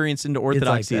people's experience into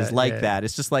orthodoxy is like that.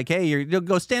 It's just like, hey, you'll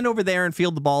go stand over there and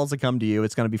field the balls that come to you.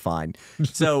 It's going to be fine.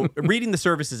 So reading the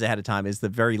services ahead of time is the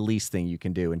very least thing you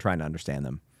can do in trying to understand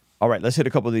them. All right, let's hit a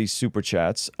couple of these super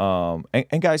chats. And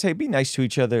guys, hey, be nice to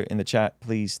each other in the chat,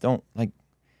 please. Don't, like,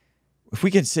 if we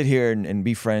can sit here and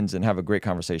be friends and have a great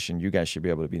conversation, you guys should be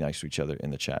able to be nice to each other in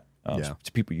the chat,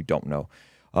 to people you don't know.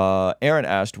 Aaron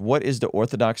asked, what is the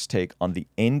Orthodox take on the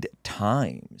end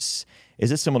times?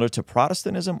 Is it similar to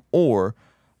Protestantism, or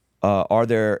are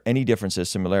there any differences,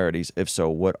 similarities? If so,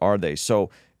 what are they?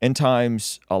 So end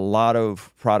times, a lot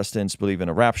of Protestants believe in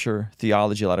a rapture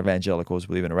theology. A lot of evangelicals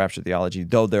believe in a rapture theology,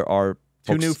 though there are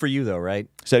Too new for you, though, right?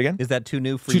 Say it again? Is that too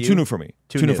new for you? Too new for me.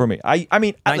 Too new for me. I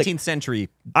mean, 19th century.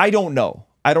 I don't know.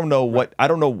 I don't know I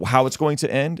don't know how it's going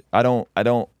to end. I don't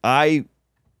know. I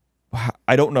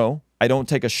don't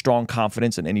take a strong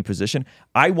confidence in any position.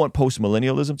 I want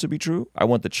post-millennialism to be true. I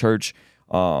want the church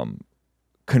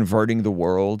converting the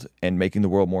world and making the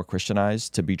world more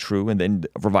Christianized to be true, and then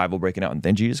revival breaking out, and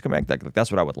then Jesus come back. That's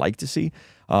what I would like to see,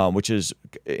 which is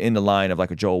in the line of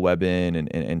like a Joel Webbin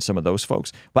and some of those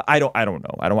folks. But I don't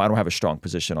know. I don't have a strong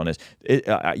position on this.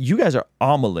 You guys are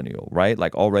amillennial, right?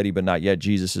 Like already, but not yet.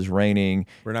 Jesus is reigning.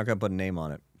 We're not going to put a name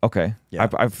on it. Okay. Yeah.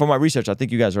 From my research, I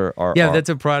think you guys are that's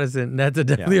a Protestant. That's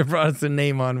definitely a Protestant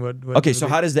name on what okay, so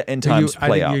how does the end times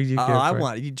play out?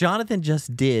 Jonathan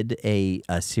just did a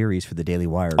series for the Daily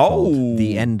Wire called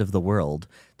 "The End of the World."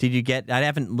 Did you get? I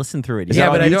haven't listened through it yet.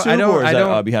 Yeah, but I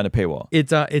don't behind the paywall.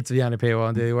 It's behind the paywall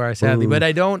on Daily Wire, sadly. But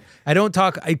I don't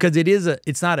talk, because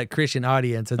it's not a Christian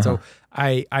audience, and so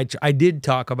I did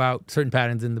talk about certain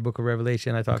patterns in the Book of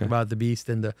Revelation. I talked about the beast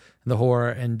and the horror,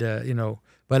 and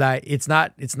but it's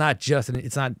not just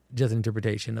an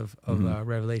interpretation of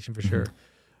Revelation for sure.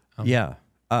 You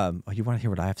want to hear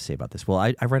what I have to say about this? Well,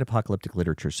 I write apocalyptic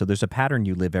literature, so there's a pattern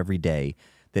you live every day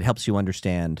that helps you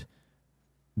understand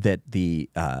that the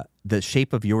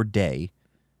shape of your day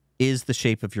is the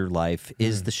shape of your life,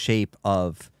 is the shape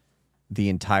of the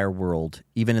entire world,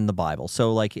 even in the Bible.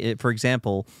 So, like, for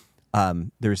example,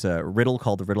 there's a riddle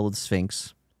called the Riddle of the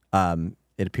Sphinx.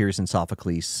 It appears in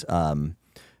Sophocles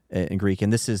in Greek,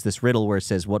 and this is this riddle where it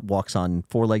says, what walks on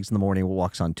 4 legs in the morning, what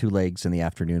walks on 2 legs in the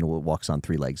afternoon, and what walks on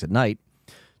 3 legs at night.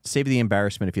 Save the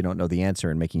embarrassment if you don't know the answer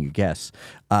and making you guess.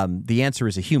 The answer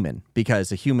is a human,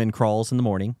 because a human crawls in the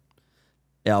morning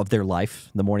of their life,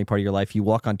 the morning part of your life. You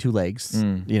walk on 2 legs,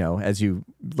 as you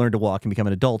learn to walk and become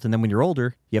an adult. And then when you're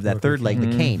older, you have that third leg,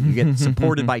 the cane. You get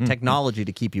supported by technology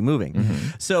to keep you moving.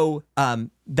 So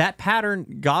that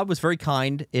pattern, God was very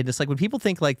kind. It's like when people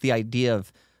think like the idea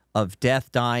of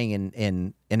death, dying,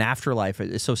 and afterlife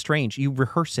is so strange, you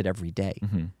rehearse it every day.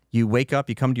 You wake up,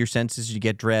 you come to your senses, you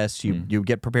get dressed, you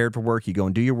get prepared for work, you go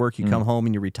and do your work, you come home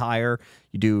and you retire.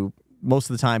 You do, most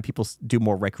of the time, people do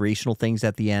more recreational things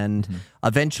at the end.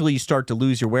 Eventually, you start to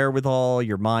lose your wherewithal,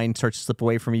 your mind starts to slip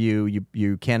away from you,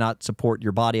 you cannot support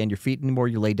your body on your feet anymore,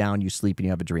 you lay down, you sleep, and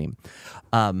you have a dream.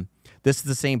 This is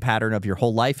the same pattern of your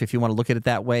whole life, if you want to look at it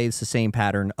that way. It's the same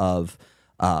pattern of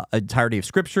entirety of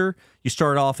Scripture. You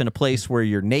start off in a place where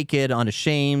you're naked,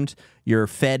 unashamed. You're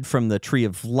fed from the tree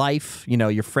of life.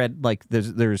 You're fed, like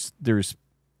there's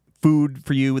food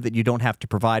for you that you don't have to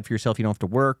provide for yourself. You don't have to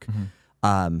work.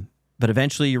 But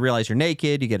eventually you realize you're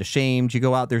naked, you get ashamed, you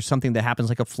go out, there's something that happens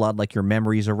like a flood, like your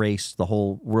memories erased, the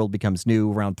whole world becomes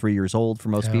new around 3 years old for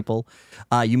most people.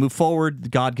 You move forward,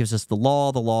 God gives us the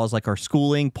law is like our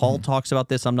schooling. Paul talks about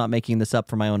this, I'm not making this up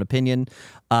for my own opinion.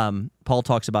 Paul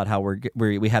talks about how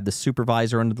we have the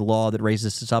supervisor under the law that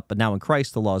raises us up, but now in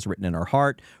Christ the law is written in our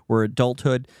heart, we're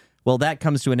adulthood. Well, that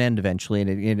comes to an end eventually,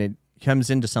 and it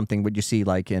comes into something what you see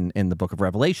like in the book of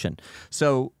Revelation.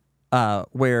 So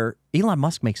where Elon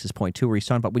Musk makes this point too, where he's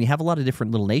talking about when you have a lot of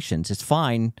different little nations, it's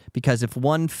fine because if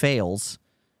one fails,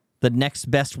 the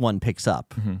next best one picks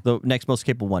up, the next most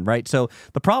capable one, right? So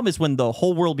the problem is when the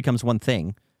whole world becomes one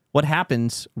thing, what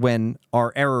happens when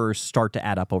our errors start to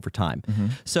add up over time.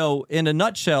 So in a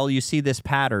nutshell, you see this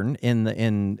pattern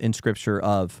in Scripture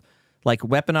of like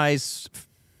weaponized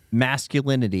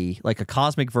masculinity, like a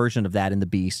cosmic version of that in the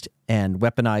beast, and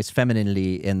weaponized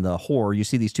femininity in the whore. You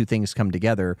see these two things come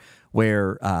together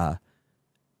where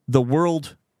the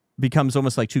world becomes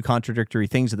almost like two contradictory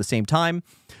things at the same time.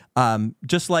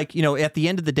 Just like, at the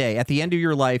end of the day, at the end of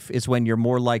your life is when you're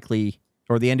more likely,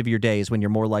 or the end of your day is when you're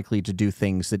more likely to do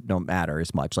things that don't matter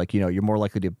as much. Like, you're more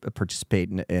likely to participate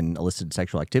in illicit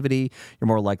sexual activity. You're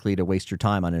more likely to waste your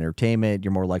time on entertainment.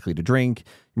 You're more likely to drink.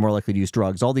 You're more likely to use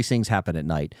drugs. All these things happen at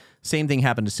night. Same thing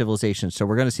happened to civilization. So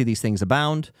we're going to see these things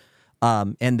abound.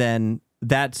 And then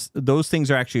those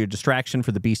things are actually a distraction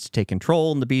for the beast to take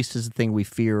control. And the beast is the thing we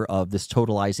fear of, this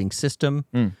totalizing system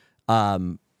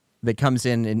that comes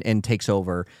in and takes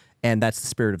over. And that's the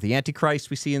spirit of the Antichrist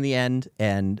we see in the end.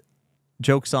 And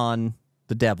jokes on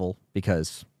the devil,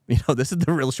 because this is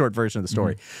the real short version of the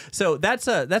story. So that's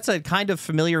a kind of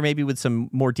familiar, maybe with some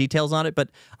more details on it. But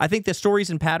I think the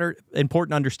story's important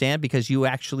to understand because you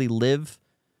actually live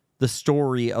the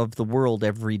story of the world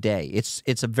every day.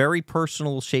 It's a very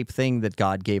personal shaped thing that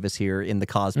God gave us here in the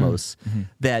cosmos.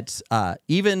 That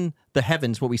even the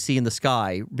heavens, what we see in the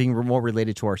sky, being more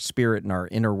related to our spirit and our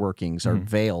inner workings, our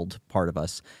veiled part of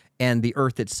us, and the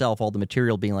earth itself, all the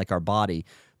material being like our body.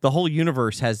 The whole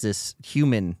universe has this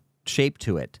human shape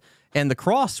to it. And the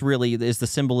cross really is the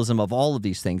symbolism of all of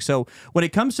these things. So when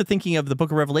it comes to thinking of the book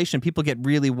of Revelation, people get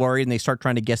really worried and they start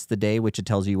trying to guess the day, which it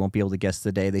tells you won't be able to guess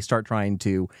the day. They start trying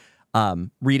to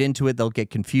read into it. They'll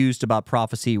get confused about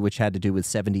prophecy, which had to do with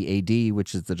 70 AD,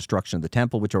 which is the destruction of the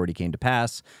temple, which already came to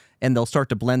pass. And they'll start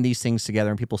to blend these things together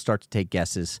and people start to take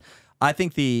guesses. I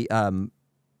think the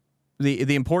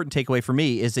important takeaway for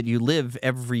me is that you live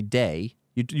every day.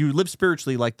 You live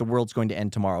spiritually like the world's going to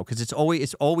end tomorrow, because it's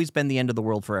always been the end of the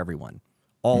world for everyone,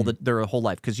 their whole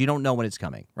life, because you don't know when it's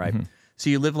coming, right? So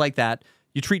you live like that.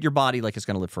 You treat your body like it's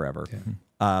going to live forever.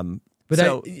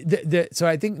 So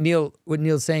I think what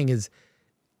Neil's saying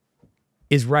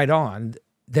is right on.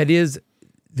 That is,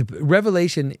 the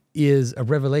revelation is a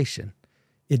revelation.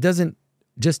 It doesn't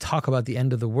just talk about the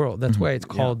end of the world. That's why it's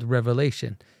called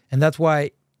Revelation, and that's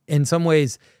why, in some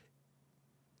ways,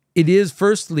 it is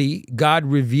firstly God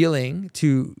revealing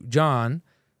to John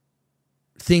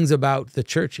things about the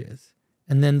churches.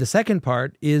 And then the second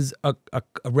part is a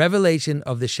revelation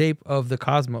of the shape of the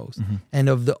cosmos and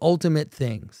of the ultimate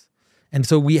things. And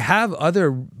so we have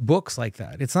other books like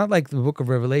that. It's not like the book of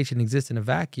Revelation exists in a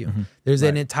vacuum. There's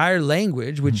an entire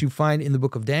language, which you find in the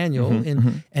book of Daniel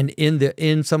and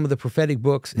in some of the prophetic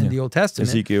books in the Old Testament.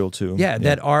 Ezekiel too.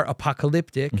 That are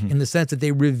apocalyptic in the sense that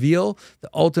they reveal the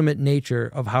ultimate nature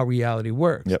of how reality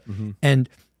works. And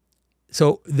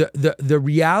so the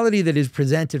reality that is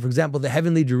presented, for example, the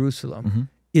heavenly Jerusalem,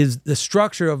 is the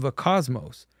structure of a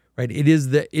cosmos, right? It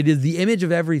is the image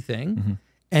of everything.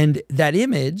 And that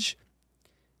image,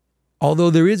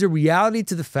 although there is a reality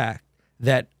to the fact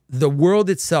that the world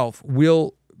itself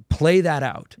will play that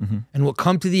out and will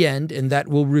come to the end, and that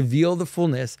will reveal the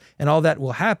fullness, and all that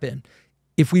will happen.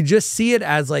 If we just see it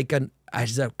as a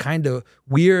kind of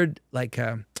weird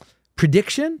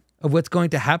prediction of what's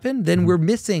going to happen, then we're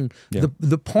missing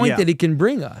the point that it can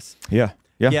bring us.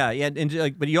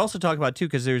 And but you also talk about too,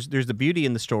 because there's the beauty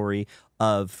in the story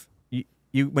of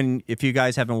if you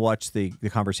guys haven't watched the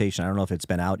conversation, I don't know if it's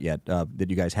been out yet, that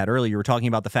you guys had earlier, you were talking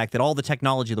about the fact that all the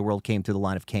technology of the world came through the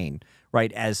line of Cain,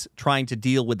 right? As trying to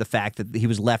deal with the fact that he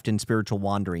was left in spiritual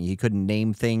wandering. He couldn't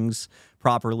name things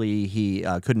properly. He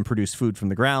couldn't produce food from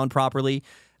the ground properly.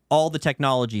 All the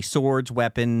technology, swords,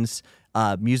 weapons,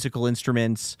 musical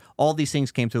instruments, all these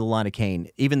things came through the line of Cain.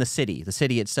 Even the city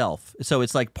itself. So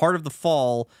it's like part of the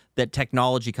fall that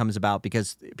technology comes about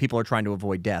because people are trying to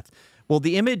avoid death. Well,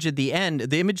 the image at the end,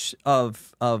 the image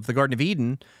of the Garden of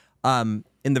Eden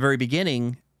in the very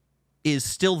beginning is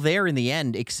still there in the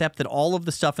end, except that all of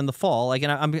the stuff in the fall, again,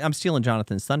 I'm stealing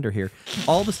Jonathan's thunder here,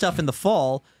 all the stuff in the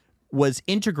fall was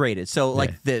integrated. So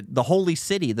like the holy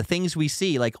city, the things we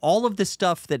see, like all of this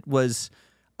stuff that was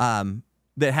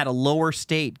that had a lower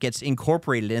state gets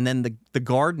incorporated, and then the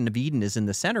Garden of Eden is in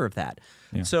the center of that.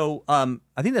 So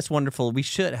I think that's wonderful. We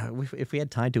should, if we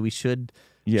had time to, we should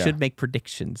make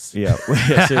predictions.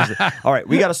 Seriously. All right,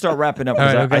 we got to start wrapping up,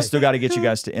 because I still got to get you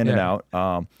guys to In and Out.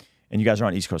 And you guys are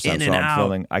on East Coast time, so I'm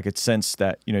feeling, I could sense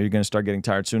that you're going to start getting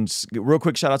tired soon. Real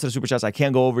quick, shout out to the Super Chats. I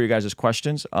can't go over your guys'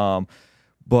 questions,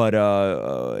 but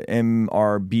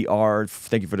MRBR,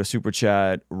 thank you for the Super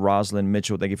Chat. Ruslan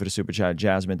Mitchell, thank you for the Super Chat.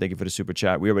 Jasmine, thank you for the Super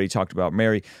Chat. We already talked about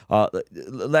Mary.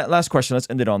 Last question, let's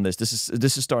end it on this. This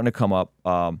is starting to come up.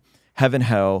 heaven,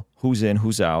 hell, who's in,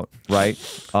 who's out, right?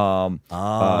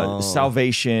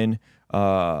 Salvation.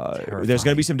 There's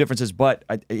going to be some differences, but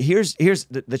here's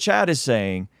the chat is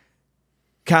saying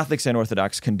Catholics and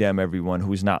Orthodox condemn everyone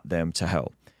who's not them to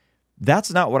hell.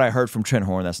 That's not what I heard from Trent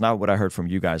Horn. That's not what I heard from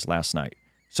you guys last night.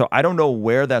 So I don't know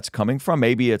where that's coming from.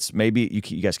 Maybe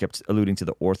you guys kept alluding to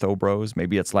the Ortho Bros.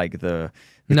 Maybe it's like the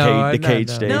cage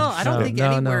stage. No, I don't think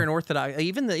anywhere in Orthodox,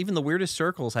 even the weirdest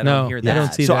circles, I don't hear that. I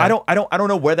don't see so that. I don't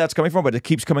know where that's coming from, but it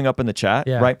keeps coming up in the chat,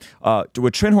 right?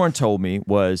 What Trent Horn told me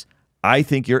was, I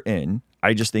think you're in.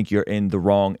 I just think you're in the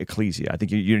wrong ecclesia. I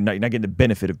think you're not getting the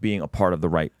benefit of being a part of the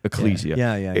right ecclesia.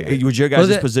 Yeah. Would your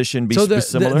guys' position be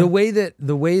similar? The way that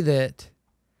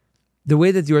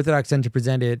the Orthodox tend to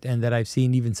present it, and that I've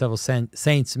seen even several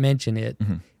saints mention it,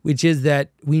 which is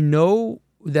that we know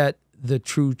that the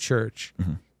true church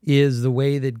is the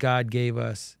way that God gave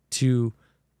us to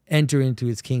enter into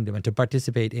his kingdom and to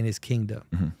participate in his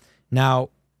kingdom. Now,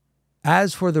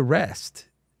 as for the rest,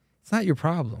 it's not your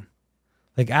problem.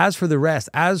 Like, as for the rest,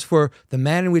 as for the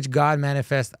manner in which God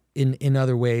manifests in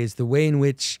other ways, the way in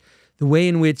which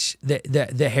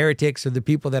the heretics or the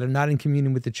people that are not in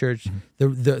communion with the church,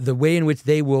 the way in which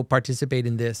they will participate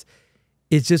in this,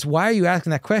 it's just, why are you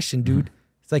asking that question, dude?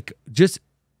 It's like, just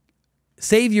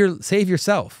save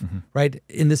yourself, right?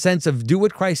 In the sense of, do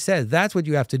what Christ says. That's what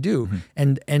you have to do.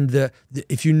 And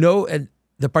if you know, and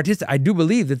I do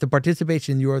believe that the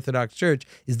participation in the Orthodox Church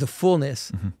is the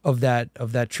fullness of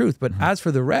that truth. But as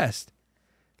for the rest,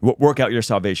 work out your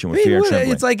salvation with fear and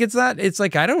trembling. It's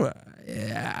like I don't.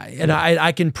 And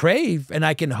I can pray and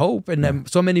I can hope, and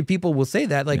so many people will say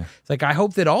that. Like, it's like, I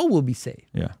hope that all will be saved.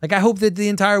 Like, I hope that the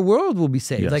entire world will be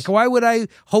saved. Like, why would I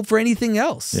hope for anything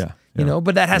else? You know,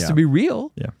 but that has to be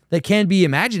real. That can't be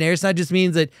imaginary. It's not just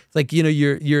means that it's like, you know,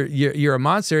 you're a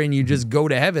monster and you just go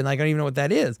to heaven. Like, I don't even know what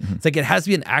that is. It's like, it has to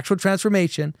be an actual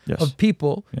transformation of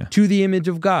people to the image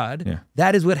of God.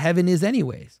 That is what heaven is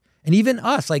anyways. And even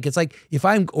us, like, it's like, if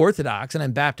I'm Orthodox and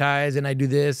I'm baptized and I do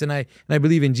this and I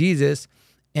believe in Jesus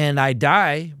and I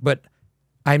die, but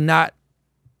I'm not,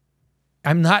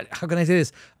 how can I say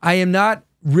this? I am not,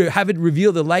 haven't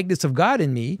revealed the likeness of God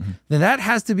in me, then that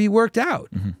has to be worked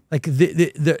out. Like,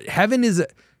 the heaven is,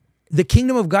 the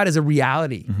kingdom of God is a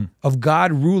reality of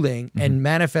God ruling and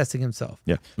manifesting himself.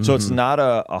 So it's not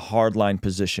a hardline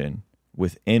position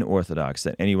within Orthodox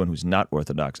that anyone who's not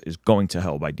Orthodox is going to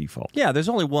hell by default. Yeah, there's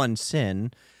only one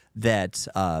sin that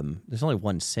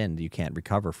you can't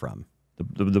recover from.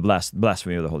 The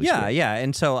blasphemy of the Holy Spirit. Yeah,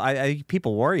 and so I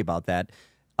people worry about that.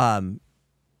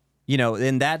 You know,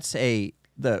 and that's if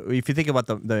you think about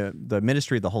the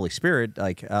ministry of the Holy Spirit,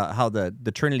 like how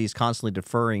the Trinity is constantly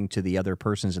deferring to the other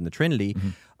persons in the Trinity,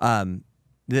 that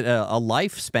a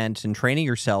life spent in training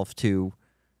yourself to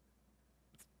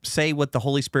say what the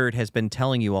Holy Spirit has been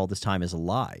telling you all this time is a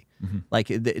lie, like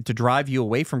to drive you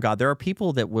away from God. There are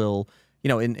people that will, you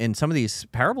know, in some of these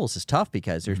parables is tough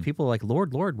because there's people like,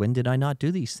 Lord, Lord, when did I not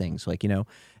do these things? Like, you know,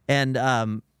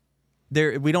 and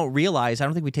we don't realize, I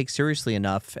don't think we take seriously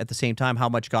enough at the same time how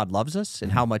much God loves us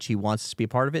and how much he wants us to be a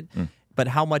part of it, but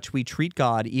how much we treat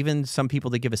God, even some people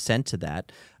that give assent to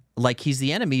that, like he's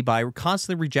the enemy by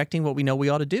constantly rejecting what we know we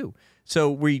ought to do.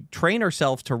 So we train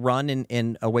ourselves to run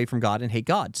and away from God and hate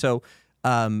God. So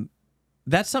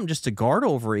that's something just to guard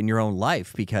over in your own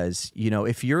life, because, you know,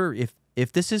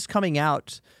 if this is coming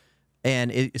out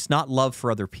and it's not love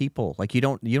for other people, like you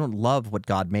don't love what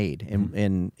God made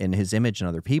in his image and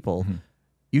other people,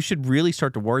 you should really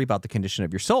start to worry about the condition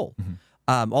of your soul.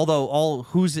 Although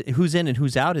who's in and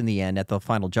who's out in the end at the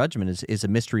final judgment is a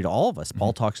mystery to all of us.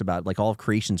 Paul talks about, like, all of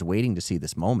creation's waiting to see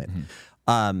this moment.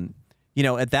 You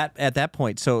know, at that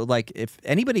point, so like if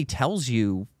anybody tells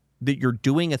you that you're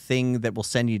doing a thing that will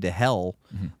send you to hell,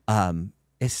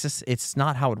 it's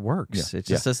not how it works. It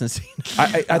just doesn't seem.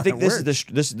 I think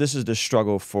this is the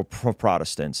struggle for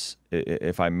Protestants,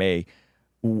 if I may.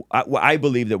 I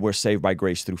believe that we're saved by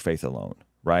grace through faith alone,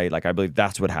 right? Like, I believe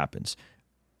that's what happens.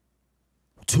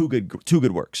 Two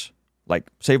good works,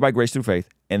 like saved by grace through faith,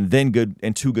 and then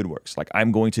two good works. Like,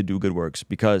 I'm going to do good works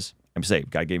because I'm saved.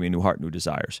 God gave me a new heart, new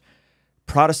desires.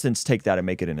 Protestants take that and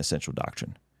make it an essential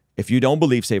doctrine. If you don't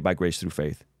believe saved by grace through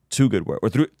faith, two good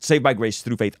works, or saved by grace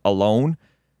through faith alone,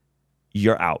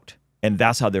 you're out. And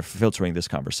that's how they're filtering this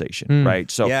conversation, right?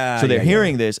 So they're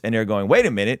hearing this and they're going, wait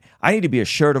a minute, I need to be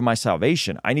assured of my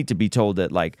salvation. I need to be told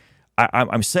that, like,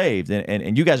 I'm saved,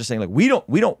 and you guys are saying like we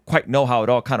don't quite know how it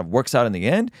all kind of works out in the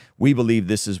end. We believe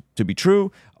this is to be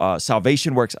true.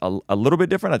 Salvation works a little bit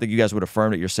different. I think you guys would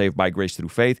affirm that you're saved by grace through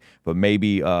faith, but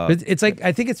maybe but it's like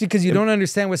I think it's because you don't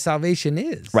understand what salvation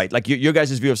is. Right, like your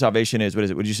guys' view of salvation is, what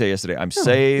is it? What did you say yesterday? I'm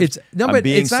saved. But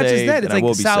it's not just that. It's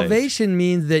like salvation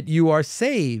means that you are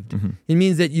saved. It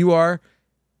means that you are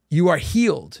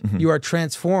healed. You are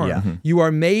transformed. You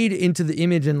are made into the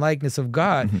image and likeness of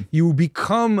God. You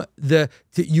become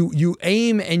you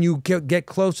aim and you get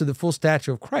close to the full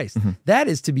stature of Christ. That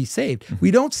is to be saved.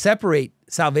 We don't separate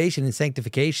salvation and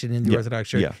sanctification in the Orthodox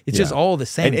Church. It's just all the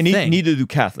same thing. And neither do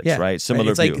Catholics, right?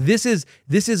 Similar It's view. like this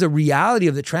is a reality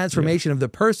of the transformation of the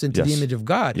person to the image of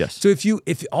God. So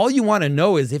if all you want to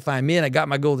know is if I'm in, I got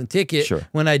my golden ticket.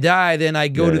 When I die, then I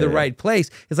go to the right place.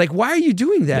 It's like, why are you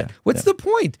doing that? What's the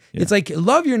point? It's like,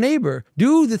 love your neighbor,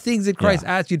 do the things that Christ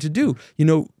asked you to do. You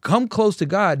know, come close to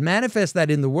God, manifest that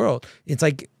in the world. It's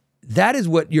like that is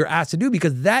what you're asked to do,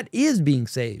 because that is being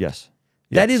saved.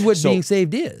 That is what being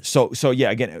saved is. So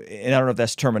yeah, again, and I don't know if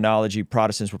that's terminology.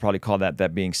 Protestants would probably call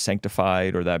that being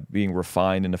sanctified, or that being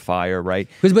refined in the fire, right?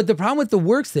 But the problem with the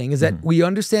works thing is that we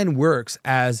understand works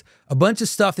as a bunch of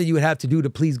stuff that you would have to do to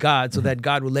please God so that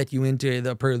God would let you into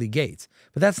the pearly gates.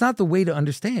 But that's not the way to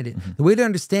understand it. The way to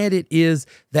understand it is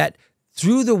that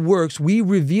through the works, we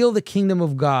reveal the kingdom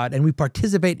of God, and we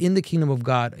participate in the kingdom of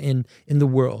God in the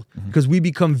world, because we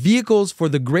become vehicles for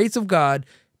the grace of God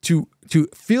to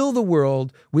fill the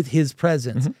world with his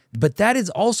presence. But that is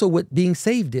also what being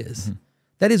saved is.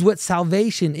 That is what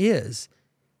salvation is.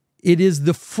 It is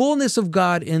the fullness of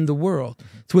God in the world.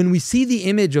 So when we see the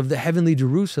image of the heavenly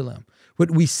Jerusalem,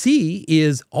 what we see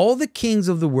is all the kings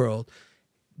of the world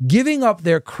giving up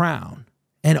their crown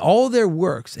and all their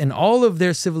works and all of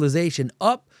their civilization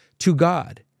up to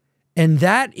God. And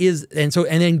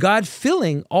then God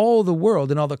filling all the world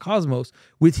and all the cosmos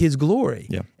with his glory.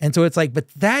 And so it's like, but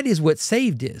that is what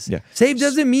saved is. Saved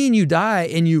doesn't mean you die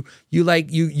and you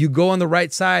go on the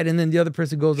right side and then the other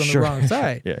person goes on the wrong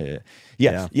side.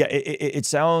 It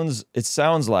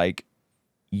sounds like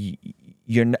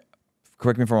you're not,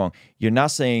 correct me if I'm wrong, you're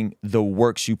not saying the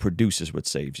works you produce is what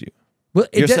saves you. Well,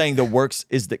 you're saying the works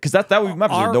is because that would be my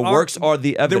position. The works are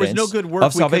the evidence. There was no good work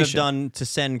of we could have salvation. done to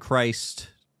send Christ.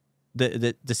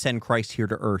 To send Christ here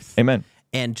to earth, amen,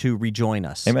 and to rejoin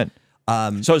us, amen.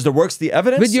 So is the works the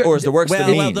evidence, or is the works the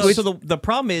means? So the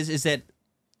problem is that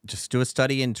just do a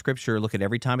study in Scripture. Look at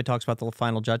every time it talks about the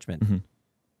final judgment,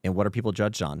 and what are people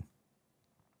judged on?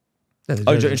 In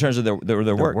terms of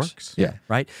their works.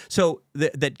 Right. So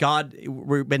that God,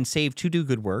 we've been saved to do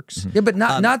good works. But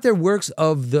not their works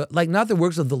of the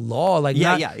law.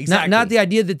 Exactly. Not the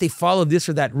idea that they followed this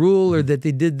or that rule, or that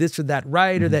they did this or that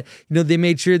right, or that they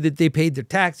made sure that they paid their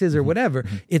taxes or whatever.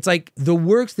 It's like the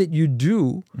works that you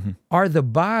do are the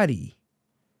body.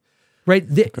 Right?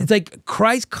 It's like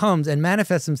Christ comes and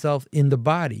manifests himself in the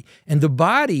body, and the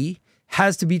body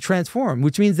has to be transformed,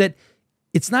 which means that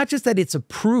it's not just that it's a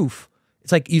proof.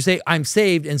 It's like you say, I'm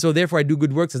saved, and so therefore I do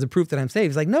good works as a proof that I'm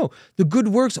saved. It's like, no, the good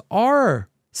works are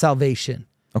salvation.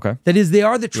 Okay. That is, they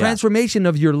are the transformation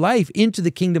of your life into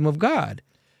the kingdom of God.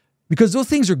 Because those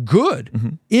things are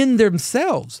good in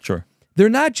themselves. Sure. They're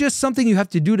not just something you have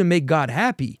to do to make God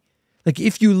happy. Like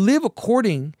if you live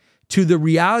according to the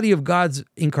reality of God's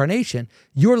incarnation,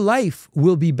 your life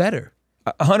will be better.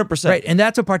 100%. Right, and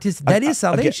that's that is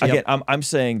salvation. Again, I'm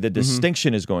saying the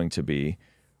distinction is going to be,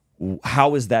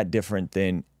 how is that different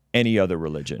than any other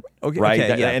religion? Right,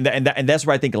 and that's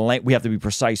where I think we have to be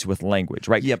precise with language,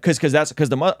 right? Because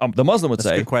the Muslim would that's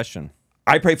say, a good question.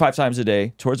 I pray 5 times a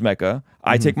day towards Mecca.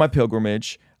 I take my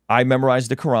pilgrimage. I memorize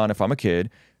the Quran if I'm a kid.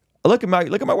 Look at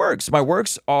my works. My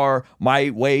works are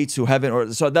my way to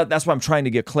heaven. So that's why I'm trying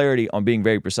to get clarity on being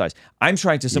very precise. I'm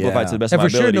trying to simplify to the best of my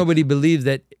ability. And for sure, nobody believes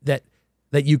that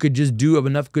you could just do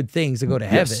enough good things to go to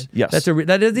heaven. Yes.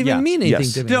 That doesn't even mean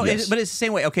anything to me. No, but it's the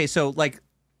same way. Okay, so like,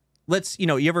 let's, you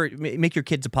ever make your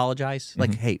kids apologize?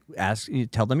 Like, hey,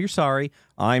 tell them you're sorry.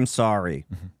 I'm sorry.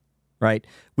 Right?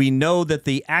 We know that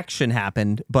the action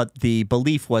happened, but the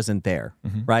belief wasn't there.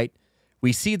 Right?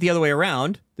 We see it the other way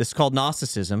around. This is called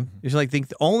Gnosticism. It's like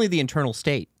only the internal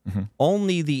state,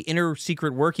 only the inner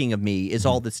secret working of me is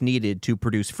all that's needed to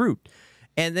produce fruit.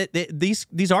 And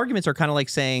these arguments are kind of like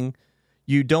saying,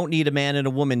 you don't need a man and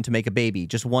a woman to make a baby.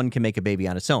 Just one can make a baby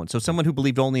on its own. So someone who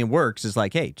believed only in works is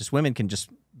like, hey,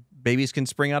 babies can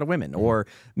spring out of women. Or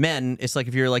men, it's like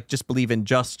if you're like just believe in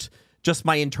just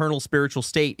my internal spiritual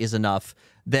state is enough,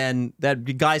 then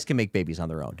that guys can make babies on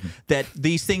their own. That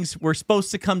these things were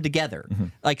supposed to come together.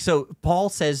 Like, so Paul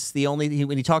says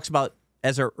when he talks about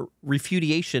as a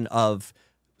refutation of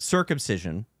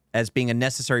circumcision, as being a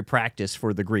necessary practice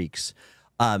for the Greeks.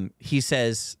 He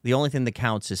says the only thing that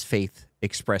counts is faith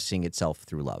expressing itself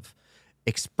through love.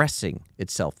 Expressing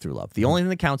itself through love. The only thing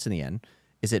that counts in the end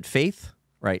is that faith,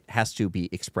 right, has to be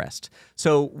expressed.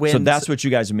 So that's what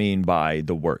you guys mean by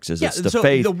the works. Is it's the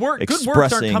faith good works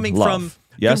aren't coming love. from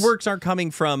Yes? good works aren't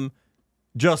coming from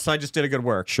I just did a good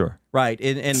work. Sure. Right.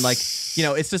 And like,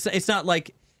 it's not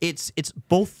like it's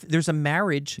both. There's a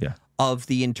marriage of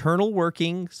the internal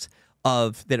workings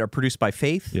that are produced by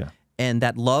faith. Yeah. And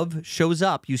that love shows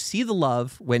up. You see the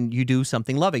love when you do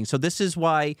something loving. So this is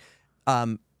why,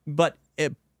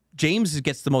 James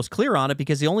gets the most clear on it,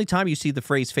 because the only time you see the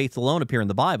phrase faith alone appear in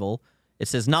the Bible, it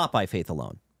says not by faith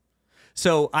alone.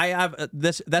 So I have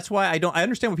this. That's why I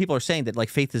understand what people are saying, that like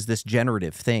faith is this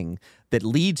generative thing that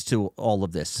leads to all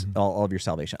of this, all of your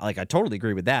salvation. Like, I totally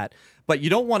agree with that. But you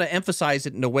don't want to emphasize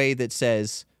it in a way that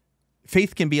says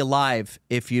faith can be alive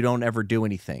if you don't ever do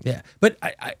anything. Yeah, but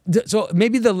so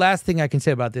maybe the last thing I can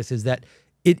say about this is that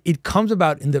it comes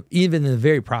about even in the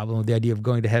very problem of the idea of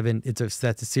going to heaven.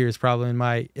 That's a serious problem in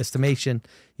my estimation.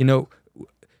 You know,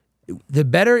 the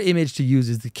better image to use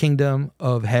is the kingdom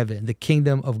of heaven, the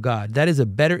kingdom of God. That is a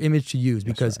better image to use,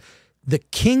 because the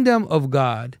kingdom of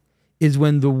God is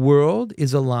when the world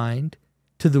is aligned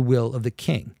to the will of the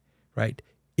king, right?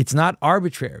 It's not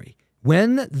arbitrary.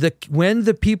 When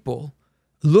the people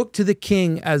look to the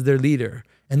king as their leader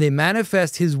and they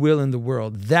manifest his will in the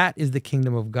world, that is the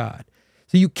kingdom of God.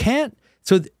 So you can't,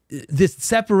 this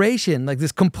separation, like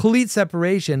this complete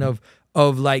separation of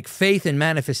like faith and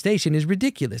manifestation is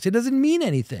ridiculous. It doesn't mean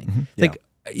anything. Like,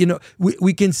 you know,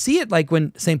 we can see it like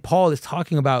when St. Paul is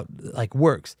talking about like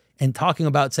works and talking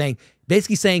about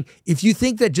basically saying, if you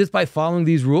think that just by following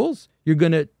these rules, you're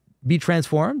going to be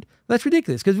transformed, that's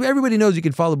ridiculous, because everybody knows you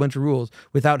can follow a bunch of rules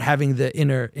without having the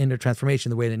inner transformation,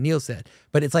 the way that Neil said.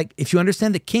 But it's like, if you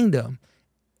understand the kingdom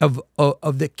of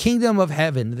the kingdom of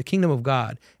heaven, the kingdom of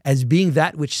God, as being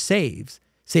that which saves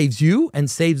you and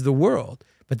saves the world,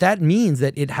 but that means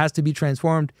that it has to be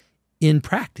transformed in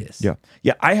practice.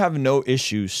 Yeah. I have no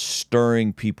issue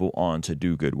stirring people on to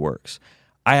do good works.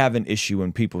 I have an issue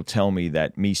when people tell me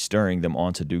that me stirring them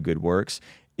on to do good works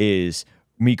is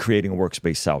me creating a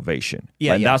works-based salvation.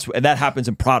 Yeah, and that happens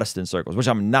in Protestant circles, which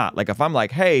I'm not. Like, if I'm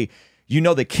like, hey,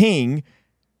 the king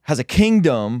has a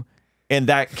kingdom, and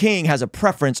that king has a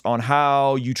preference on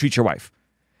how you treat your wife.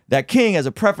 That king has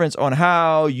a preference on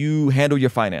how you handle your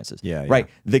finances. Right?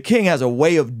 The king has a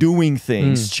way of doing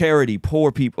things, charity,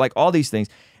 poor people, like all these things.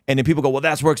 And then people go, well,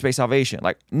 that's works-based salvation.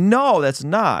 Like, no, that's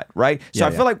not, right? So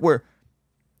I feel like we're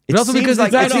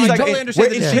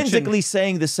intrinsically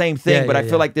saying the same thing, but I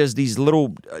feel like there's these little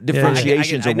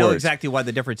differentiations I of know words. exactly why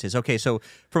the difference is. Okay, so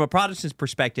from a Protestant's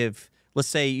perspective, let's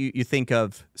say you think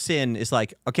of sin is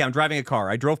like, okay, I'm driving a car.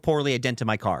 I drove poorly, I dented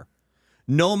my car.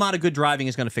 No amount of good driving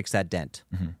is going to fix that dent.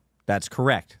 That's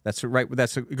correct. That's right.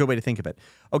 That's a good way to think of it.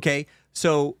 Okay,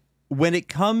 so when it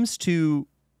comes to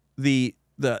the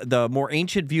more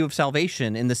ancient view of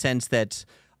salvation, in the sense that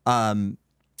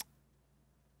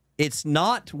it's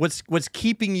not what's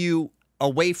keeping you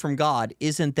away from God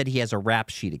isn't that he has a rap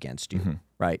sheet against you,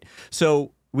 right?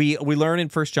 So we learn in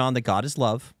 1 John that God is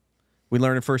love. We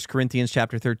learn in 1 Corinthians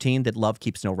chapter 13 that love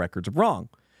keeps no records of wrong.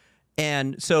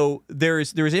 And so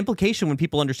there's implication when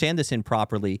people understand this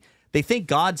improperly. They think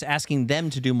God's asking them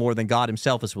to do more than God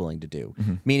himself is willing to do,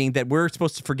 meaning that we're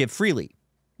supposed to forgive freely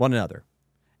one another,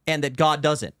 and that God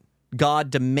doesn't. God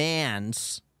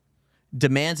demands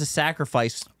a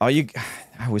sacrifice. I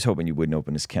was hoping you wouldn't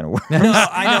open this can of worms. No,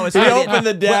 I know. It's open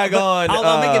the daggone.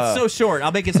 I'll make it so short. So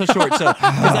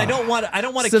because I don't want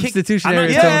to substitutionary.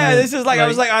 This is like I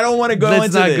was like, I don't want to go into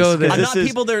this. Go there. I'm not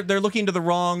people. They're looking to the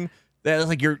wrong.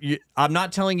 Like I'm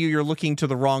not telling you you're looking to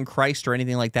the wrong Christ or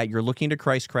anything like that. You're looking to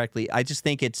Christ correctly. I just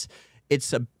think it's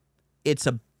a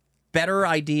better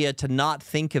idea to not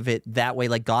think of it that way.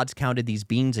 Like God's counted these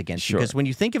beans against you, because when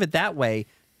you think of it that way,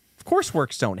 of course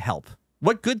works don't help.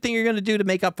 What good thing you're going to do to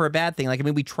make up for a bad thing? Like, I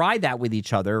mean, we tried that with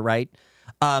each other, right?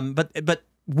 But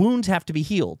wounds have to be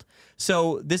healed.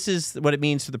 So this is what it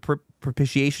means for the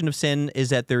propitiation of sin, is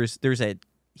that there's a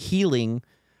healing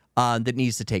that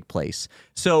needs to take place,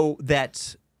 so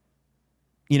that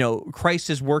Christ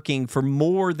is working for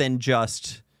more than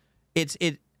just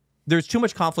There's too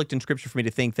much conflict in Scripture for me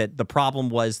to think that the problem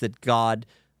was that God,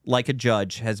 like a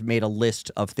judge, has made a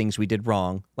list of things we did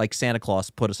wrong, like Santa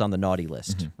Claus put us on the naughty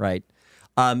list, right?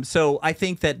 So I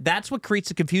think that that's what creates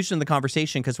the confusion in the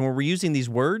conversation, because when we're using these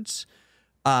words,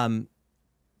 Protestants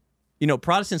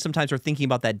sometimes are thinking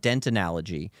about that dent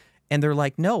analogy, And they're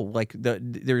like, no, like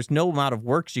there's no amount of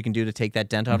works you can do to take that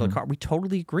dent out of the car. We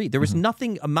totally agree. There was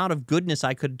nothing amount of goodness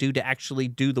I could do to actually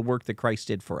do the work that Christ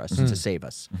did for us to save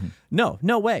us.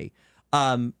 No way.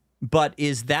 But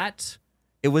was that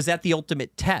the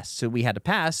ultimate test? So we had to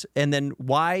pass. And then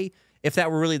why, if that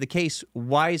were really the case,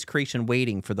 why is creation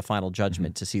waiting for the final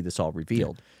judgment to see this all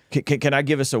revealed? Can I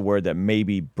give us a word that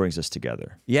maybe brings us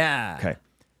together? Yeah. Okay.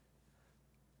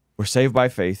 We're saved by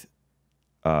faith.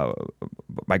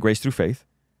 By grace through faith,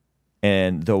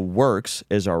 and the works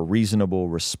is our reasonable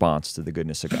response to the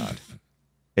goodness of God.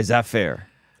 Is that fair?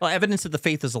 Well, evidence that the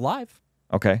faith is alive.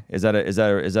 Okay, is that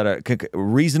a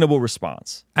reasonable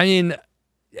response? I mean,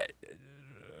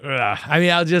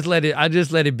 I'll just let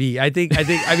it be. I think. I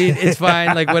mean, it's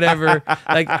fine. Like whatever.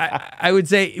 Like I would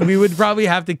say we would probably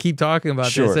have to keep talking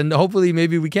about this, and hopefully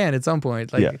maybe we can at some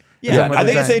point. Like, yeah. I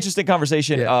think it's an interesting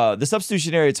conversation. The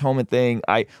substitutionary atonement thing.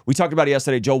 We talked about it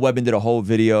yesterday. Joe Webbin did a whole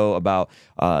video about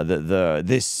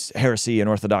this heresy and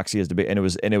orthodoxy as debate, and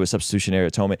it was substitutionary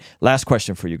atonement. Last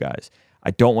question for you guys. I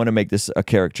don't want to make this a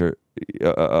caricature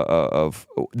of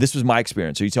this was my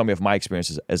experience. So you tell me if my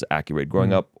experience is accurate.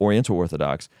 Growing up Oriental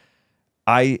Orthodox,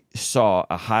 I saw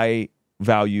a high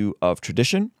value of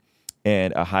tradition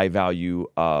and a high value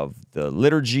of the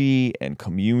liturgy and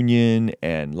communion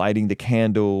and lighting the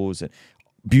candles and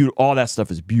all that stuff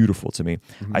is beautiful to me.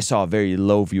 I saw a very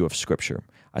low view of Scripture.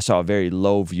 I saw a very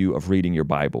low view of reading your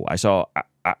Bible. I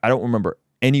don't remember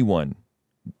anyone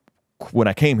when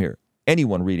I came here,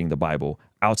 anyone reading the Bible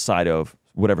outside of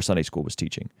whatever Sunday school was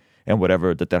teaching and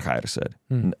whatever the Terhair said.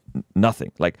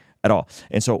 Nothing, like at all.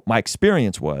 And so my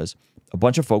experience was a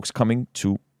bunch of folks coming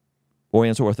to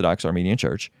Oriental Orthodox Armenian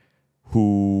Church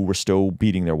who were still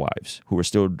beating their wives, who were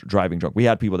still driving drunk. We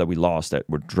had people that we lost that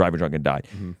were driving drunk and died.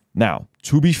 Now,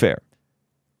 to be fair,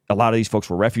 a lot of these folks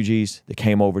were refugees. They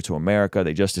came over to America.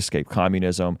 They just escaped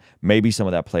communism. Maybe some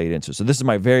of that played into it. So this is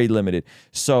my very limited.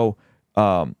 So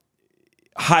high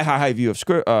view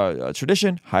of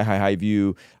tradition, high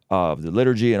view of the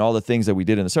liturgy and all the things that we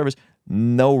did in the service.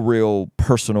 No real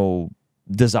personal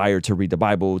desire to read the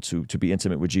Bible, to be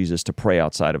intimate with Jesus, to pray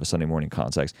outside of a Sunday morning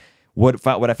context. What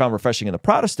I found refreshing in the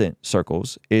Protestant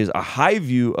circles is a high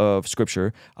view of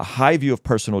Scripture, a high view of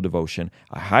personal devotion,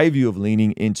 a high view of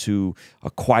leaning into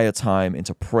a quiet time,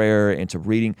 into prayer, into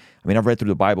reading. I mean, I've read through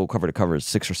the Bible cover to cover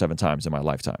 6 or 7 times in my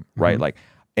lifetime, right? Like,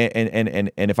 and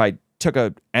if I took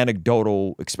a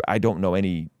anecdotal, I don't know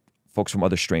any folks from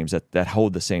other streams that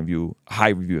hold the same view,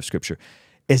 high view of Scripture.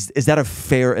 Is that a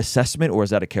fair assessment or is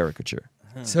that a caricature?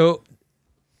 So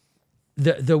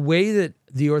the way that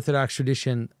the Orthodox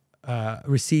tradition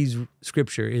receives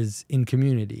Scripture is in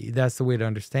community. That's the way to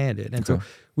understand it. And so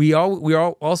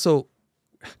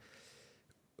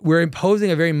we're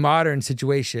imposing a very modern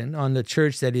situation on the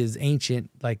church that is ancient,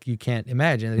 like you can't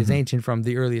imagine, that is ancient from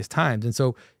the earliest times. And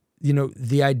so, you know,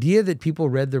 the idea that people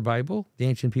read their Bible, the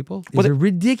ancient people, is a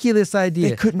ridiculous idea.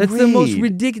 They couldn't That's read. The most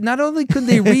ridiculous. Not only couldn't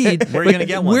they read, where are you going to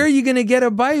get one? Where are you going to get a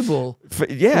Bible?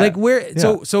 Like where?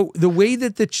 Yeah. So the way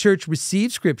that the church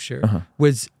received Scripture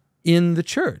was in the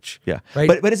church. Yeah.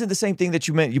 Right? But isn't the same thing that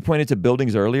you pointed to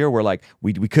buildings earlier where like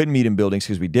we couldn't meet in buildings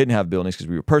because we didn't have buildings because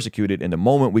we were persecuted, and the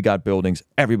moment we got buildings,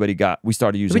 we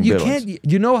started using buildings.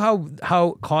 Can't, you know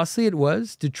how costly it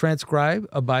was to transcribe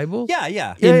a Bible?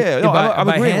 Yeah. No, I'm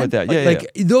agreeing with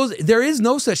that. There is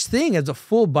no such thing as a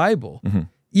full Bible,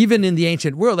 even in the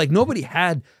ancient world. Like nobody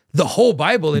had the whole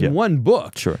Bible in one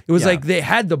book. Sure. It was like they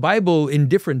had the Bible in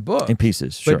different books. In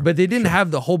pieces, sure. But they didn't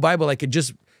have the whole Bible like it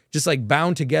just like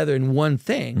bound together in one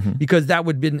thing, because that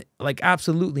would have been like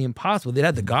absolutely impossible. They'd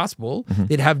have the gospel,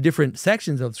 they'd have different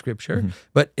sections of Scripture,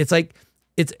 but it's like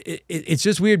it's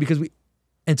just weird because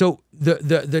so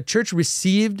the church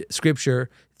received Scripture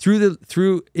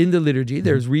through in the liturgy.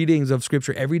 There's readings of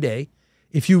Scripture every day.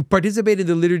 If you participate in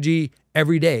the liturgy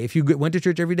every day, if you went to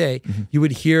church every day, you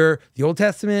would hear the Old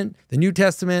Testament, the New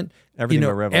Testament,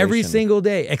 every single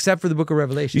day, except for the book of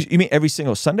Revelation. You mean every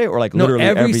single Sunday or like literally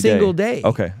every day? single day?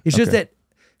 Okay. It's just that,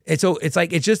 and so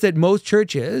it's just that most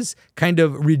churches kind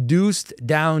of reduced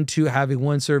down to having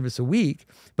one service a week,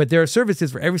 but there are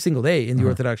services for every single day in the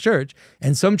Orthodox Church,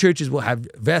 and some churches will have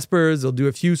Vespers, they'll do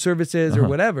a few services or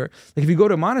whatever. Like if you go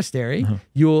to a monastery,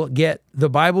 you'll get the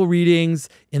Bible readings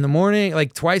in the morning,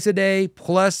 like twice a day,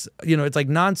 plus, it's like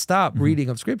nonstop reading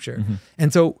of Scripture.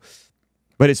 And so,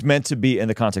 but it's meant to be in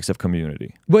the context of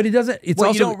community. But it doesn't. It's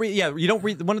also, you don't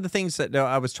read. One of the things that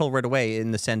I was told right away,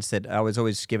 in the sense that I was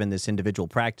always given this individual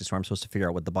practice where I'm supposed to figure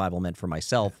out what the Bible meant for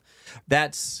myself.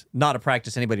 That's not a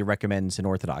practice anybody recommends in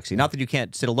Orthodoxy. Not that you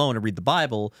can't sit alone and read the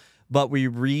Bible, but we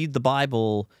read the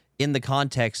Bible in the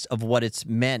context of what it's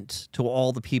meant to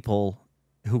all the people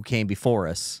who came before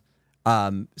us.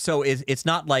 So it's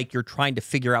not like you're trying to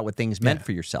figure out what things meant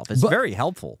for yourself. It's very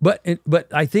helpful. But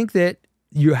I think that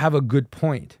you have a good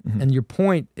point, and your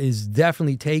point is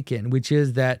definitely taken, which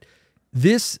is that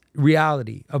this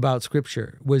reality about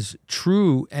Scripture was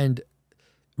true and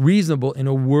reasonable in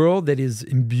a world that is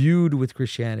imbued with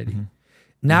Christianity.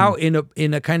 Now,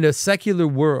 in a kind of secular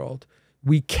world,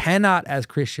 we cannot, as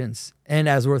Christians and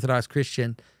as Orthodox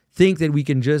Christian, think that we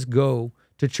can just go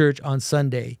to church on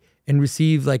Sunday and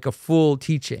receive like a full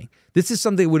teaching. This is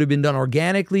something that would have been done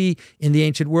organically in the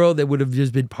ancient world, that would have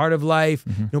just been part of life,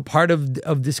 part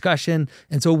of discussion.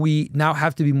 And so we now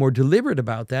have to be more deliberate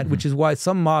about that, which is why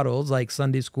some models like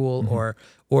Sunday school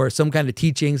or some kind of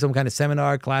teaching, some kind of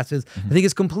seminar classes, I think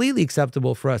it's completely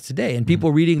acceptable for us today. And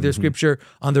people reading their scripture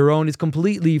on their own is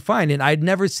completely fine. And I'd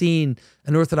never seen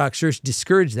an Orthodox church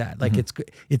discourage that. Like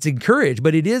it's encouraged,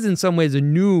 but it is in some ways a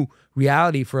new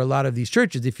reality for a lot of these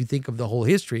churches if you think of the whole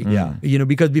history. You know,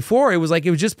 because before it was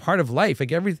just part of life.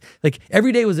 Like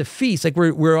every day was a feast. Like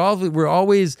we're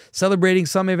always celebrating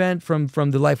some event from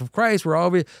the life of Christ. We're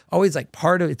always like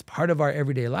it's part of our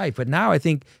everyday life. But now I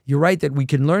think you're right that we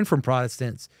can learn from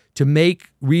Protestants to make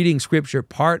reading scripture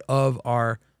part of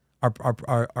our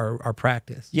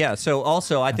practice. Yeah. So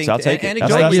also, I think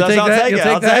anecdotally,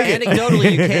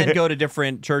 you can go to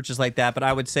different churches like that. But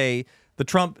I would say the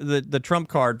trump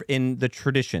card in the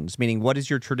traditions, meaning what is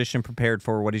your tradition prepared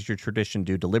for? What does your tradition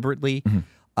do deliberately?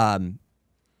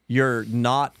 You're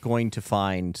not going to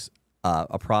find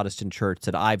a Protestant church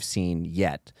that I've seen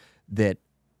yet that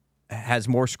has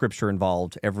more scripture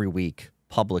involved every week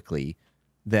publicly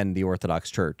than the Orthodox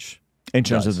Church. In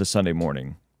terms of the Sunday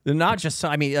morning. Not just,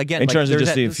 I mean, again, in terms of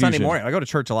just the Sunday morning. I go to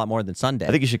church a lot more than Sunday. I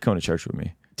think you should come to church with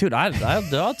me. Dude,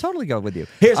 I'll totally go with you.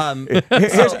 Here's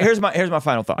my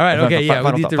final thought. All right, okay,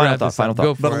 final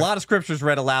thought. But a lot of scripture's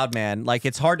read aloud, man. Like,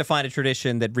 it's hard to find a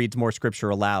tradition that reads more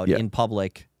scripture aloud in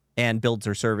public and builds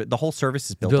their service. The whole service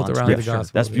is built on around scripture. the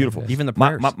gospel. That's beautiful. Even the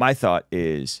prayers. My thought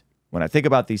is, when I think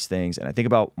about these things and I think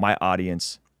about my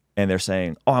audience and they're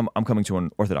saying, oh, I'm coming to an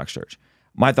Orthodox church.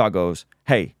 My thought goes,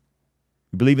 hey,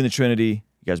 you believe in the Trinity.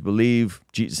 You guys believe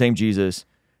same Jesus.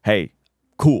 Hey,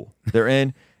 cool. They're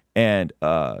in. And,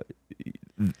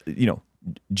 you know,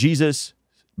 Jesus,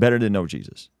 better than no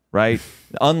Jesus, right?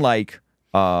 Unlike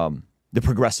the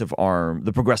progressive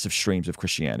streams of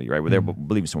Christianity, right? Where they're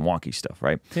believing some wonky stuff,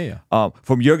 right?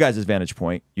 From your guys' vantage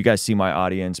point, you guys see my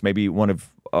audience, maybe one of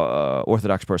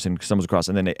Orthodox person stumbles across,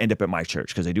 and then they end up at my church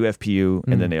because they do FPU,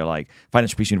 and then they're like,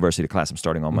 Financial Peace University, the class I'm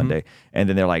starting on Monday, and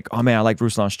then they're like, oh man, I like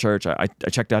Ruslan's church. I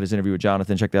checked out his interview with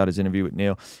Jonathan, checked out his interview with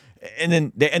Neil, and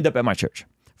then they end up at my church.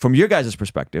 From your guys'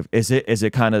 perspective, is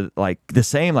it kind of like the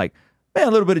same, like, man,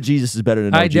 a little bit of Jesus is better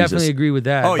than no Jesus? I definitely agree with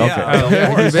that. Oh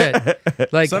yeah, okay.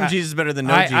 Like some Jesus is better than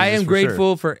no Jesus. I am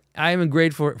grateful sure. I am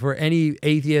grateful for any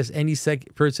atheist, any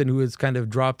person who has kind of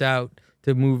dropped out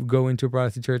to go into a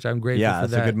Protestant church. I'm grateful for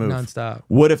that's that. a good move. Nonstop.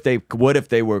 What if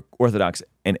they were Orthodox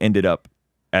and ended up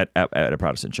at a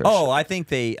Protestant church? Oh, I think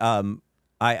they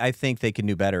I think they can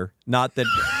do better. Not that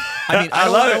I mean I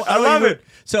love it.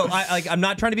 So I'm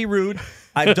not trying to be rude.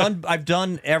 I've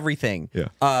done everything. Yeah.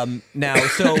 Now,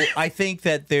 so I think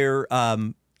that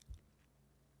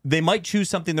they might choose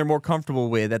something they're more comfortable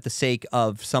with at the sake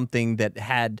of something that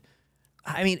had.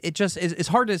 I mean, it's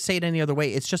hard to say it any other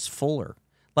way. It's just fuller.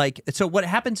 Like, so what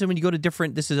happens when you go to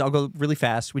different? I'll go really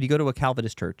fast. When you go to a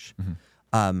Calvinist church,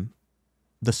 the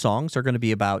songs are going to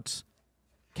be about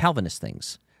Calvinist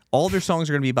things. All their songs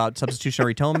are going to be about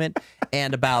substitutionary atonement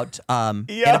and about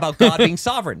God being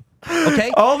sovereign.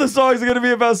 Okay, all the songs are going to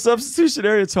be about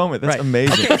substitutionary atonement. That's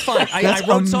amazing. Okay, that's fine. I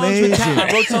wrote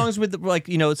songs with like,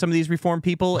 you know, some of these Reformed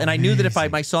people, and I knew that if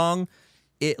my song,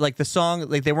 they weren't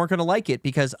going to like it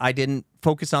because I didn't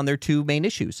focus on their two main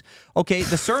issues. Okay,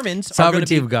 the sermons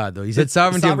sovereignty of God, though. You said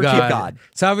sovereignty of God.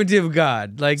 Sovereignty of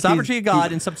God, like sovereignty of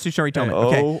God and substitutionary atonement.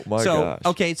 Okay, oh my gosh.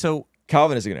 Okay, so.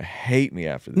 Calvinists are going to hate me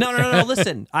after this. No.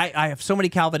 Listen, I have so many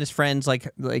Calvinist friends. I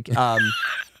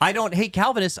don't hate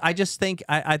Calvinists. I just think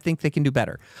I think they can do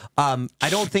better. I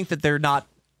don't think that they're not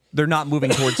moving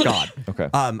towards God. Okay.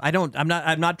 I'm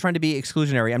not trying to be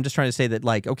exclusionary. I'm just trying to say that,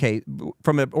 like, okay,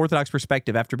 from an Orthodox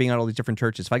perspective, after being on all these different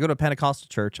churches, if I go to a Pentecostal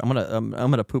church, I'm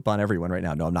gonna poop on everyone right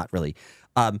now. No, I'm not really.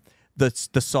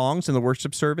 The songs and the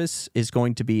worship service is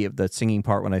going to be the singing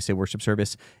part. When I say worship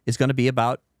service, is going to be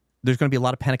about. There's going to be a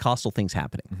lot of Pentecostal things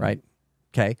happening, right?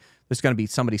 Okay. There's going to be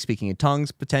somebody speaking in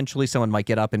tongues, potentially. Someone might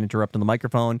get up and interrupt on the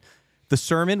microphone. The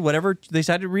sermon, whatever they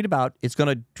decided to read about, it's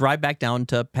going to drive back down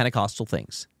to Pentecostal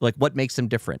things, like what makes them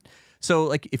different. So,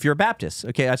 like, if you're a Baptist,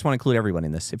 okay, I just want to include everyone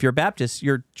in this. If you're a Baptist,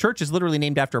 your church is literally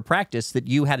named after a practice that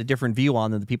you had a different view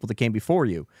on than the people that came before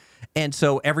you. And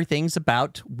so everything's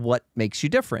about what makes you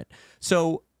different.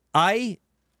 So I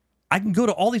can go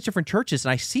to all these different churches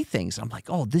and I see things. I'm like,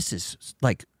 oh, this is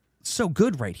like so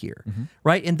good right here,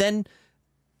 right? And then,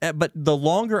 but the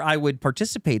longer I would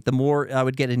participate, the more I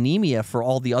would get anemia for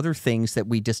all the other things that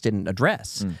we just didn't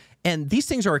address. And these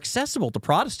things are accessible to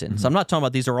Protestants. I'm not talking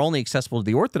about these are only accessible to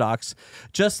the Orthodox,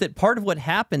 just that part of what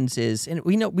happens is, and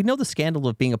we know the scandal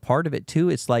of being a part of it too.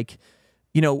 It's like,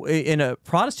 you know, in a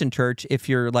Protestant church, if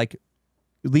you're like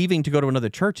leaving to go to another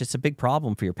church, it's a big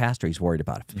problem for your pastor. He's worried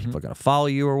about if people are going to follow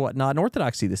you or whatnot. In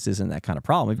Orthodoxy, this isn't that kind of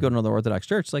problem. If you go to another Orthodox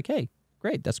church, it's like, hey,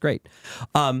 great, that's great.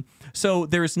 So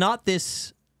there's not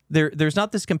this there's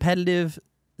not this competitive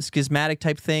schismatic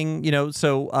type thing, you know.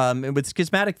 So with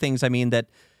schismatic things, I mean that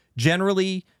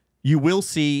generally you will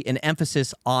see an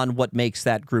emphasis on what makes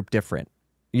that group different.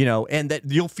 You know, and that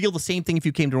you'll feel the same thing if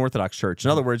you came to an Orthodox church.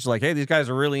 In other words, like, hey, these guys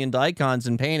are really into icons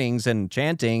and paintings and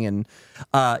chanting, and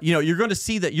you know, you're going to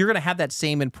see that, you're going to have that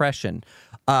same impression.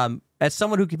 As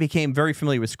someone who became very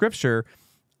familiar with Scripture,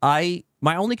 my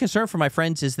only concern for my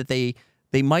friends is that they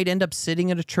might end up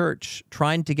sitting at a church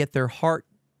trying to get their heart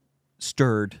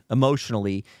stirred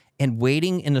emotionally and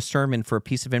waiting in a sermon for a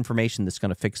piece of information that's going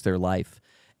to fix their life.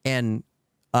 And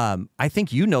I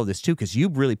think you know this too, because you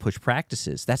really push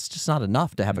practices. That's just not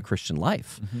enough to have a Christian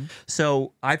life.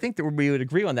 So I think that we would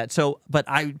agree on that. So, but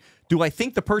I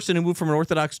think the person who moved from an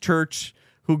Orthodox church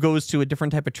who goes to a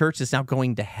different type of church is now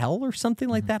going to hell or something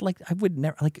like that? Like, I would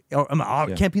never, like,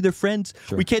 can't be their friends.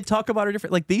 Sure. We can't talk about our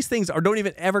different, like, these things don't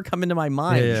even ever come into my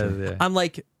mind. I'm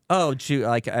like, oh, shoot,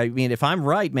 like, I mean, if I'm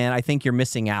right, man, I think you're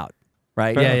missing out.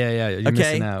 Right? Yeah. You're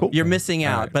missing out. Cool. You're missing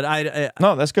out. Right. But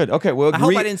no, that's good. Okay, well, I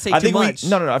hope I didn't say too much.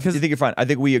 No. I think you're fine. I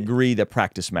think we agree that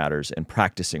practice matters and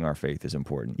practicing our faith is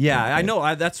important. Yeah, I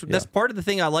know. That's part of the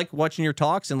thing I like watching your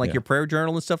talks and like your prayer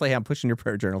journal and stuff. Like, hey, I'm pushing your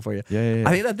prayer journal for you. Yeah.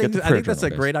 I think that's a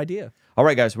great idea. All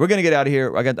right, guys, we're gonna get out of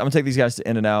here. I'm gonna take these guys to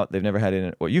In-N-Out. They've never had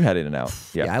In-N-Out. Well, you had In-N-Out.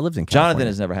 Yeah, I lived in California. Jonathan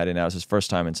has never had In-N-Out. It's his first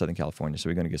time in Southern California, so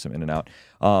we're gonna get some In-N-Out.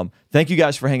 Thank you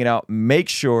guys for hanging out. Make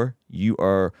sure you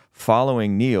are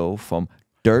following Neil from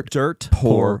Dirt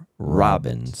Poor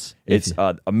Robins. It's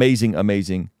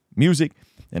amazing music.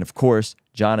 And of course,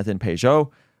 Jonathan Peugeot,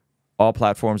 all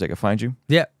platforms they can find you.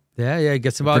 Yeah.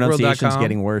 Get symbolic pronunciation's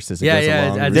getting worse as it goes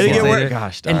along. Did it get worse?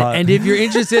 Gosh, and if you're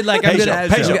interested, like I'm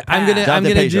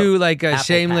gonna do like a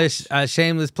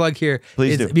shameless plug here.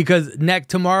 Please do. Because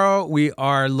tomorrow we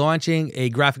are launching a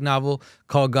graphic novel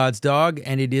called God's Dog,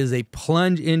 and it is a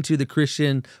plunge into the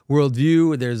Christian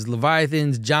worldview. There's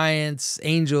leviathans, giants,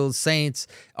 angels, saints,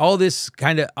 all this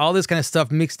kind of stuff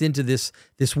mixed into this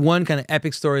one kind of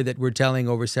epic story that we're telling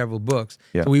over several books.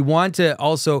 Yeah. So we want to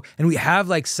also, and we have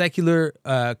like secular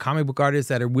comic book artists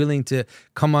that are willing to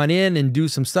come on in and do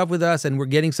some stuff with us, and we're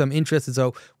getting some interest. And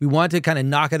so we want to kind of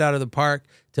knock it out of the park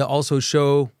to also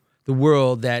show the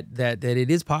world that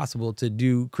it is possible to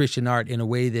do Christian art in a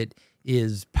way that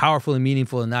is powerful and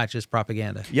meaningful and not just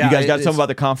propaganda. Yeah, you guys got to tell me about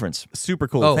the conference. Super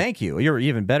cool. Oh. Thank you. You're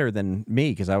even better than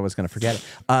me because I was going to forget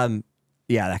it.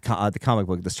 Yeah, the comic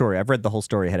book, the story. I've read the whole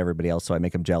story ahead of everybody else, so I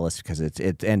make them jealous because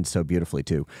it ends so beautifully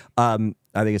too. I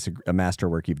think it's a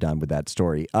masterwork you've done with that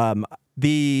story.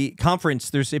 The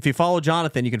conference, if you follow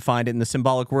Jonathan, you can find it in the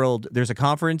symbolic world. There's a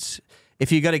conference.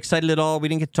 If you got excited at all, we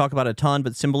didn't get to talk about it a ton,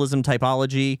 but symbolism,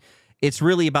 typology, it's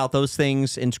really about those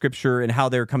things in Scripture and how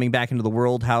they're coming back into the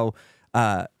world, how,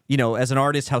 you know, as an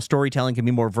artist, how storytelling can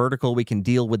be more vertical. We can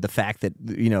deal with the fact that,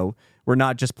 you know, we're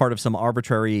not just part of some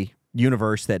arbitrary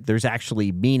universe, that there's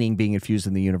actually meaning being infused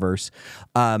in the universe,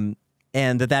 and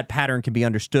that pattern can be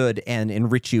understood and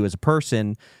enrich you as a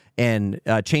person and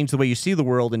change the way you see the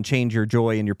world and change your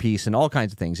joy and your peace and all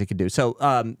kinds of things it could do. So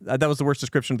that was the worst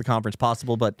description of the conference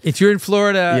possible. But if you're in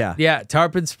Florida,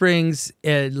 Tarpon Springs,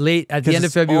 late at the end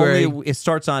of February. It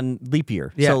starts on leap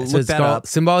year. Yeah, so look it's called up.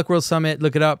 Symbolic World Summit.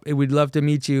 Look it up. We'd love to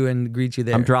meet you and greet you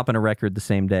there. I'm dropping a record the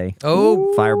same day.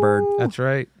 Oh, Firebird. That's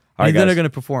right. All right, and then they're going to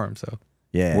perform, so.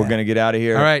 Yeah. We're going to get out of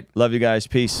here. All right. Love you guys.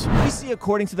 Peace. We see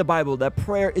according to the Bible that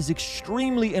prayer is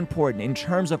extremely important in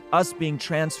terms of us being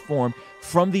transformed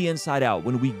from the inside out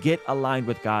when we get aligned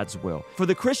with God's will. For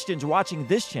the Christians watching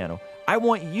this channel, I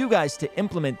want you guys to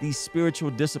implement these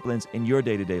spiritual disciplines in your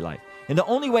day-to-day life. And the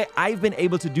only way I've been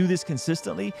able to do this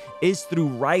consistently is through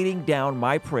writing down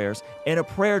my prayers in a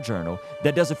prayer journal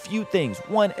that does a few things.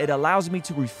 One, it allows me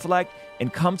to reflect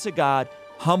and come to God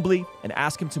humbly and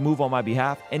ask Him to move on my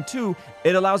behalf. And two,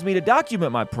 it allows me to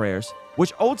document my prayers,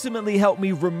 which ultimately help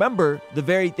me remember the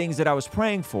very things that I was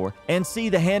praying for and see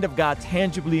the hand of God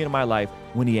tangibly in my life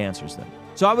when He answers them.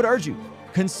 So I would urge you,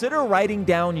 consider writing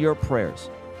down your prayers.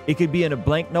 It could be in a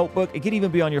blank notebook. It could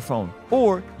even be on your phone.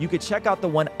 Or you could check out the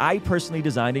one I personally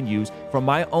designed and used for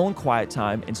my own quiet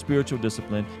time and spiritual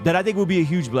discipline that I think will be a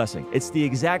huge blessing. It's the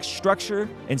exact structure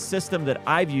and system that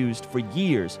I've used for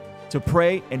years to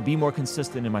pray and be more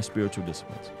consistent in my spiritual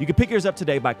disciplines. You can pick yours up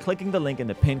today by clicking the link in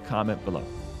the pinned comment below.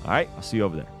 All right, I'll see you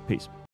over there. Peace.